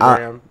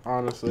Instagram,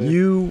 honestly.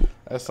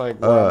 That's like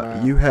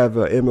you have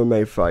a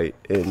MMA fight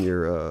in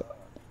your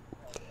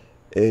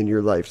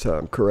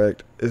lifetime,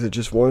 correct? Is it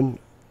just one?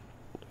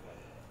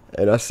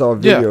 And I saw a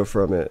video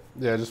from it.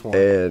 Yeah, just one.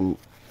 And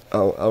I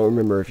don't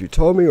remember if you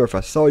told me or if I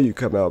saw you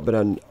come out, but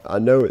I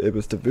know it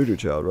was the Voodoo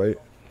Child, right?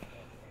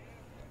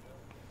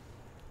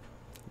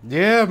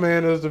 Yeah,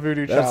 man, it was the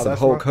Voodoo Child. That's some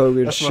Hulk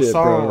Hogan shit,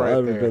 bro. Right,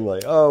 I've been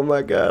like, oh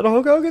my god,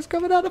 Hulk Hogan's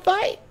coming out to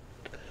fight.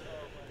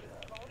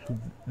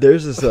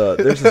 There's this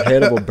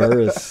Hannibal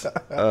Buress.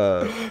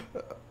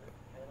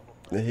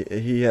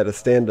 He had a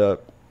stand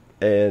up,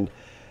 and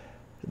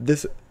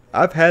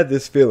I've had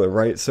this feeling,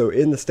 right? So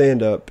in the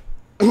stand up,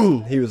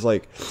 he was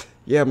like,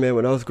 yeah, man,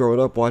 when I was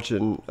growing up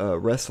watching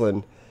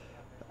wrestling,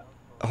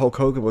 Hulk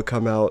Hogan would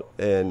come out,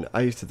 and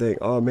I used to think,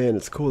 oh man,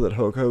 it's cool that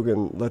Hulk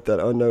Hogan let that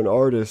unknown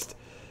artist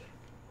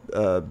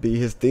be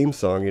his theme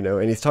song,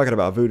 and he's talking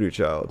about Voodoo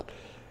Child.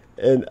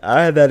 And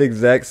I had that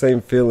exact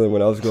same feeling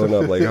when I was growing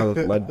up. Like,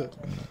 my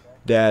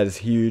dad is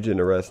huge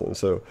into wrestling,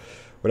 so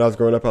when I was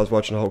growing up, I was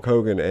watching Hulk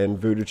Hogan, and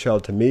Voodoo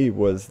Child to me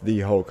was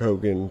the Hulk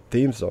Hogan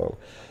theme song.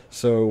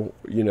 So,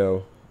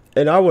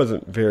 and I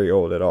wasn't very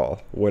old at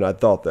all when I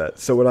thought that.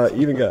 So when I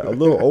even got a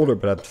little older,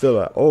 but I'm still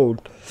not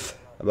old,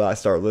 but I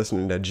started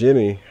listening to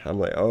Jimmy, I'm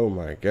like, oh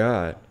my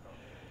god.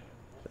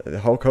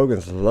 Hulk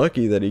Hogan's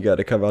lucky that he got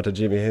to come out to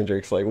Jimi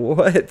Hendrix. Like,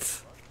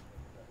 what?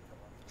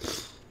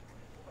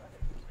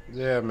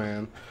 Yeah,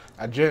 man.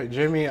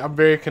 Jimmy, I'm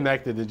very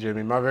connected to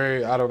Jimmy.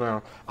 I don't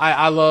know.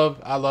 I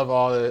love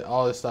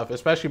all this stuff,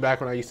 especially back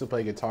when I used to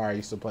play guitar. I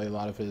used to play a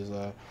lot of his,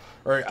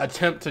 or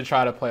attempt to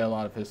try to play a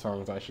lot of his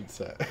songs, I should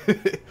say.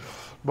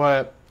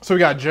 But so we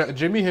got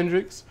Jimi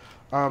Hendrix.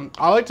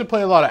 I like to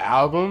play a lot of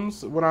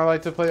albums when I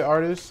like to play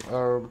artists,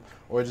 or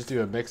just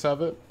do a mix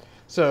of it.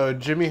 So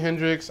Jimi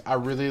Hendrix, I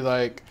really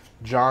like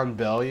Jon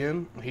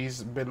Bellion.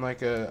 He's been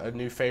like a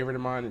new favorite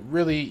of mine.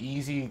 Really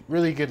easy,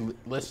 really good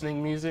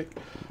listening music.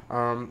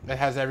 It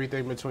has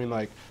everything between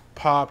like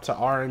pop to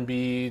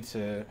R&B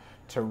to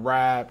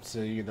rap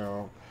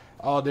to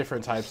all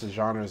different types of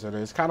genres, and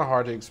it's kind of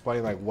hard to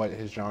explain like what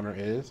his genre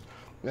is.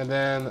 And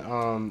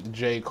then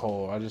J.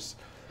 Cole,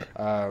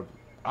 I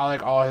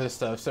like all his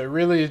stuff. So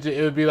really,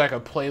 it would be like a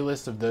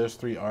playlist of those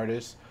 3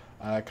 artists.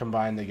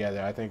 Combined together,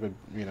 I think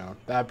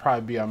that'd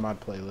probably be on my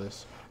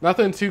playlist.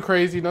 Nothing too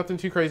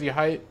crazy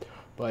hype,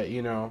 but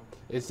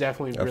it's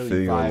definitely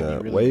really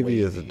vibey. Really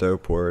wavy is a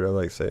dope word. I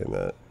like saying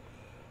that.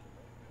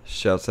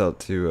 Shouts out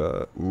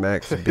to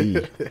Max B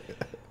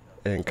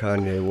and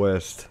Kanye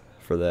West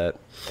for that.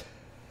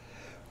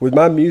 With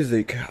my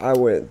music, I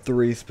went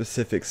 3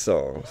 specific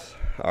songs.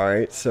 All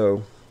right,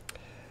 so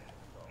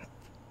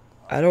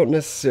I don't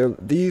necessarily.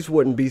 These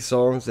wouldn't be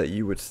songs that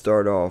you would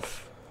start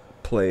off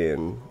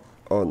playing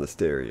on the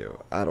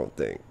stereo, I don't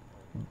think.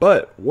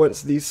 But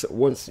once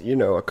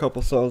a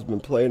couple songs been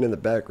playing in the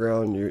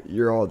background,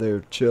 you're all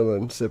there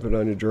chilling, sipping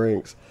on your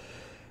drinks,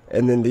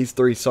 and then these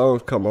 3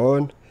 songs come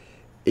on,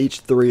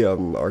 each 3 of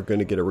them are going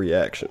to get a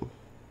reaction.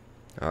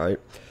 Alright,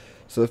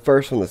 so the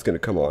first one that's going to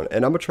come on,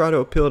 and I'm going to try to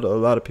appeal to a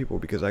lot of people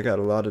because I got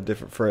a lot of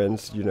different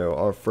friends.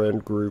 Our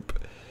friend group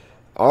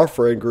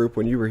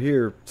when you were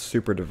here,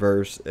 super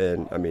diverse,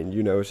 and I mean,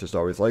 it's just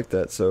always like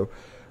that. So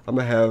I'm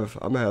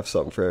gonna have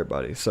something for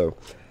everybody. So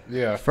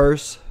yeah.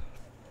 First,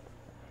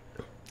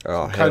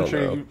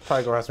 country. You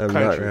probably gonna have some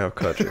country. I'm not gonna have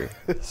country.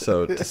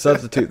 So to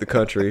substitute the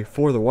country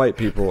for the white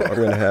people, I'm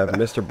gonna have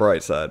Mr.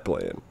 Brightside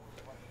playing.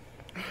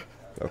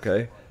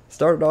 Okay,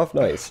 started off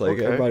nice. Like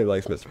everybody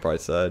likes Mr.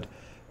 Brightside.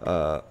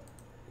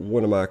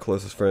 One of my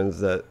closest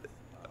friends that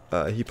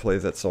he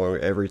plays that song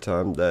every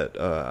time that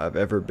I've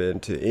ever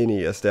been to any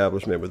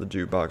establishment with a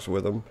jukebox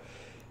with him.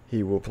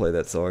 He will play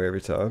that song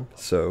every time.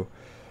 So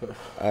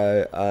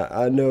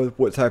I know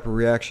what type of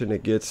reaction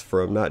it gets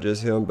from not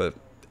just him, but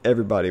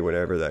everybody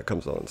whenever that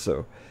comes on.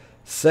 So,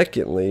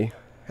 secondly,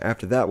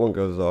 after that one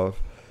goes off,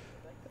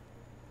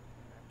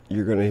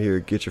 you're going to hear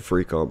Get Your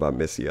Freak On by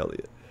Missy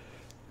Elliott.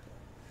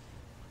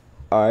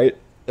 All right.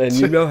 And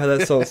you know how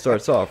that song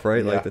starts off,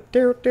 right? Yeah. Like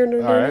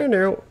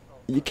the...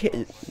 You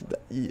can't...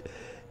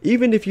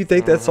 Even if you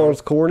think that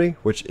song's corny,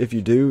 which if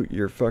you do,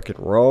 you're fucking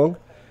wrong.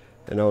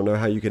 And I don't know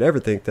how you could ever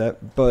think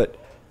that, but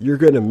you're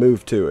going to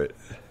move to it.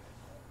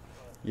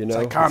 You know?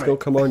 It's going to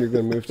come on, you're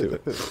going to move to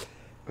it.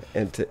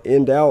 And to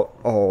end out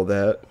all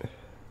that,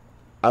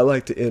 I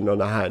like to end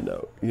on a high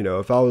note. You know,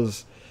 if I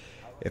was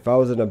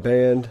in a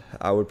band,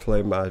 I would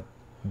play my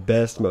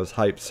best, most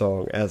hyped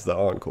song as the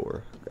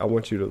encore. I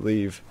want you to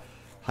leave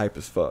hype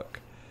as fuck.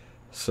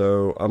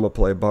 So I'm going to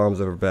play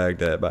Bombs Over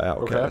Baghdad by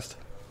Outkast.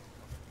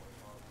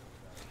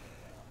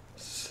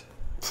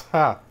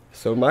 Ha.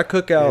 So my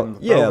cookout,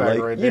 yeah, like,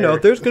 right you know,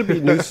 there. there's going to be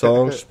new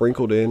songs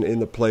sprinkled in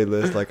the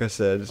playlist. Like I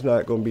said, it's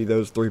not going to be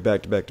those 3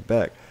 back to back to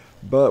back.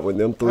 But when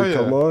them 3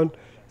 come on,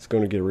 it's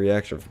going to get a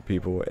reaction from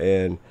people.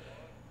 And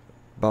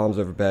Bombs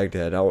Over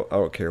Baghdad, I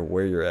don't care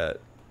where you're at.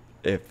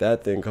 If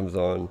that thing comes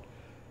on,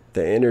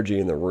 the energy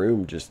in the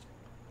room just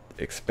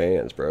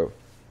expands, bro.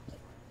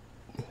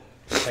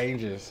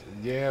 Changes.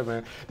 Yeah,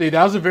 man. Dude,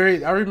 that was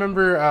I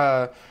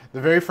remember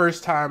the very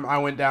first time I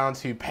went down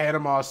to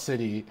Panama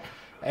City,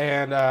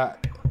 and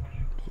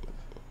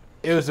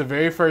it was the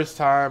very first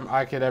time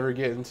I could ever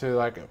get into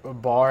like a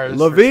bar.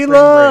 La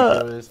Vila!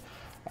 It was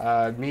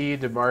me,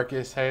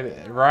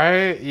 DeMarcus,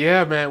 right?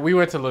 Yeah, man. We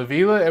went to La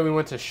Vila and we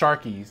went to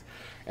Sharky's.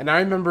 And I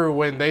remember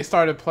when they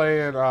started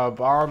playing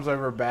Bombs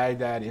Over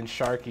Baghdad in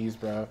Sharky's,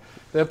 bro.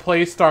 The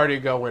place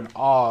started going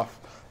off.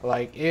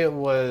 Like it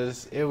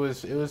was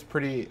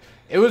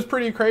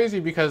pretty crazy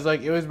because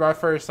like it was my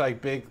first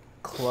like big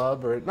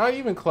club, or not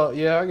even club.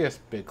 Yeah, I guess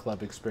big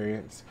club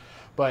experience.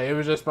 But it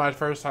was just my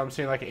first time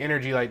seeing like an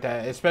energy like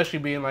that, especially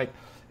being like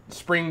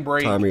spring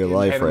break Time of your in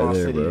life Panama right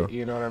there, City, bro.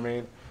 You know what I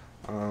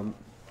mean?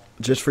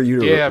 Just for you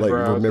to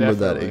bro, remember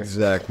definitely. that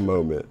exact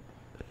moment.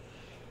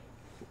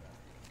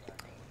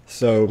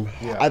 So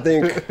Yeah. I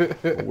think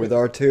with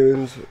our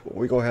tunes,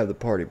 we're going to have the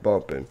party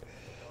bumping.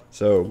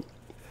 So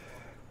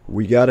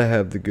we got to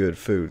have the good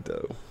food,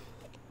 though.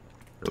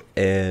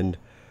 And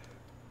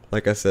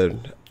like I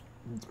said,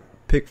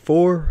 pick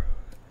 4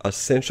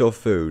 essential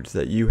foods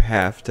that you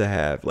have to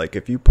have. Like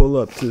if you pull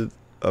up to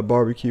a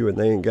barbecue and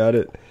they ain't got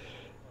it,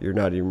 you're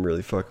not even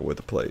really fucking with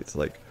the plates.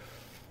 Like,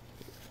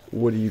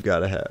 what do you got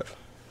to have?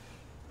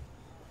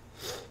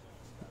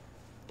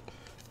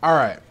 All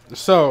right.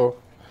 So,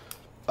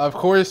 of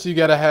course, you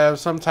got to have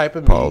some type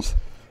of Pause.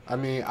 meat. I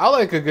mean, I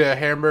like a good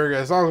hamburger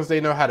as long as they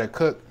know how to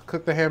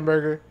cook the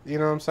hamburger. You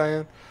know what I'm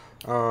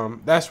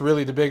saying? That's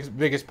really the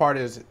biggest part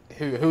is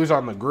who's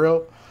on the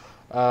grill.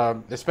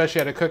 Especially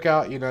at a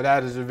cookout, you know,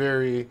 that's a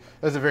very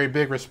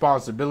big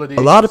responsibility.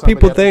 A lot of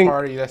people think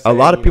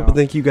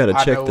you got to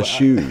I check know, the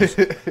shoes,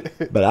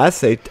 but I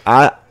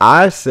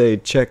say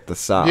check the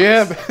socks.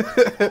 Yeah.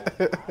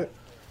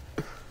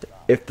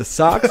 If the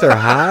socks are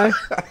high,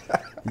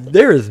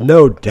 there is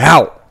no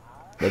doubt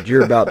that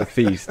you're about to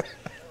feast.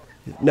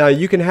 Now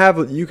you can have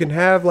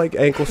like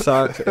ankle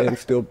socks and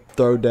still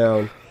throw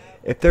down.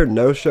 If they're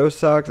no-show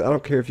socks, I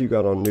don't care if you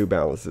got on New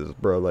Balances,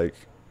 bro. Like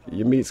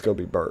your meat's gonna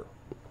be burnt.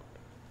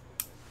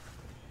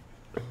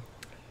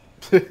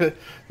 Yeah,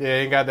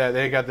 they ain't got that.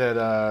 They ain't got that.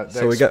 That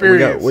So we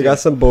experience got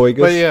some boigas.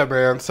 But yeah,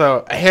 man.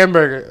 So a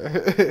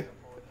hamburger.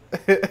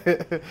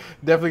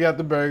 Definitely got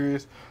the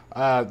burgers.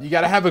 You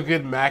gotta have a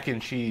good mac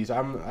and cheese.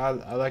 I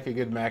like a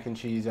good mac and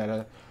cheese at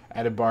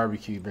a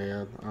barbecue,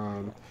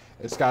 man.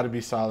 It's got to be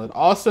solid.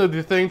 Also,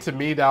 the thing to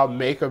me that'll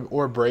make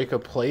or break a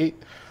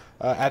plate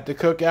at the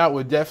cookout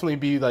would definitely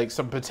be like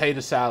some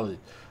potato salad.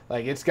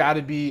 Like it's got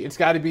to be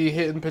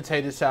hitting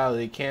potato salad.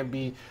 It can't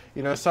be,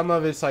 you know, some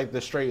of it's like the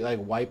straight like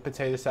white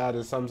potato salad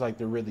and some's like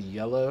the really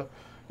yellow,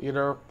 you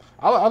know.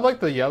 I like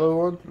the yellow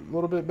one a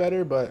little bit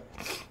better, but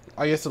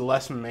I guess the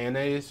less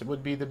mayonnaise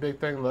would be the big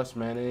thing. Less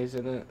mayonnaise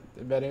in it,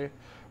 the better.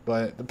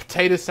 But the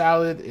potato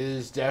salad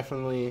is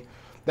definitely,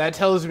 that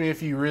tells me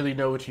if you really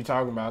know what you're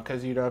talking about.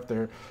 Because, you know,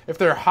 if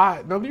they're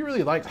hot, nobody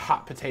really likes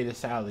hot potato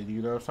salad,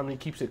 you know. If somebody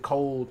keeps it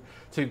cold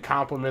to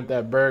complement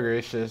that burger,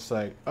 it's just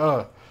like,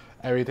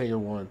 everything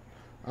in one.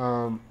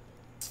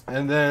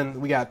 And then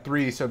we got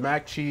 3. So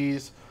mac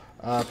cheese,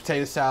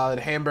 potato salad,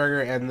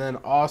 hamburger, and then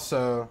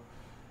also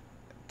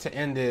to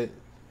end it,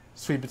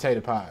 sweet potato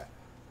pie.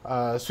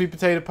 Sweet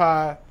potato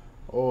pie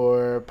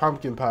or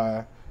pumpkin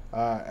pie.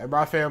 In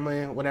my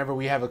family, whenever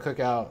we have a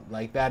cookout,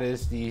 like that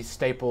is the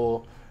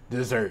staple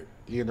dessert.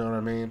 You know what I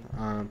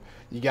mean?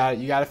 You got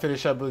to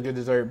finish up with a good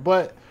dessert.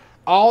 But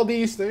all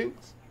these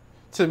things,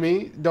 to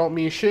me, don't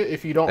mean shit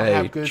if you don't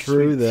have good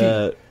sweet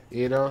tea.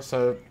 You know,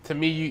 so to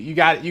me, you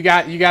got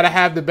to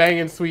have the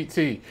banging sweet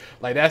tea.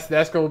 Like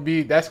that's gonna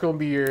be your that's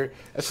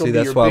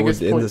why we're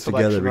in this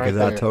together because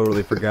I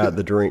totally forgot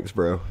the drinks,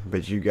 bro.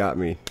 But you got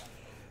me.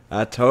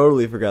 I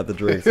totally forgot the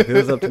drinks. If it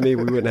was up to me,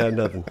 we wouldn't have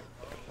nothing.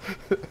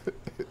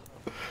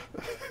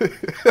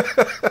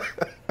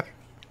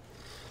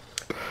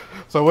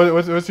 So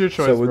what's your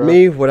choice? So with bro?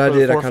 me, what I For the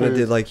did, I four kind of foods?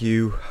 did like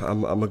you.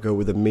 I'm gonna go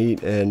with a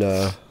meat and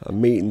a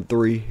meat and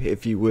 3,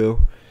 if you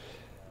will.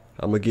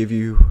 I'm gonna give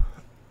you.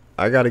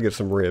 I gotta get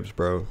some ribs,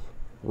 bro.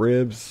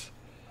 Ribs,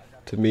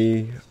 to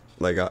me,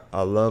 like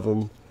I love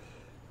them.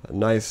 A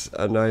nice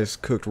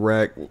cooked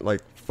rack,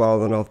 like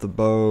falling off the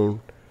bone,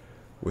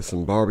 with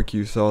some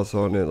barbecue sauce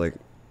on it, like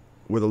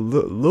with a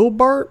little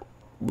burnt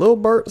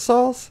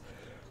sauce.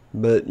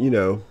 But you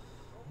know,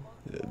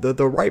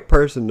 the right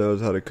person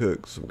knows how to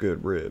cook some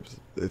good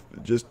ribs.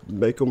 Just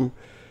make them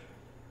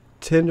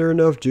tender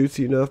enough,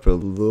 juicy enough, but a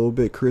little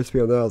bit crispy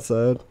on the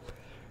outside.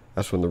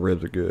 That's when the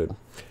ribs are good.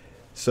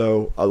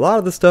 So a lot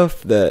of the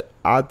stuff that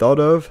I thought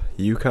of,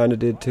 you kind of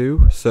did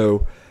too.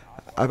 So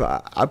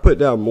I put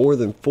down more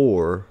than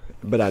 4,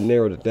 but I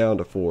narrowed it down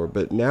to 4.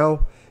 But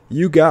now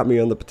you got me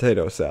on the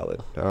potato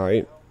salad. All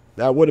right,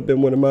 that would have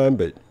been one of mine,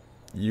 but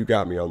you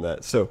got me on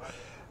that. So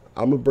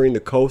I'm gonna bring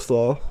the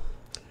coleslaw,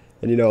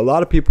 and you know a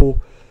lot of people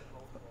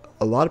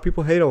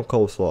hate on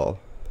coleslaw,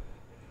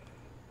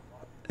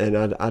 and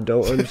I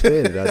don't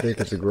understand it. I think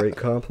it's a great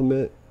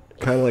compliment.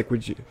 Kind of like,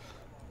 would you?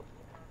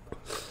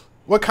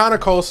 What kind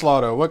of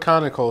coleslaw though? What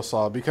kind of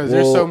coleslaw? Because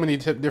there's so many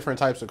different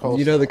types of coleslaw.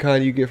 You know the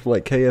kind you get from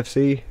like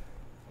KFC.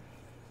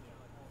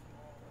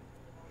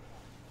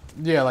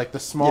 Yeah, like the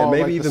small. Yeah,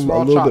 maybe like even the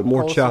a little bit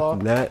more coleslaw. chopped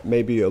than that.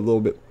 Maybe a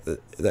little bit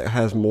that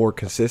has more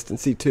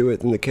consistency to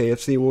it than the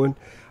KFC one.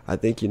 I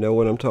think you know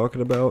what I'm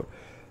talking about.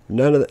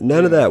 None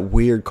of that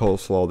weird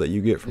coleslaw that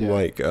you get from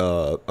like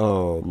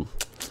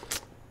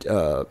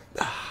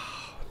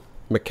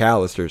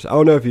McAllister's. I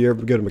don't know if you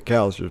ever go to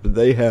McAllister's, but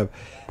they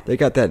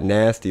got that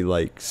nasty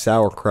like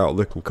sauerkraut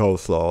looking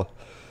coleslaw.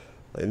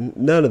 Like,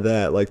 none of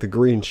that, like the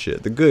green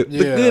shit. The good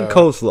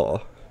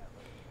coleslaw.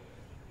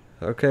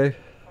 Okay.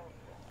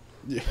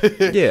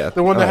 Yeah,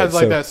 The one that has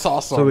like so, that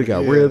sauce on So we it,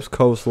 got yeah. ribs,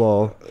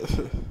 coleslaw,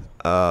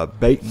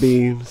 baked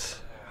beans.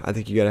 I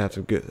think you gotta have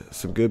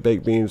some good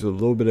baked beans with a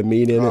little bit of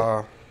meat in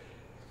it.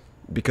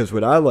 Because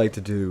what I like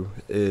to do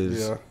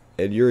is,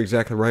 and you're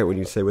exactly right when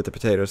you say with the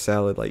potato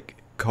salad, like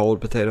cold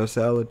potato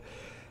salad,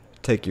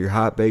 take your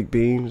hot baked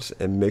beans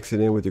and mix it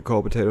in with your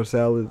cold potato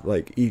salad,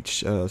 like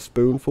each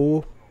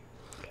spoonful,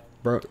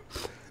 bro.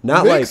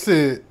 Not Mix like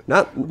it.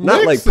 not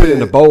Mix like put it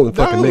in a it. bowl and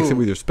fucking mix it No.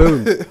 with your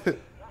spoon.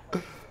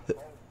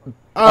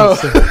 Oh,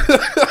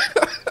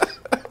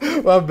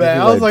 my bad.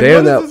 I was like,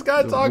 damn, what is this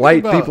guy talking white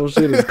about? people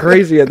shit is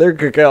crazy at their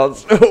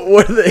cookouts.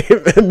 What are they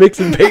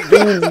mixing baked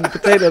beans and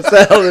potato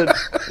salad?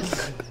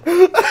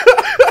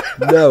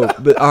 No,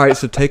 but all right.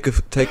 So take a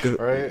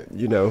Right.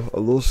 you know, a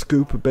little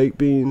scoop of baked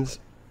beans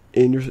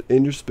in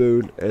your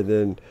spoon, and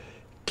then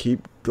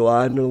keep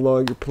gliding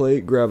along your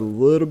plate. Grab a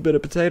little bit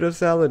of potato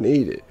salad and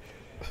eat it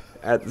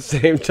at the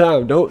same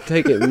time. Don't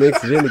take it and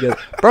mix it in together,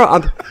 bro.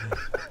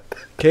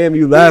 Cam,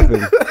 you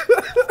laughing,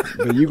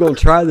 but you gonna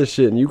try this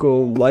shit and you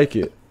gonna like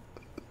it.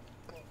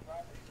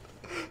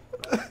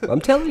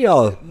 I'm telling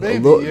y'all.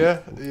 Maybe, yeah.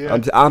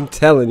 I'm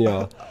telling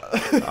y'all.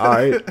 All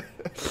right.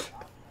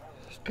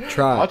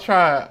 Try. I'll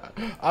try,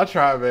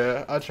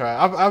 man. I'll try.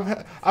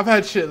 I've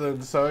had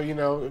chitlins, so you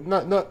know,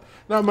 not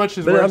much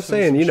is. But worse I'm than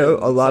saying, some you know,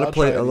 chitlins, a lot so of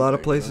I'll try a lot of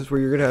anything, places where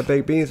you're gonna have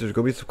baked beans, there's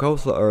gonna be some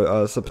coleslaw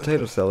or some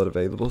potato salad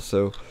available.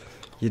 So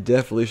you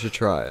definitely should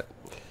try it.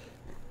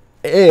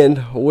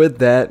 And with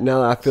that,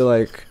 now I feel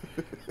like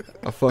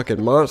a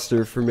fucking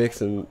monster for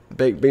mixing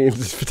baked beans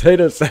and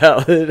potato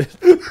salad.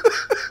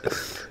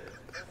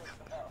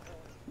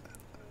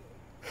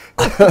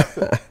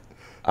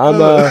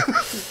 I'm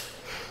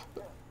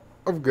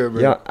good,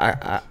 man.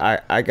 Yeah,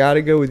 I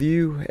gotta go with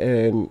you,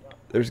 and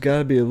there's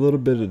gotta be a little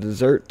bit of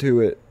dessert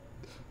to it,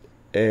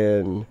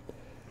 and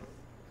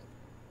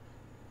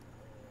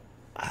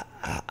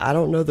I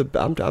don't know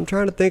I'm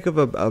trying to think of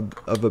a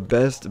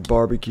best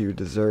barbecue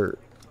dessert,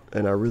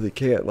 and I really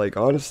can't. Like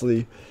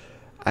honestly,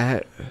 I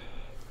had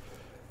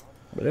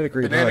banana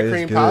cream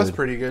pie is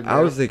pretty good. I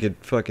man. was thinking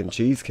fucking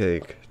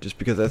cheesecake, just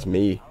because that's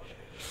me.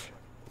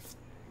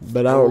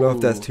 But I don't know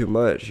if that's too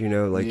much, you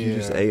know. Like you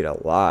just Yeah. ate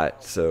a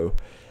lot, so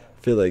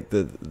I feel like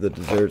the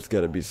dessert's got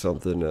to be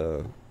something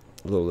a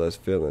little less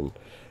filling.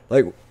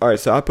 Like, all right,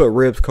 so I put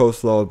ribs,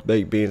 coleslaw,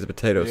 baked beans, and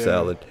potato Yeah.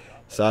 salad.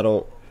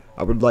 So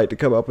I would like to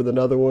come up with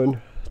another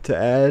one to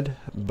add,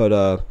 but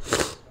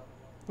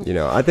you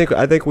know, I think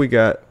we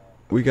got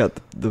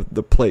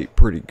the plate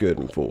pretty good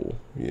and full.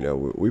 You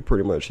know, we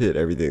pretty much hit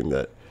everything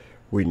that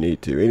we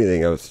need to.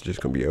 Anything else is just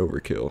gonna be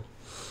overkill.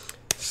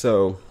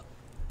 So.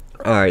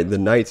 All right, the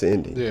night's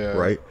ending,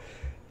 right?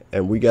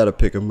 And we got to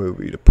pick a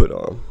movie to put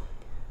on,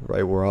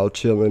 right? We're all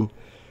chilling.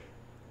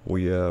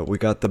 We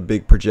got the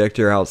big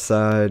projector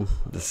outside.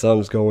 The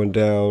sun's going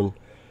down.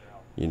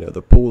 You know,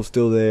 the pool's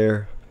still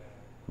there,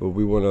 but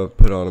we want to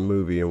put on a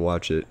movie and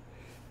watch it.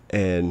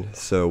 And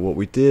so what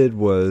we did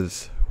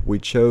was we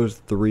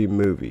chose 3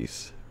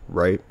 movies,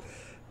 right?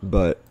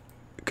 But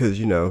because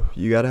you know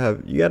you gotta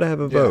have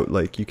a vote.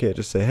 Like you can't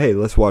just say, hey,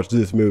 let's watch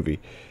this movie.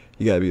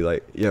 You gotta be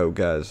like, yo,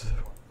 guys.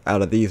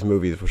 Out of these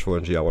movies, which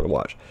ones do y'all want to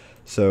watch?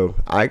 So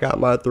I got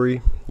my 3,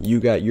 you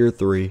got your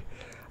 3.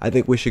 I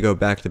think we should go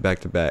back to back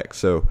to back.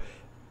 So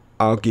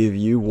I'll give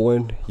you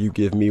one, you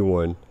give me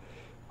one,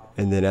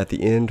 and then at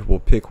the end we'll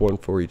pick one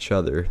for each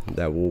other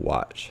that we'll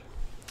watch.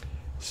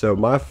 So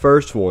my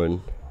first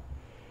one,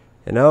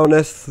 and I don't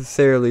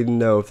necessarily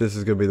know if this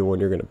is going to be the one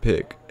you're going to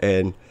pick,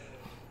 and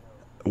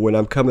when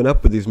I'm coming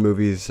up with these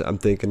movies, I'm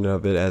thinking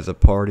of it as a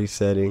party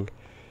setting.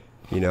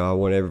 You know, I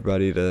want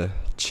everybody to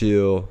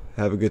chill,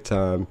 have a good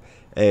time,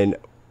 and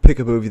pick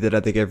a movie that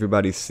I think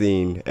everybody's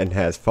seen and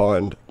has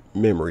fond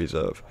memories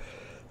of.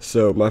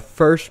 So my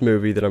first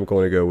movie that I'm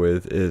going to go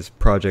with is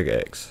Project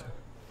X.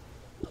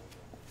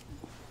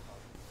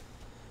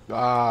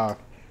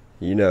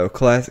 You know,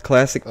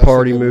 classic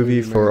party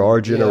movie for our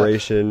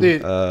generation.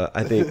 Yeah.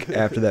 I think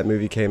after that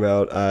movie came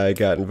out, I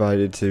got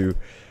invited to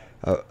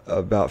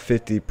about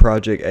 50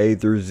 Project A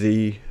through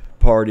Z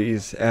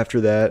parties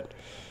after that.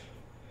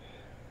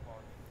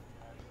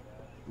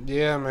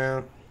 Yeah,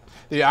 man.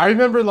 Yeah, I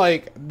remember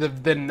like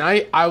the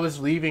night I was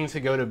leaving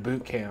to go to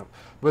boot camp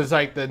was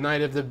like the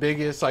night of the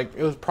biggest, like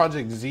it was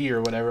Project Z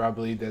or whatever I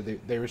believe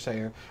that they were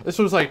saying. This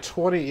was like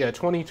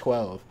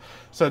 2012.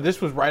 So this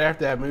was right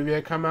after that movie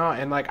had come out,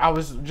 and like I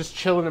was just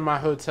chilling in my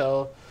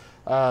hotel,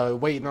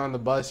 waiting on the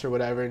bus or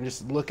whatever, and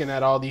just looking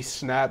at all these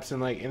snaps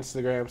and like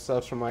Instagram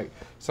stuff from like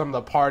some of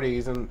the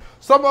parties, and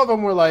some of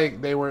them were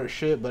like they weren't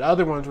shit, but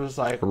other ones was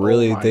like I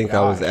really think gosh,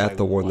 I was at like,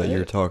 the one what? that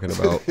you're talking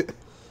about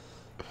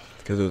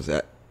because it was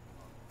at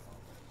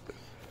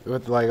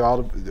with like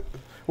all the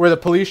where the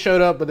police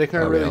showed up, but they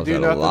couldn't really do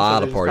nothing. A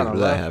lot so of parties where that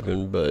left.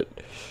 happened, but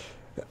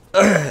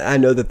I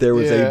know that there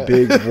was a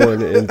big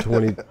one in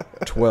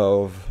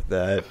 2012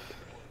 that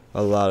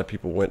a lot of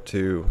people went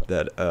to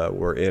that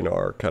were in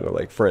our kind of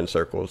like friend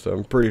circle. So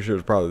I'm pretty sure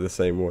it's probably the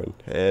same one.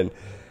 And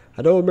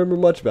I don't remember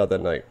much about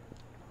that night,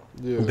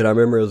 but I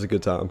remember it was a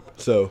good time.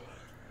 So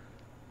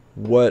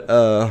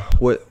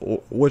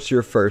what's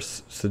your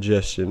first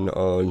suggestion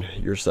on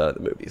your side of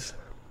the movies?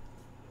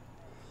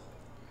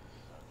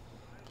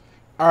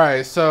 All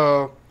right,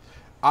 so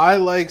I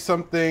like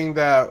something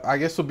that I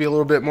guess will be a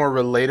little bit more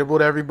relatable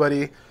to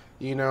everybody.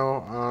 You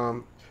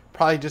know,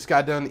 probably just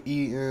got done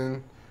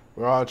eating.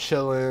 We're all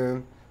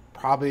chilling.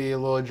 Probably a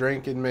little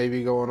drinking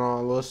maybe going on,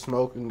 a little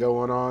smoking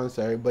going on.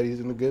 So everybody's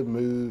in a good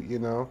mood, you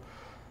know.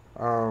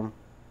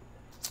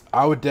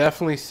 I would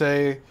definitely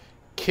say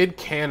Kid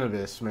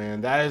Cannabis, man.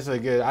 That is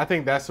I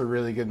think that's a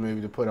really good movie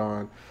to put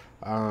on.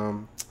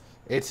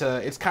 It's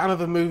kind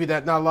of a movie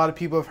that not a lot of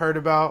people have heard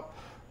about.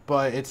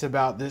 But it's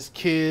about this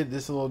kid,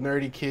 this little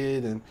nerdy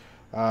kid, and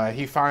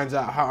he finds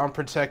out how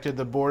unprotected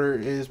the border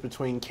is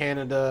between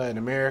Canada and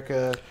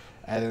America,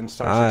 and then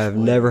starts. I've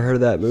never heard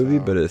of that movie,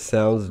 but it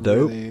sounds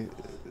dope. Really,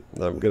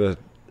 I'm gonna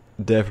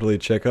definitely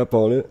check up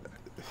on it.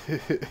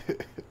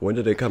 When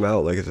did it come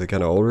out? Like, is it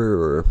kind of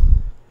older or?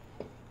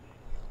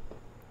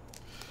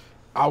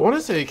 I want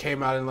to say it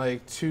came out in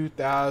like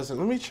 2000.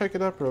 Let me check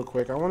it up real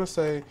quick. I want to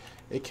say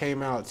it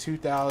came out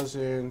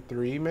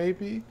 2003,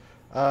 maybe.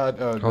 I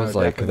was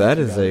like, that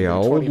is a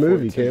old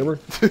movie, Cameron.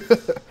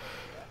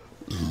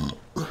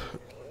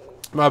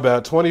 My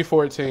bad,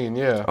 2014,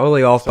 yeah.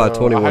 Only off by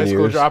 21 years. A high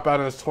school years. dropout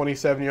and his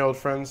 27-year-old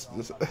friends.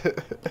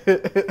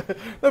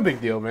 No big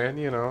deal, man.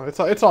 You know,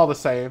 it's all the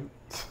same.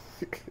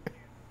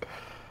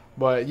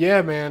 But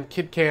yeah, man,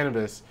 Kid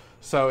Cannabis.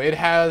 So it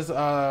has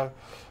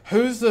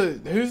who's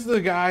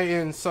the guy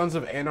in Sons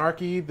of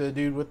Anarchy? The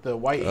dude with the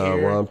white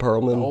hair, Ron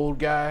Perlman, the old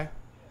guy.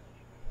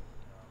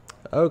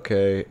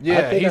 Okay, yeah,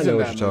 I think he's I know in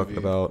what that you're talking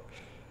movie. about.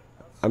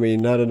 I mean,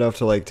 not enough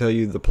to like tell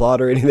you the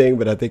plot or anything,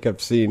 but I think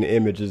I've seen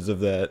images of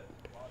that.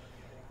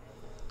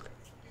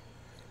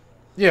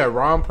 Yeah,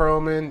 Ron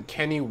Perlman,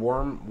 Kenny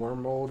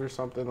Wormwold or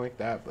something like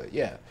that. But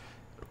yeah,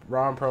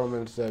 Ron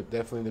Perlman's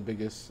definitely the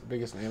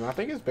biggest name. I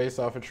think it's based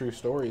off a true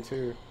story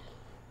too.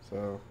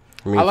 So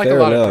I mean, I like fair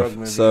a lot enough. of drug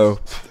movies. So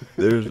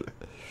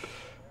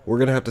we're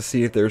gonna have to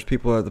see if there's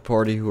people at the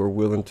party who are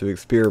willing to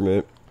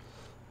experiment,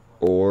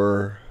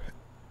 or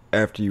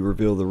after you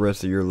reveal the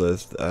rest of your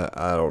list,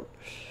 I don't.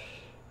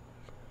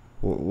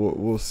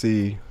 We'll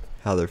see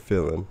how they're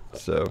feeling.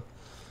 So,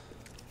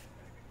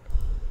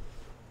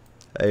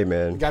 hey,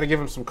 man, got to give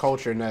him some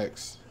culture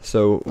next.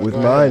 So with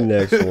my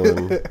next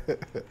one,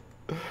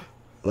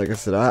 like I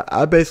said,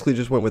 I basically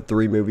just went with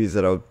 3 movies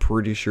that I was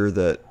pretty sure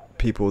that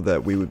people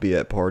that we would be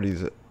at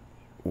parties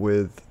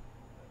with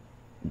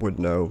would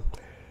know.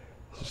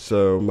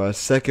 So my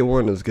second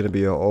one is going to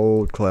be an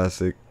old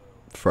classic,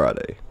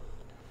 Friday.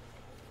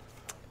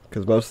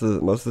 Because most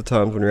of the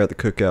times when you're at the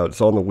cookout, it's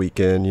on the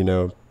weekend, you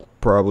know,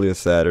 probably a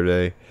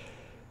Saturday.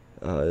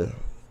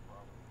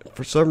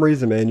 For some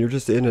reason, man, you're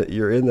just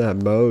you're in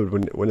that mode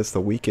when it's the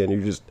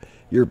weekend.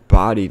 Your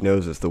body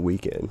knows it's the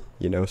weekend,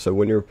 you know. So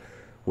when you're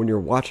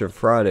watching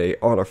Friday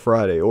on a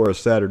Friday or a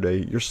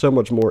Saturday, you're so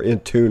much more in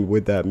tune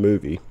with that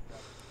movie.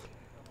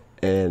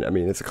 And I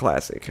mean, it's a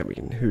classic. I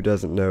mean, who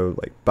doesn't know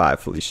like Bye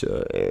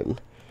Felicia and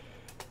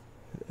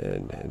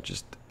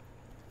just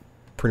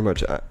pretty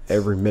much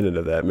every minute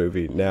of that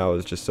movie now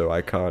is just so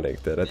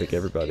iconic that I think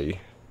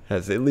everybody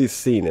has at least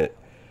seen it.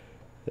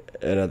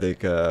 And I think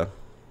that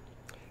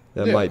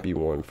might be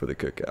one for the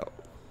cookout.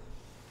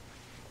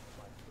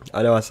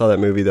 I know I saw that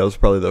movie. That was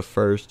probably the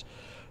first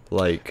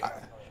like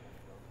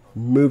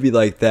movie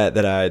like that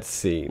I had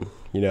seen.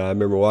 You know, I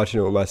remember watching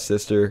it with my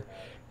sister,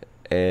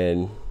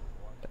 and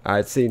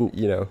I'd seen,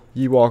 you know,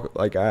 you walk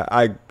like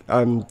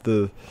I'm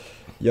the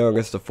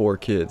youngest of 4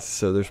 kids,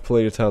 so there's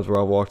plenty of times where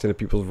I walked into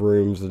people's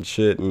rooms and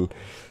shit, and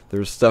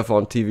there's stuff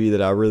on TV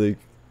that I really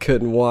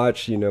couldn't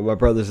watch. You know, my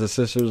brothers and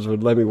sisters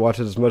would let me watch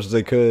it as much as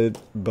they could,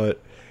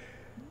 but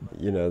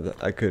you know,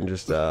 I couldn't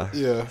just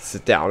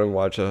sit down and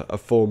watch a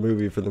full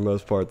movie for the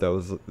most part. That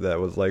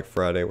was like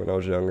Friday when I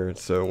was younger.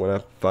 So when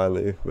I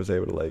finally was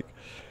able to, like,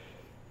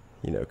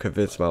 you know,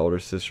 convince my older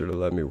sister to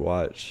let me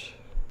watch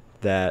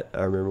that,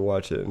 I remember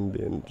watching it and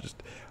being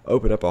just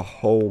open up a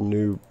whole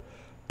new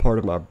part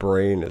of my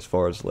brain as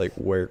far as like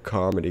where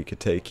comedy could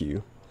take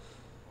you.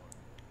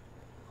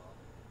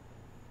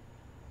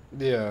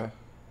 Yeah.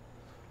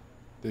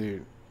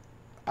 Dude,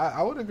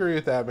 I would agree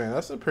with that, man.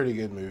 That's a pretty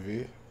good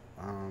movie.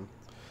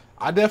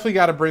 I definitely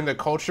got to bring the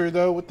culture,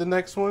 though, with the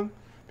next one,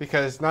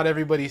 because not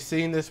everybody's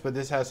seen this, but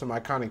this has some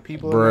iconic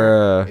people in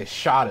there. It's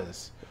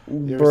Shottas.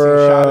 You ever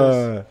seen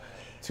Shottas?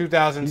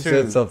 2002. You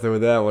said something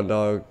with that one,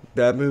 dog.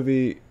 That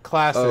movie.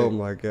 Classic. Oh,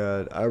 my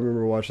God. I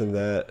remember watching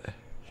that.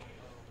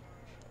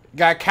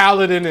 Got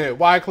Khaled in it.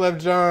 Wyclef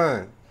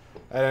Jean.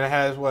 And it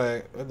has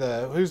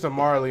who's the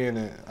Marley in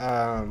it?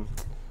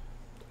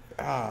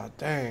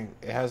 Dang.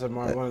 It has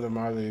one of the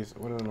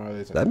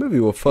Marleys. That movie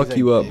will fuck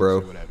you up,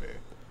 bro.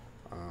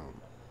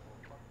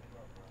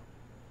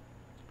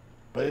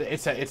 But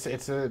it's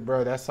a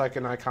bro. That's like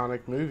an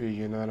iconic movie.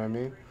 You know what I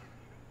mean?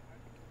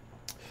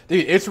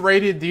 Dude, it's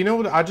rated. Do you know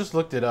what? I just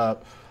looked it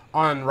up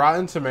on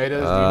Rotten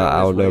Tomatoes. Do you know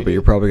I don't know, rated? but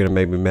you're probably gonna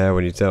make me mad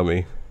when you tell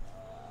me.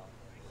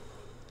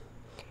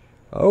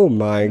 Oh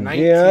my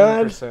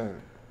 19%. God!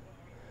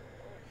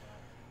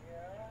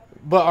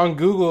 But on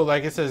Google,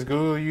 like it says,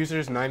 Google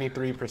users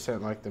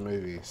 93% like the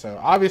movie. So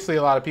obviously,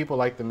 a lot of people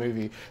like the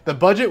movie. The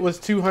budget was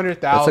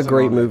 $200,000. That's a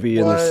great movie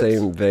in the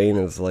same vein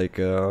as like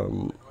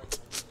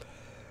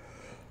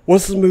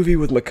what's the movie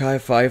with Mekhi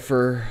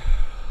Phifer?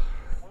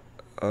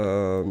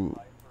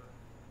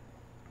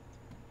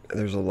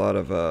 There's a lot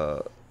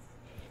of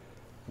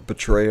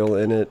betrayal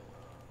in it.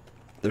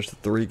 There's the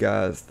 3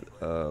 guys.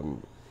 Oh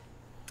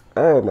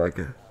my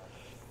God!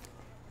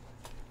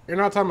 You're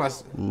not talking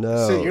about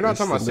you're not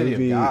talking about City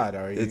of God,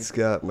 are you? It's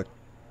got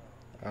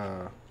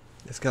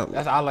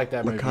I like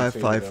that movie. Mekhi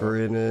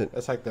Phifer in it.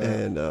 That's like the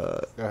and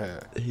go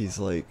ahead. He's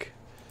like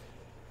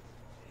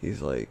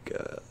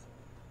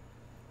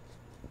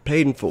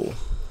Paid in Full.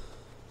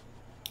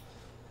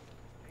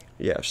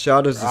 Yeah,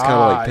 Shottas is kind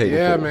of like Paid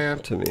in Full, man,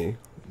 to me.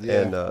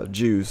 Yeah. And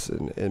Juice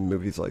and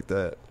movies like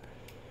that.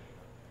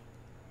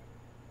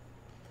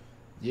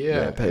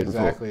 Yeah,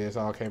 exactly. It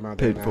all came out.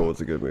 Paid in Full is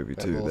a good movie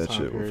too. That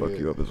shit will fuck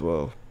you up as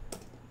well.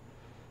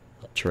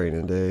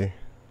 Training Day.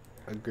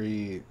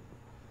 Agreed.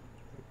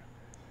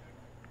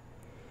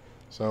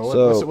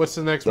 So what's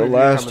the next movie? The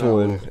last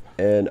one,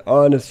 and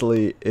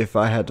honestly, if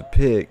I had to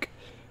pick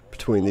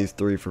between these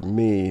 3 for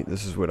me,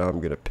 this is what I'm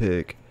gonna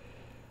pick,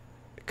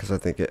 because I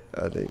think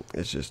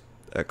it's just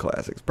a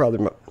classic. It's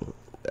probably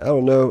I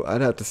don't know.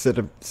 I'd have to sit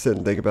and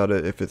think about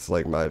it if it's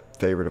like my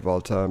favorite of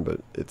all time,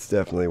 but it's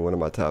definitely one of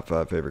my top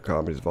 5 favorite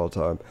comedies of all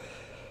time.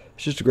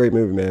 It's just a great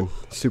movie, man.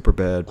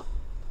 Superbad.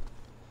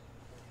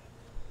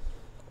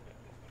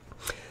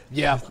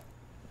 Yeah.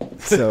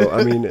 So,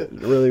 I mean,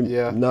 really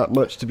not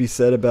much to be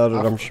said about it.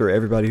 I'm sure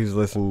everybody who's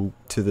listened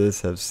to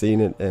this have seen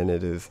it, and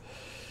it is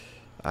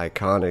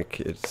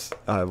iconic.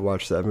 I've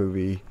watched that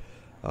movie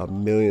a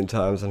million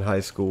times in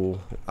high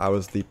school. I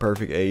was the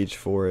perfect age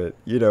for it.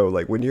 You know,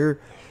 like when you're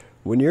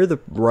the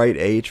right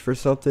age for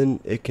something,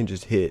 it can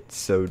just hit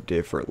so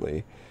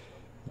differently.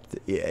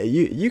 Yeah,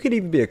 you could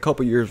even be a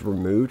couple years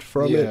removed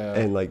from it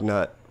and like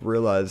not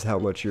realize how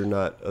much you're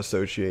not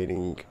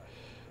associating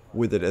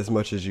with it as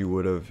much as you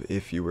would have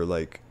if you were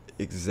like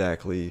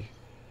exactly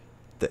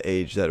the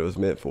age that it was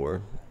meant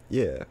for.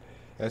 Yeah,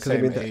 that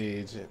same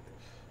age.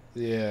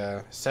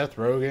 Yeah, Seth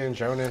Rogen,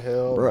 Jonah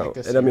Hill, bro,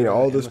 and I mean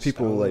all those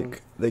people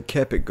like they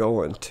kept it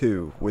going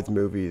too with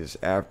movies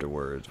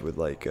afterwards with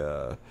like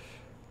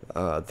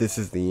This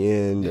Is the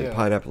End and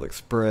Pineapple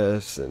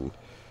Express and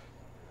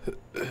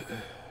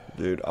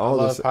dude, all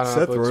this.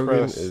 Seth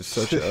Rogen is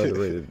such an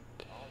underrated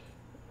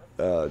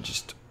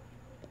just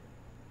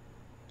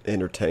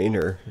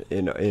entertainer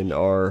in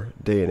our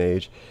day and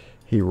age.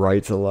 He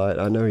writes a lot.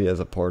 I know he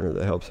has a partner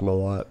that helps him a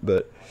lot,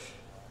 but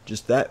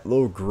just that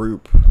little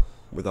group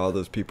with all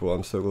those people,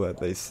 I'm so glad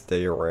they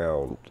stay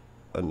around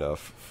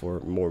enough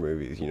for more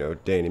movies. You know,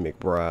 Danny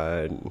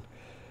McBride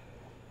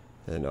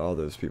and all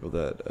those people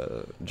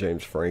that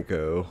James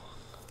Franco.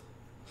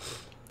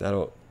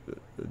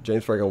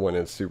 James Franco went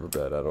in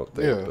Superbad, I don't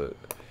think, but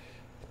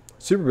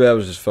Superbad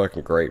was just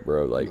fucking great,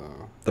 bro. Like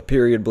the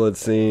period blood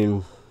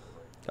scene,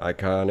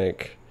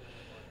 iconic.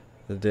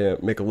 The damn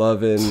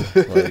McLovin,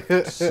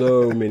 like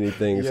so many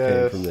things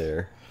came from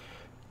there.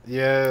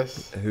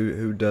 Yes.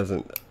 Who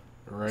doesn't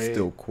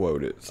still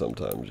quote it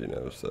sometimes, you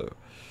know? So.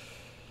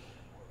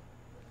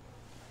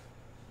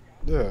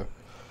 Yeah,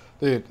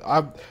 dude.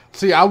 I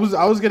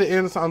was gonna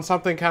end on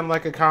something kind of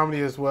like a comedy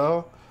as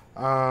well,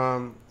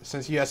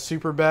 Since you had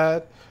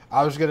Superbad,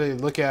 I was gonna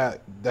look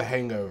at The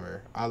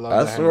Hangover. I love.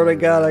 I The swear to Hangover,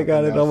 God, man. I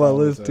got it That's on my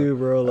always list too,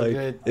 bro. Like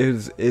good-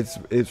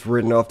 it's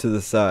written off to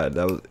the side.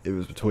 It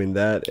was between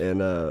that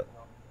and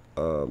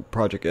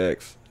Project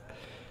X.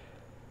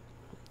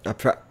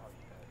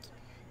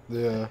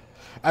 Yeah.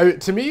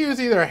 To me, it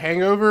was either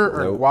Hangover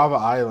or Nope. Guava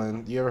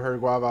Island. You ever heard of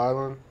Guava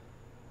Island?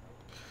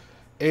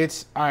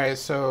 It's all right.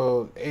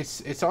 So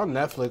it's on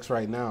Netflix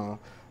right now,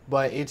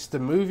 but it's the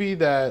movie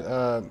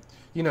that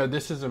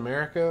This Is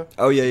America.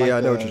 Oh yeah, Like yeah,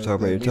 I know the- what you're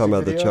talking the about. You're talking music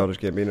about the video? Childish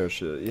Gambino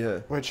shit. Yeah.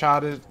 Where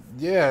Childish,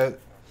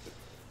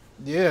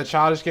 yeah,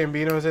 Childish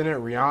Gambino's in it.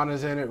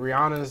 Rihanna's in it.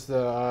 Rihanna's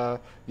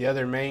the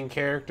other main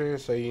character.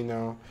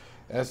 So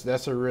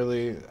that's a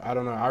really, I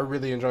don't know. I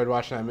really enjoyed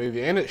watching that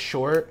movie, and it's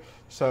short.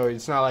 So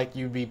it's not like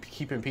you'd be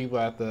keeping people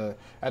at the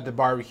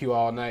barbecue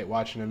all night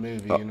watching a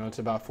movie. It's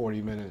about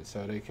 40 minutes,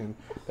 so they can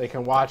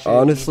watch it.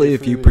 Honestly, eat if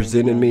their you food,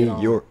 presented and, me get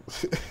on.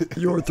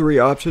 your three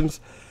options,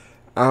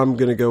 I'm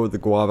gonna go with the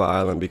Guava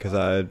Island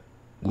because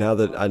now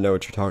that I know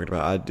what you're talking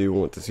about, I do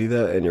want to see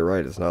that. And you're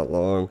right, it's not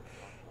long,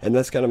 and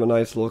that's kind of a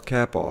nice little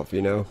cap off.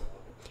 I know.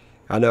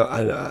 Now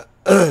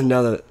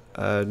that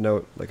I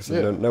know, like I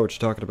said, Yeah. know what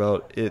you're talking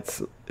about.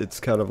 It's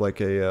kind of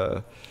like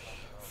a,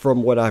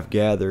 from what I've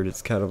gathered,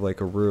 it's kind of like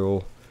a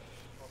real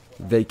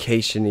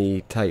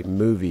vacation-y type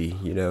movie.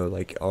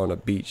 Like on a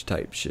beach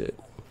type shit.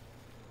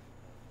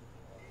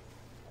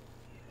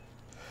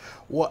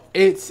 Well,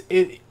 it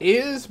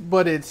is,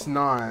 but it's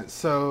not.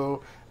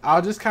 So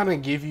I'll just kind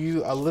of give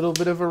you a little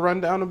bit of a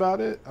rundown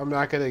about it. I'm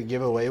not gonna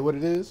give away what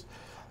it is.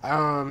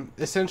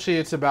 Essentially,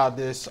 it's about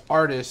this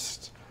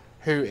artist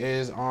who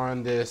is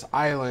on this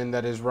island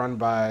that is run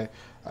by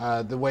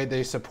the way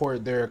they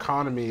support their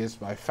economy is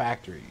by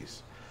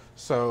factories.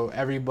 So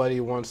everybody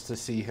wants to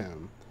see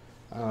him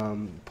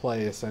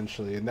play,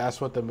 essentially, and that's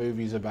what the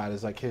movie's about.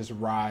 Is like his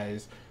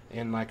rise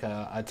in like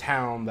a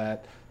town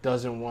that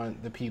doesn't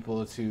want the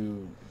people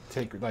to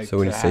take like. So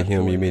when you to say have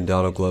him, joy you mean in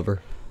Donald it.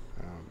 Glover?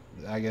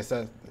 I guess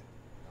that.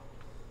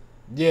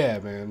 Yeah,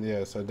 man.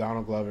 Yeah. So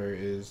Donald Glover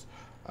is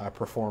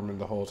performing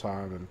the whole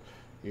time,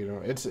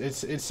 and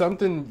it's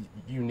something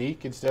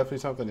unique. It's definitely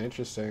something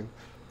interesting.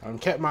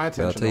 Kept my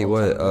attention. I'll tell you the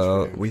whole what, time. That's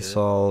for damn we sure.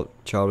 saw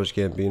Childish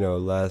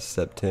Gambino last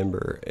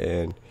September,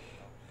 and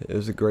it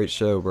was a great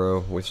show, bro.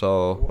 We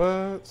saw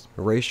What?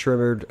 Ray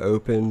Shremmerd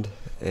opened,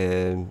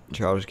 and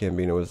Childish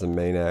Gambino was the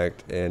main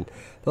act. And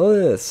the only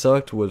thing that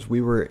sucked was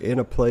we were in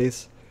a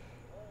place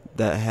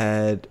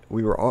that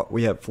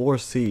we had floor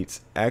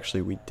seats.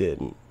 Actually, we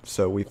didn't.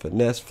 So we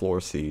finessed floor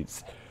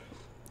seats,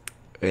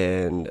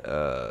 and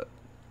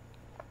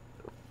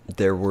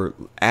there were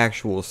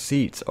actual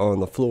seats on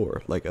the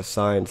floor, like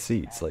assigned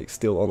seats, like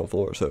still on the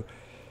floor.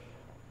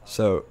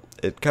 So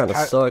it kind of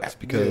sucks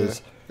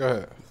because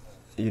Yeah.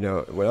 Go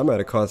ahead. when I'm at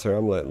a concert,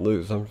 I'm letting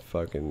loose. I'm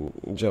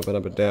fucking jumping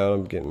up and down.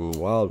 I'm getting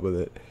wild with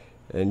it,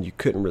 and you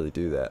couldn't really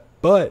do that.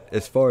 But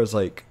as far as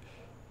like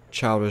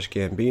Childish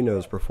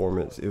Gambino's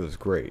performance, it was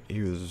great.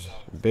 He was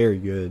very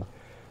good.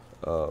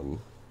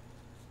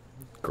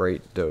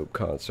 Great, dope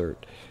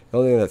concert. The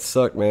only thing that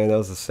sucked, man, that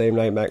was the same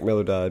night Mac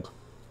Miller died.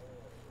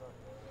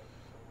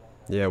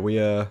 Yeah, we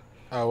Oh,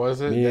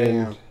 was it? me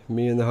Damn.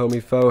 and the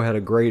homie Foe had a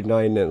great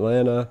night in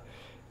Atlanta.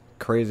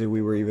 Crazy,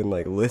 we were even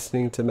like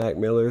listening to Mac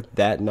Miller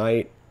that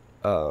night,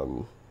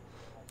 doing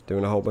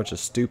a whole bunch of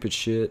stupid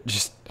shit.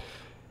 Just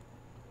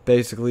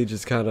basically,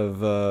 just kind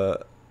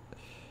of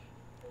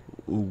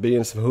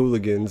being some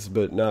hooligans,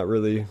 but not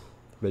really,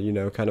 but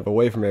kind of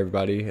away from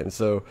everybody. And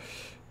so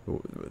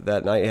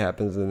that night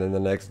happens, and then the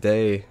next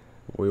day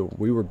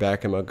we were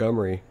back in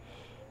Montgomery,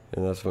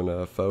 and that's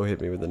when Foe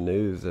hit me with the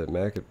news that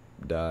Mac had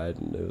died,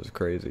 and it was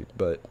crazy.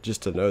 But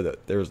just to know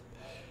that there's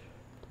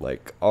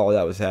like all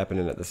that was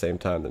happening at the same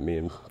time that me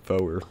and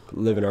Foe were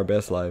living our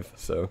best life.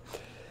 So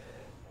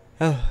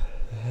that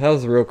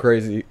was a real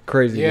crazy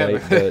Yeah,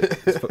 night. man.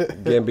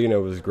 But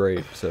Gambino was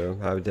great, so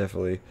I would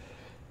definitely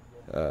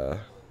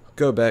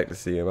go back to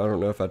see him. I don't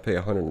know if I'd pay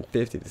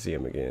 $150 to see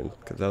him again,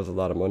 because that was a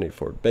lot of money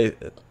for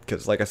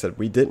because like I said,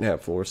 we didn't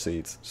have floor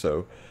seats,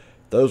 so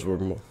those were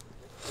more.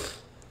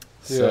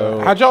 So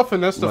How'd y'all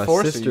finesse the my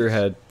floor sister seats?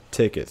 had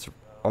tickets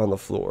on the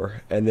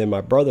floor, and then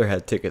my brother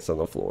had tickets on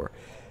the floor,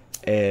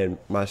 and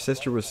my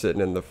sister was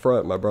sitting in the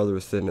front, my brother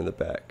was sitting in the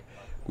back.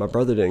 My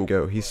brother didn't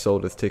go. He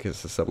sold his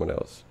tickets to someone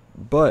else.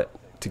 But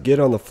to get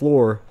on the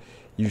floor,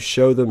 you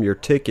show them your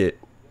ticket,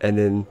 and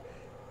then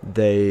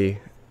they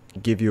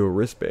give you a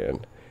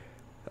wristband.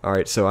 All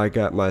right, so I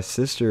got my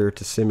sister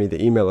to send me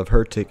the email of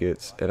her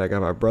tickets, and I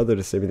got my brother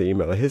to send me the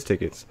email of his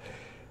tickets.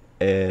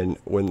 And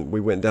when we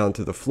went down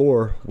to the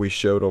floor, we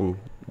showed them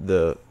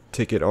the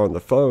ticket on the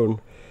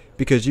phone,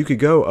 because you could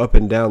go up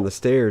and down the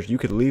stairs. You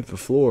could leave the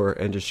floor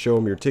and just show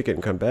them your ticket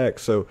and come back.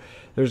 So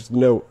there's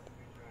no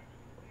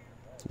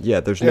way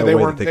that they they could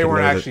weren't know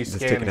that actually this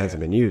scanning ticket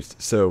hasn't it. been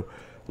used. So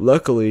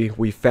luckily,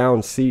 we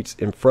found seats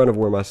in front of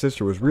where my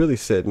sister was really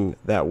sitting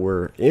that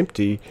were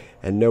empty,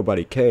 and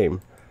nobody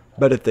came.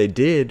 But if they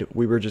did,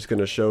 we were just going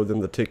to show them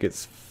the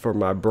tickets for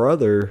my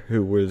brother,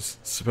 who was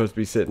supposed to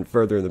be sitting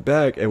further in the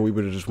back, and we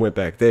would have just went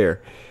back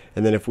there.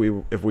 And then if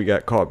we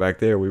got caught back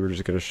there, we were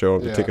just going to show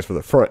them the Yeah. tickets for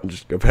the front and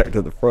just go back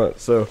to the front.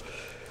 So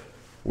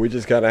we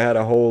just kind of had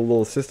a whole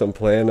little system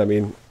planned. I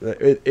mean,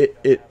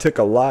 it took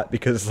a lot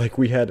because like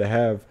we had to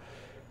have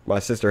my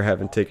sister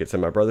having tickets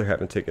and my brother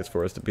having tickets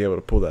for us to be able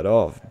to pull that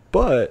off.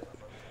 But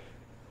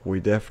we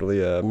definitely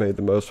made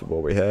the most of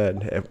what we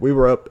had. And we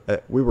were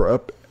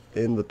up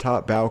in the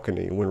top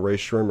balcony when Ray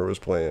Shrimmer was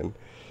playing,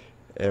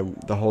 and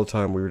the whole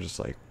time we were just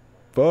like,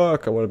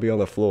 "Fuck, I want to be on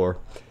the floor,"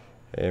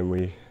 and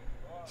we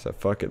said,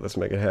 "Fuck it, let's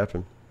make it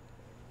happen."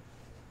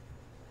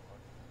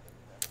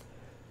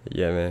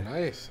 Yeah, man.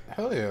 Nice.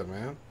 Hell yeah,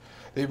 man.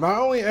 Dude, my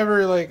only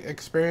ever like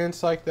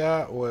experience like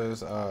that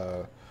was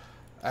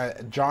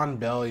at John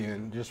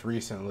Bellion just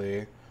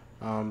recently.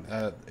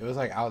 It was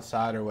like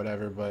outside or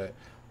whatever, but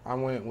I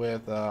went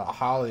with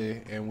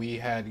Holly and we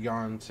had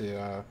gone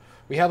to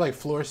we had like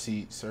floor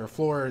seats or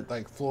floor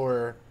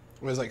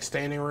it was like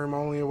standing room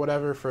only or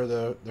whatever for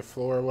the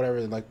floor or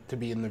whatever, like to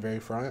be in the very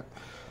front.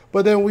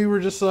 But then we were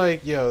just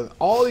like, yo,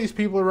 all these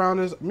people around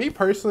us. Me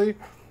personally,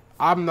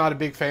 I'm not a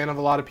big fan of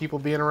a lot of people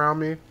being around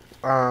me.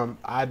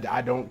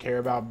 I don't care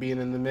about being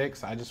in the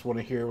mix. I just want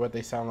to hear what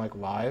they sound like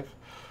live.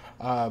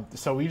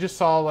 So we just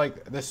saw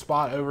like this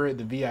spot over at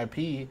the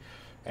VIP,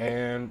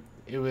 and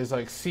it was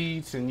like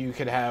seats, and you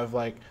could have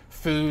like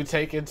food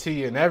taken to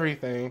you and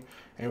everything.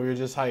 And we were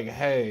just like,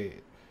 hey,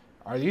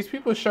 are these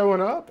people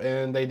showing up?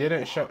 And they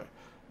didn't show.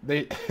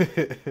 They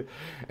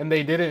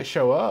didn't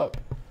show up,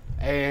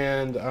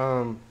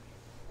 and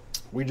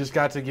we just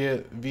got to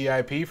get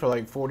VIP for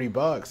like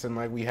 $40, and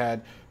like we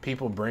had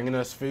people bringing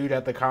us food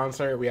at the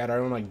concert. We had our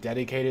own like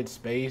dedicated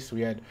space.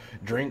 We had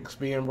drinks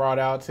being brought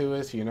out to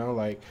us. You know,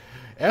 like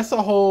that's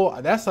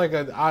like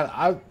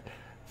I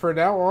for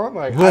now on,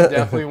 like I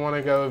definitely want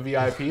to go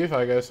VIP if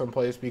I go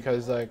someplace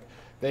because like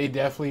they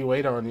definitely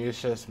wait on you.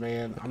 It's just,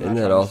 man, I'm not Isn't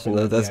that trying to awesome?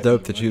 spend That's VIP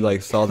dope that you money.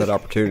 like saw that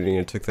opportunity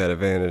and took that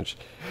advantage.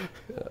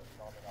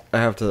 I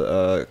have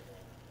to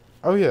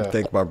Oh yeah.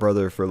 thank my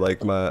brother for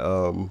like my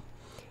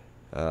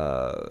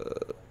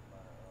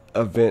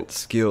event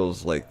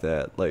skills like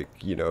that. Like,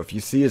 you know, if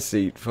you see a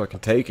seat, fucking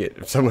take it.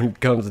 If someone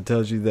comes and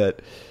tells you that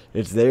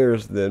it's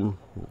theirs, then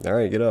all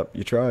right, get up.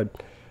 You tried.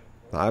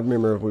 I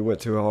remember we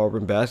went to an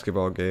Auburn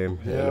basketball game,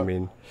 and Yeah. I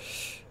mean,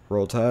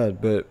 Roll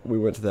Tide, but we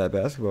went to that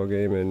basketball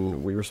game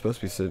and we were supposed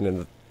to be sitting in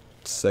the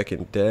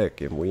second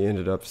deck, and we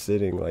ended up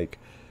sitting like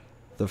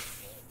the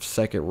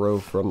second row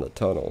from the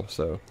tunnel.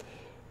 So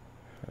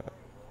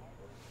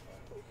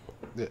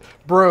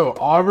Bro,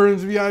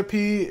 Auburn's VIP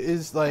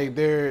is like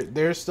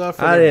their stuff.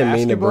 For I their didn't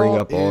mean to bring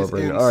up basketball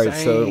is Auburn. All right,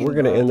 so insane, we're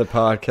gonna bro. end the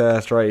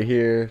podcast right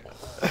here.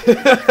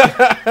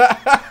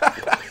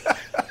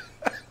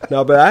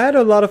 No, but I had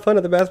a lot of fun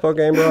at the basketball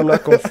game, bro. I'm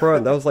not going to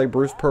front. That was like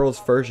Bruce Pearl's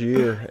first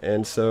year,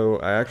 and so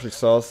I actually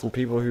saw some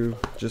people who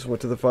just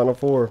went to the Final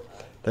Four.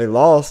 They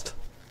lost,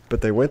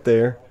 but they went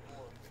there.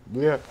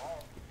 Yeah.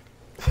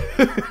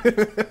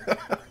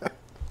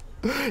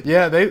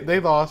 Yeah, they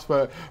lost,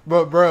 but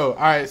bro, all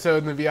right. So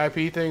in the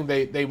VIP thing,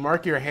 they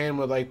mark your hand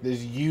with like this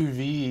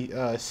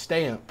UV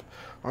stamp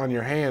on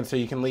your hand, so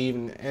you can leave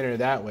and enter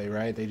that way,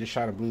 right? They just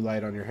shine a blue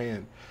light on your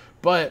hand.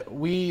 But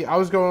I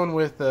was going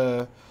with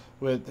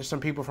some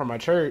people from my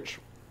church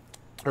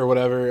or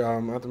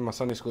whatever, my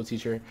Sunday school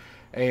teacher,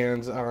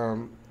 and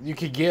you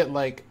could get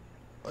like,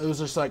 it was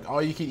just like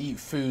all you could eat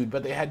food,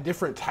 but they had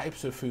different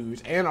types of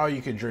foods and all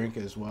you could drink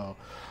as well.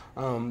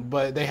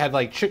 But they had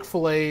like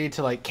Chick-fil-A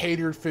to like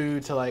catered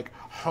food to like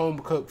home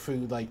cooked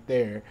food like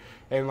there.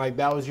 And like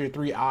that was your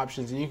three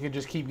options, and you could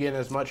just keep getting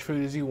as much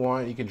food as you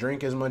want. You could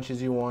drink as much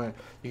as you want.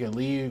 You could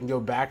leave and go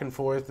back and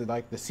forth.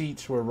 Like the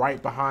seats were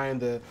right behind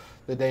the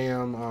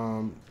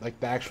damn like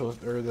the actual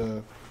or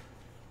the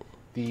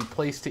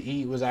place to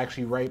eat was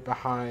actually right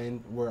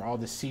behind where all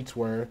the seats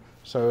were.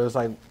 So it was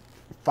like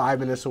 5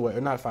 minutes away,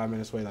 or not 5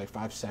 minutes away, like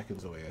 5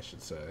 seconds away, I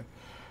should say.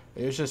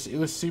 It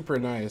was super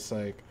nice.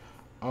 Like,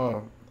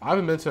 oh, I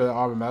haven't been to an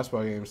Auburn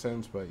basketball game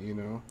since, but you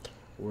know,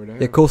 we're there.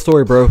 Yeah, cool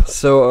story, bro.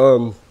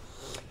 So,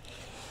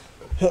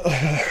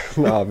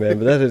 nah, man,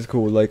 but that is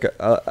cool. Like,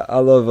 I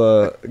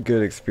love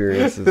good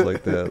experiences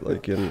like that,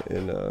 like in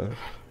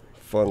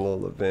fun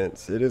little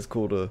events. It is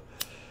cool to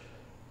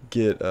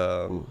get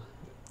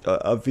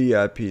a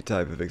VIP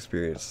type of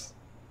experience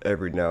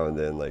every now and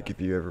then. Like,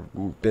 if you ever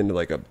been to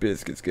like a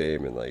Biscuits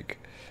game and like,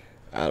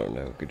 I don't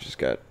know, you just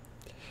got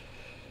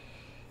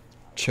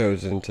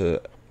chosen to.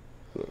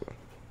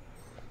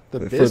 For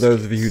those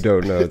of you who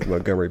don't know, the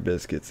Montgomery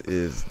Biscuits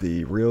is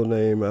the real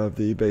name of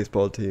the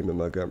baseball team in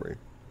Montgomery.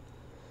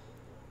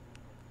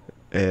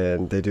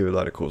 And they do a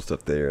lot of cool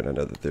stuff there, and I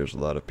know that there's a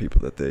lot of people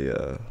that they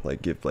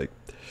like give like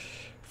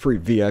free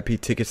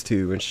VIP tickets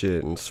to and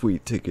shit, and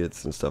sweet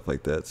tickets and stuff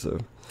like that. So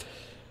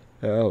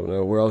I don't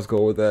know where I was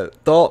going with that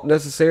thought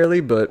necessarily,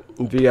 but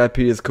VIP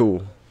is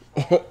cool.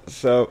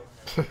 So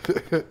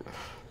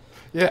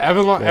yeah,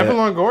 Evan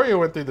Longoria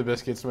went through the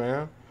Biscuits,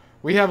 man.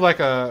 We have like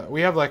a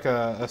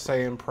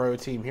Saiyan Pro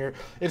team here.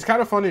 It's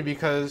kind of funny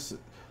because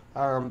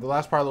the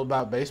last part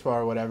about baseball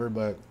or whatever,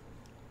 but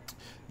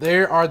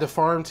they are the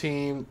farm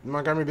team.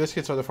 Montgomery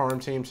Biscuits are the farm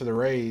team to the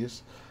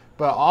Rays,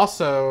 but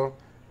also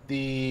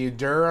the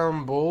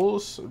Durham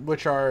Bulls,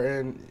 which are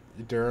in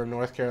Durham,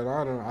 North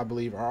Carolina, I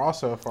believe, are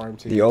also a farm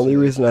team. The only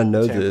reason I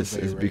know Tampa this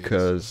Bay is Rays.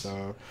 because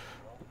So,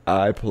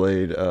 I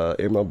played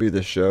MLB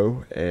The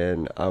Show,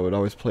 and I would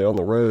always play on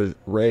the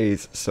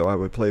Rays, so I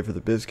would play for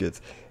the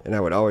Biscuits, and I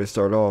would always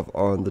start off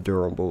on the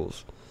Durham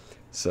Bulls.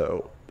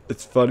 So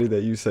it's funny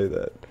that you say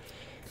that.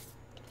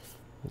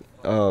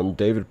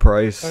 David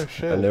Price, Oh,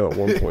 shit. I know at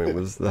one point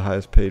was the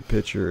highest paid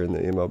pitcher in the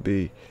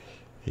MLB.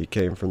 He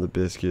came from the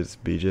Biscuits.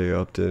 B.J.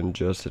 Upton,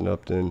 Justin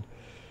Upton.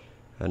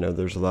 I know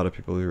there's a lot of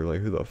people who are like,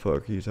 "Who the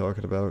fuck are you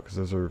talking about?" Because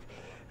those are,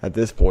 at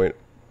this point,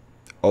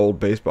 old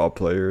baseball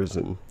players,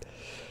 and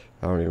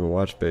I don't even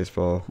watch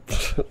baseball,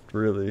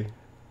 really.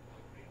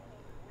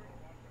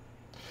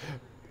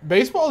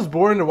 baseball is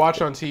boring to watch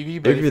on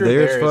TV, but If you're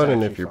there, it's fun,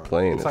 and if actually you're fun.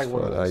 playing, It's it's like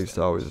one of fun. I those used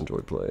to always enjoy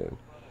playing.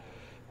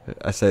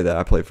 I say that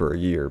I played for a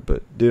year,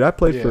 but dude, I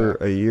played for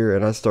Yeah. a year,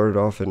 and I started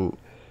off in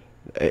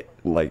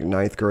like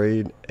ninth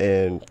grade,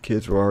 and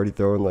kids were already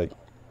throwing like,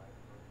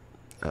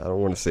 I don't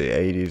want to say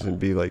 80s and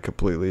be like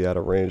completely out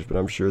of range, but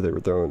I'm sure they were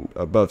throwing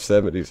above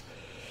 70s.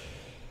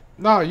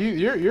 No,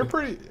 you're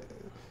pretty.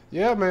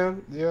 Yeah,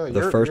 man. Yeah.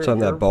 The first time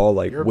that ball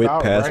like you're whipped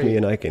about past me right.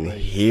 and I can Like-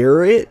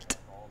 hear it,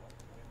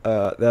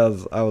 I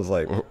was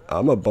like,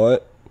 I'm a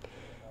bunt.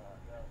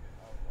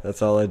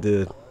 That's all I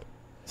did.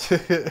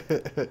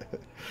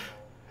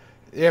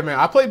 Yeah, man.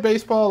 I played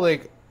baseball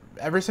like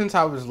ever since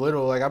I was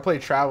little. Like I played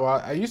travel.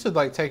 I used to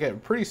like take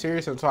it pretty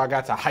serious until I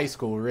got to high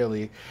school,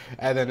 really,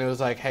 and then it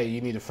was like, hey,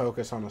 you need to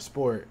focus on the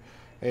sport.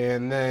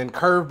 And then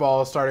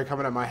curveballs started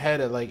coming at my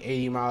head at like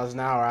 80 miles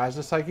an hour. I was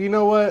just like, you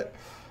know what?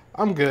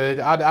 I'm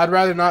good. I'd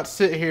rather not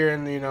sit here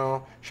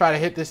and try to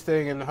hit this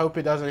thing and hope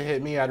it doesn't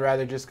hit me. I'd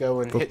rather just go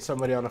and hit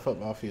somebody on a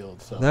football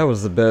field. So That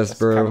was the best, That's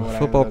kinda bro. what I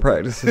Football ended up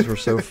doing. practices were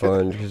so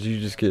fun because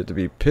you just get to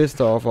be pissed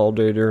off all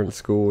day during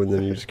school, and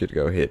then you just get to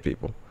go hit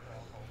people.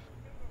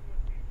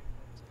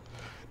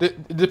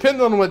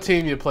 Depending on what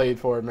team you played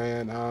for,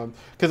 man.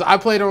 Because I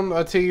played on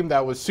a team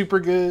that was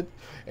super good,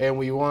 and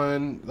we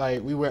won.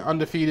 Like we went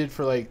undefeated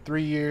for like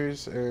 3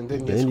 years, and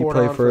didn't get Then you scored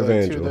played on for for like 2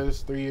 Evangel. of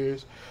those 3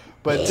 years.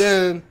 But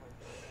then,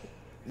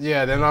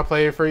 yeah, then I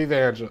played for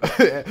Evangel,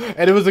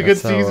 and it was a good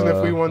That's how, season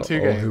if we won 2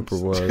 old games. Hooper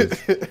was.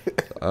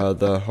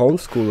 The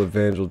homeschool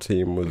Evangel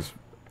team was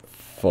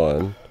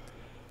fun,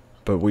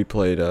 but we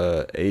played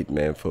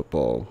 8-man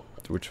football,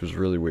 which was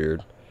really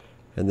weird.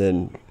 And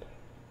then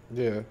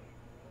Yeah.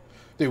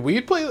 Dude,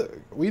 we'd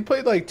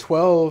played like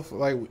 12.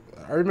 Like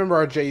I remember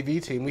our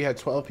JV team, we had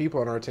 12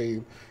 people on our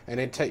team, and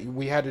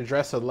we had to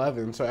dress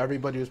 11, so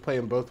everybody was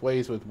playing both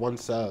ways with one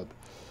sub.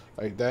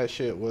 Like that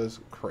shit was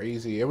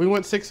crazy, and we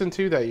went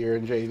 6-2 that year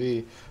in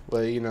JV.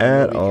 But at nobody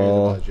cares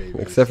all, about JV.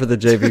 except for the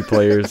JV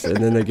players, and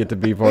then they get to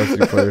be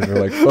varsity players, and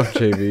we're like, fuck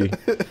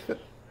JV.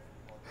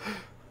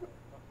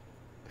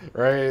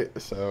 Right?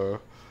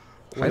 So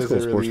what High does school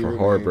it sports really were even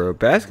hard, mean? bro.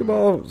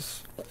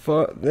 Basketball's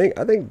fun.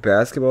 I think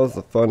basketball is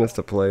the funnest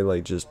to play.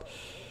 Like just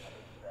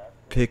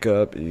pick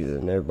up,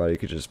 and everybody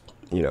could just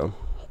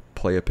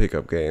play a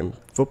pickup game.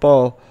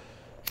 Football,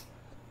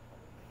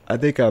 I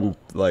think I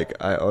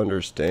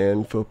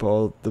understand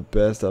football the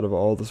best out of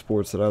all the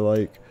sports that I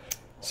like.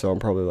 So I'm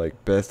probably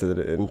like best at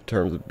it in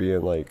terms of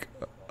being like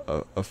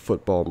a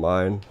football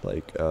mind.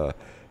 Like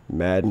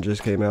Madden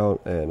just came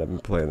out, and I've been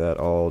playing that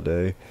all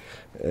day,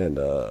 and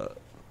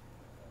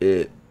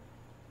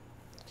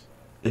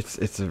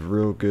it's a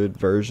real good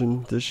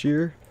version this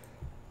year,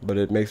 but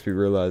it makes me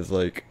realize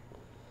like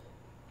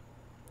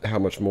how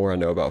much more I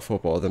know about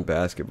football than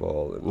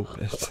basketball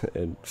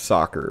and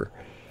soccer.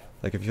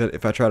 Like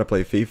if I try to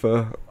play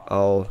FIFA,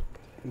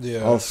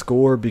 I'll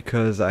score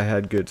because I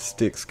had good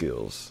stick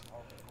skills,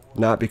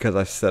 not because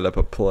I set up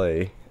a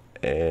play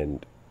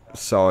and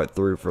saw it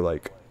through for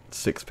like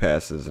 6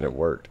 passes and it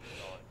worked.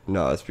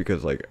 No, it's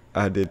because like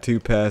I did 2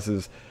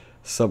 passes,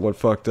 someone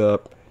fucked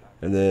up,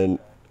 and then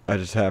I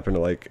just happened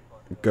to like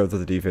go through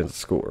the defense and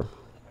score.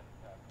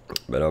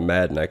 But on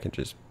Madden, I can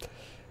pick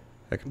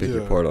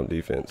you apart on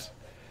defense.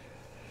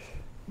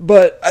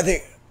 But I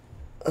think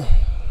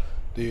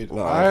Dude,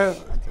 No, I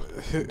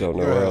don't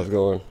know where I was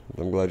going.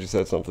 I'm glad you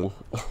said something.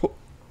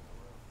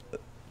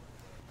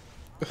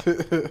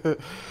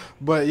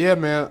 But yeah,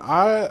 man,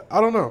 I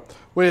don't know.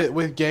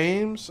 With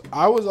games,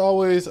 I was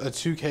always a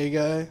 2K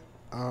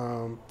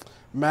guy.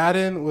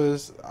 Madden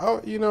was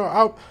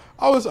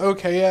I was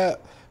okay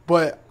at,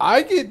 but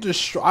I get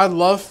destroyed. I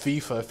love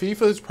FIFA.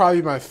 FIFA is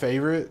probably my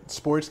favorite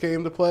sports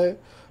game to play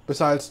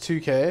besides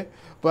 2K.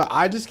 But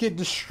I just get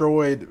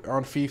destroyed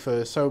on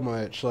FIFA so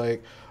much.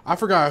 Like I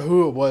forgot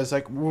who it was.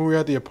 Like when we were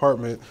at the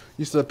apartment,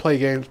 used to play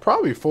games.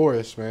 Probably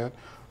Forrest, man.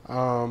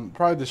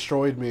 Probably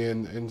destroyed me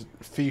in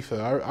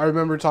FIFA. I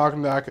remember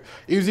talking to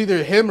it was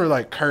either him or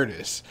like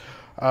Curtis.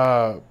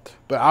 But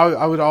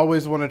I would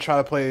always want to try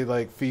to play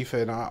like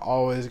FIFA, and I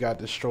always got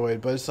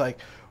destroyed. But it's like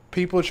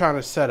people trying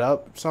to set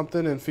up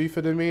something in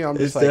FIFA to me. I'm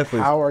just It's like,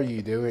 definitely- how are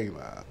you doing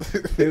that?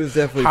 It was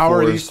definitely How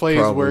are Forrest, these plays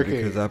probably working?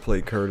 because I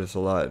played Curtis a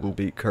lot and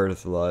beat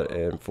Curtis a lot,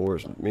 and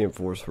me and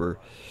Forrest was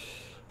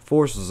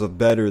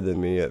better than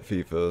me at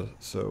FIFA,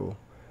 so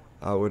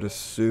I would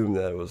assume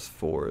that it was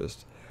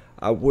Forrest.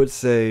 I would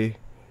say,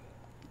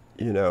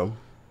 you know,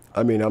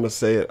 I mean, I'm going to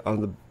say it,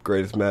 I'm the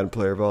greatest Madden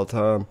player of all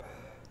time,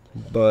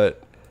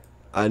 but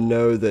I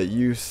know that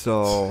you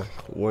saw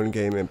one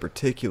game in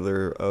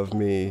particular of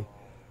me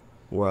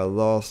where I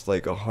lost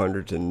like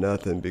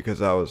 100-0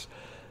 because I was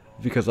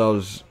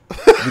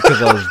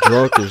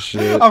drunk as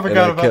shit, and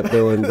I kept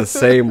doing the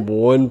same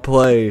one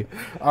play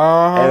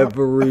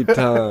every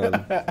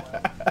time.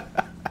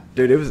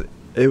 Dude,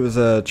 it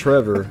was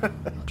Trevor.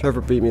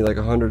 Trevor beat me like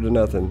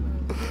 100-0,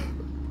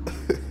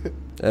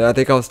 and I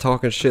think I was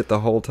talking shit the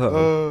whole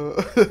time.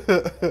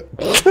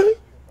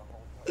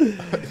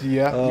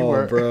 Yeah, you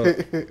were, bro.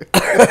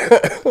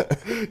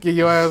 Get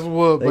your ass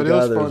whooped, but it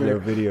was there's funny. no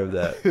video of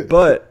that.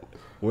 But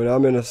when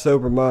I'm in a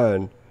sober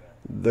mind,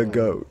 the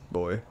GOAT,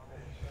 boy.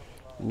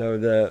 Know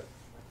that.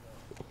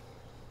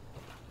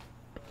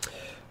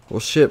 Well,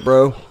 shit,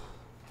 bro.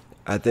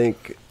 I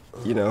think,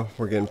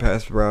 we're getting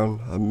past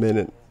around a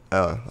minute.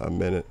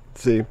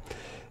 See,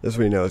 this is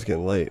when you know it's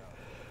getting late.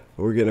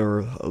 We're getting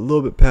a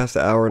little bit past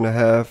the hour and a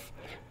half.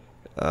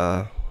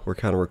 We're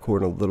kind of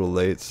recording a little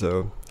late,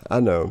 so I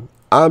know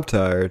I'm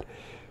tired.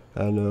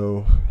 I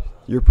know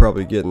you're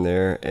probably getting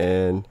there,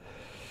 and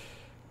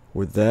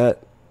with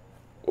that,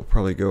 we'll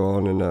probably go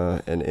on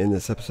and end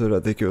this episode. I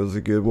think it was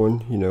a good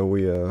one.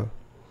 We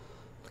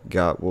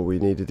got what we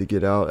needed to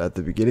get out at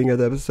the beginning of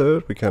the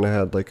episode. We kind of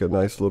had like a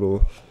nice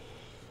little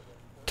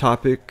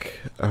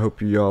topic. I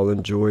hope you all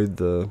enjoyed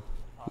the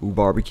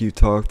barbecue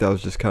talk. That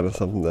was just kind of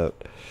something that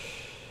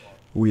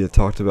we had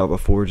talked about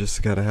before, just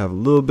to kind of have a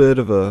little bit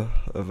of a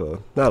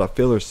not a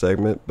filler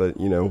segment, but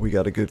we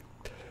got a good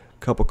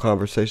couple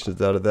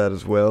conversations out of that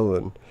as well.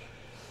 And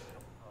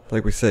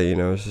like we say,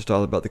 it's just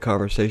all about the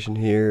conversation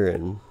here,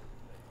 and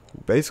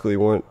basically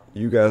want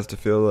you guys to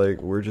feel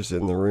like we're just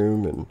in the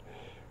room and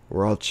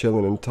we're all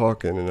chilling and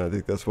talking. And I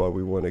think that's why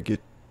we want to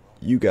get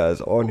you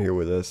guys on here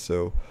with us,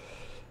 so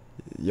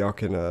y'all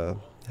can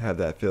have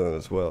that feeling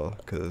as well,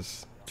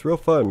 because it's real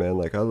fun, man.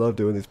 Like, I love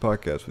doing these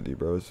podcasts with you,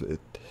 bro.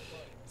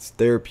 It's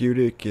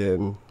therapeutic,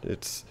 and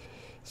it's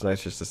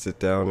nice just to sit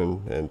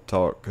down and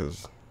talk,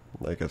 because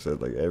like I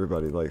said, like,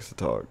 everybody likes to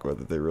talk,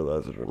 whether they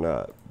realize it or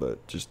not.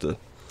 But just to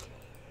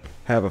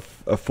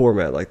have a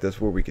format like this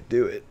where we could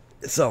do it,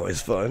 it's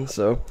always fun.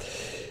 So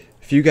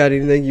if you got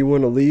anything you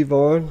want to leave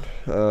on,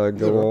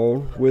 go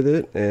on with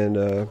it.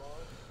 And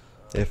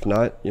if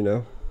not,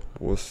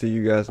 we'll see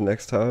you guys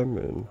next time,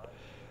 and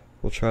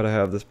we'll try to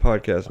have this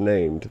podcast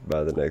named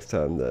by the next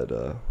time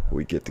that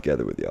we get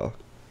together with y'all.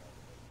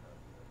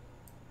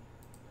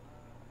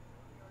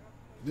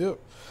 Yep.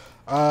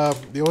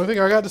 The only thing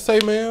I got to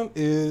say, man,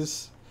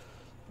 is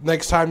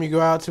next time you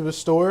go out to a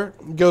store,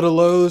 go to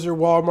Lowe's or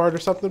Walmart or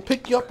something,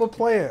 pick you up a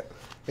plant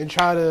and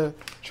try to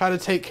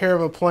take care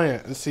of a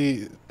plant and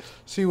see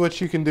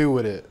what you can do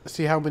with it.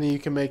 See how many you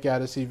can make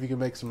out of it. See if you can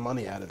make some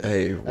money out of it.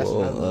 Hey,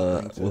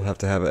 we'll have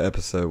to have an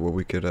episode where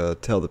we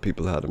could tell the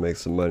people how to make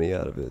some money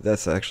out of it.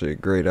 That's actually a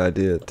great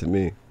idea to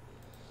me.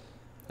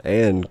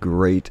 And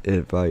great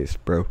advice,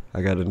 bro.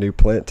 I got a new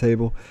plant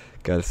table.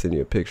 Got to send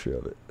you a picture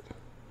of it.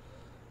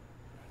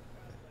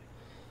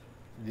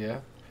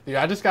 Yeah.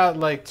 I just got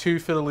like 2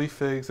 fiddle leaf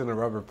figs and a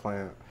rubber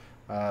plant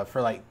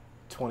for like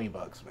 $20,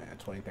 man.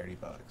 $20-$30.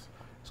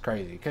 It's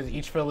crazy because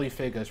each fiddle leaf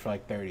fig goes for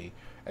like $30.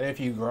 And if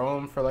you grow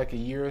them for like a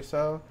year or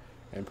so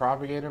and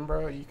propagate them,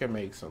 bro, you can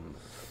make some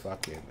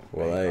fucking.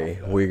 Well, hey,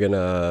 we're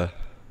gonna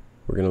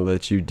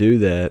let you do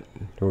that.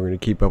 We're gonna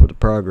keep up with the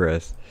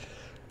progress.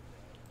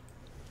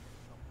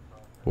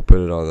 We'll put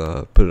it on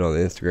the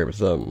Instagram or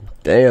something.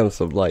 Damn,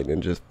 some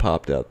lightning just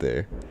popped out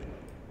there.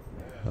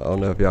 I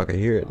don't know if y'all can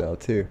hear it now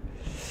too.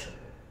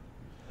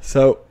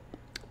 So,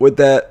 with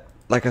that,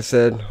 like I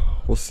said,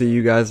 we'll see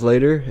you guys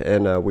later,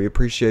 and we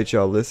appreciate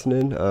y'all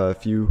listening.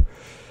 If you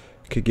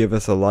could give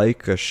us a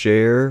like, a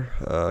share,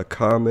 a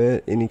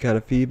comment, any kind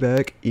of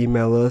feedback,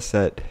 email us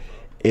at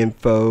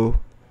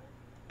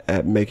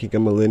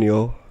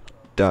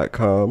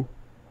info@makingamillennial.com.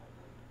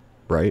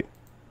 Right?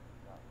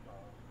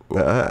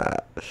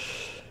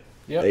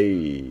 Yep.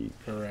 Hey.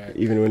 Correct.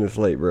 Even when it's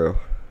late, bro.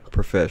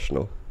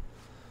 Professional.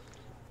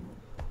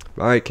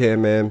 Alright,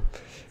 Cam, man.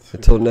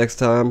 Until next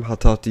time, I'll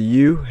talk to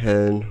you,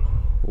 and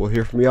we'll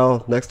hear from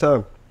y'all next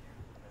time.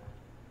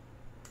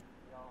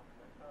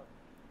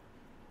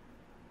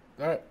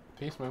 All right.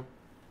 Peace, man.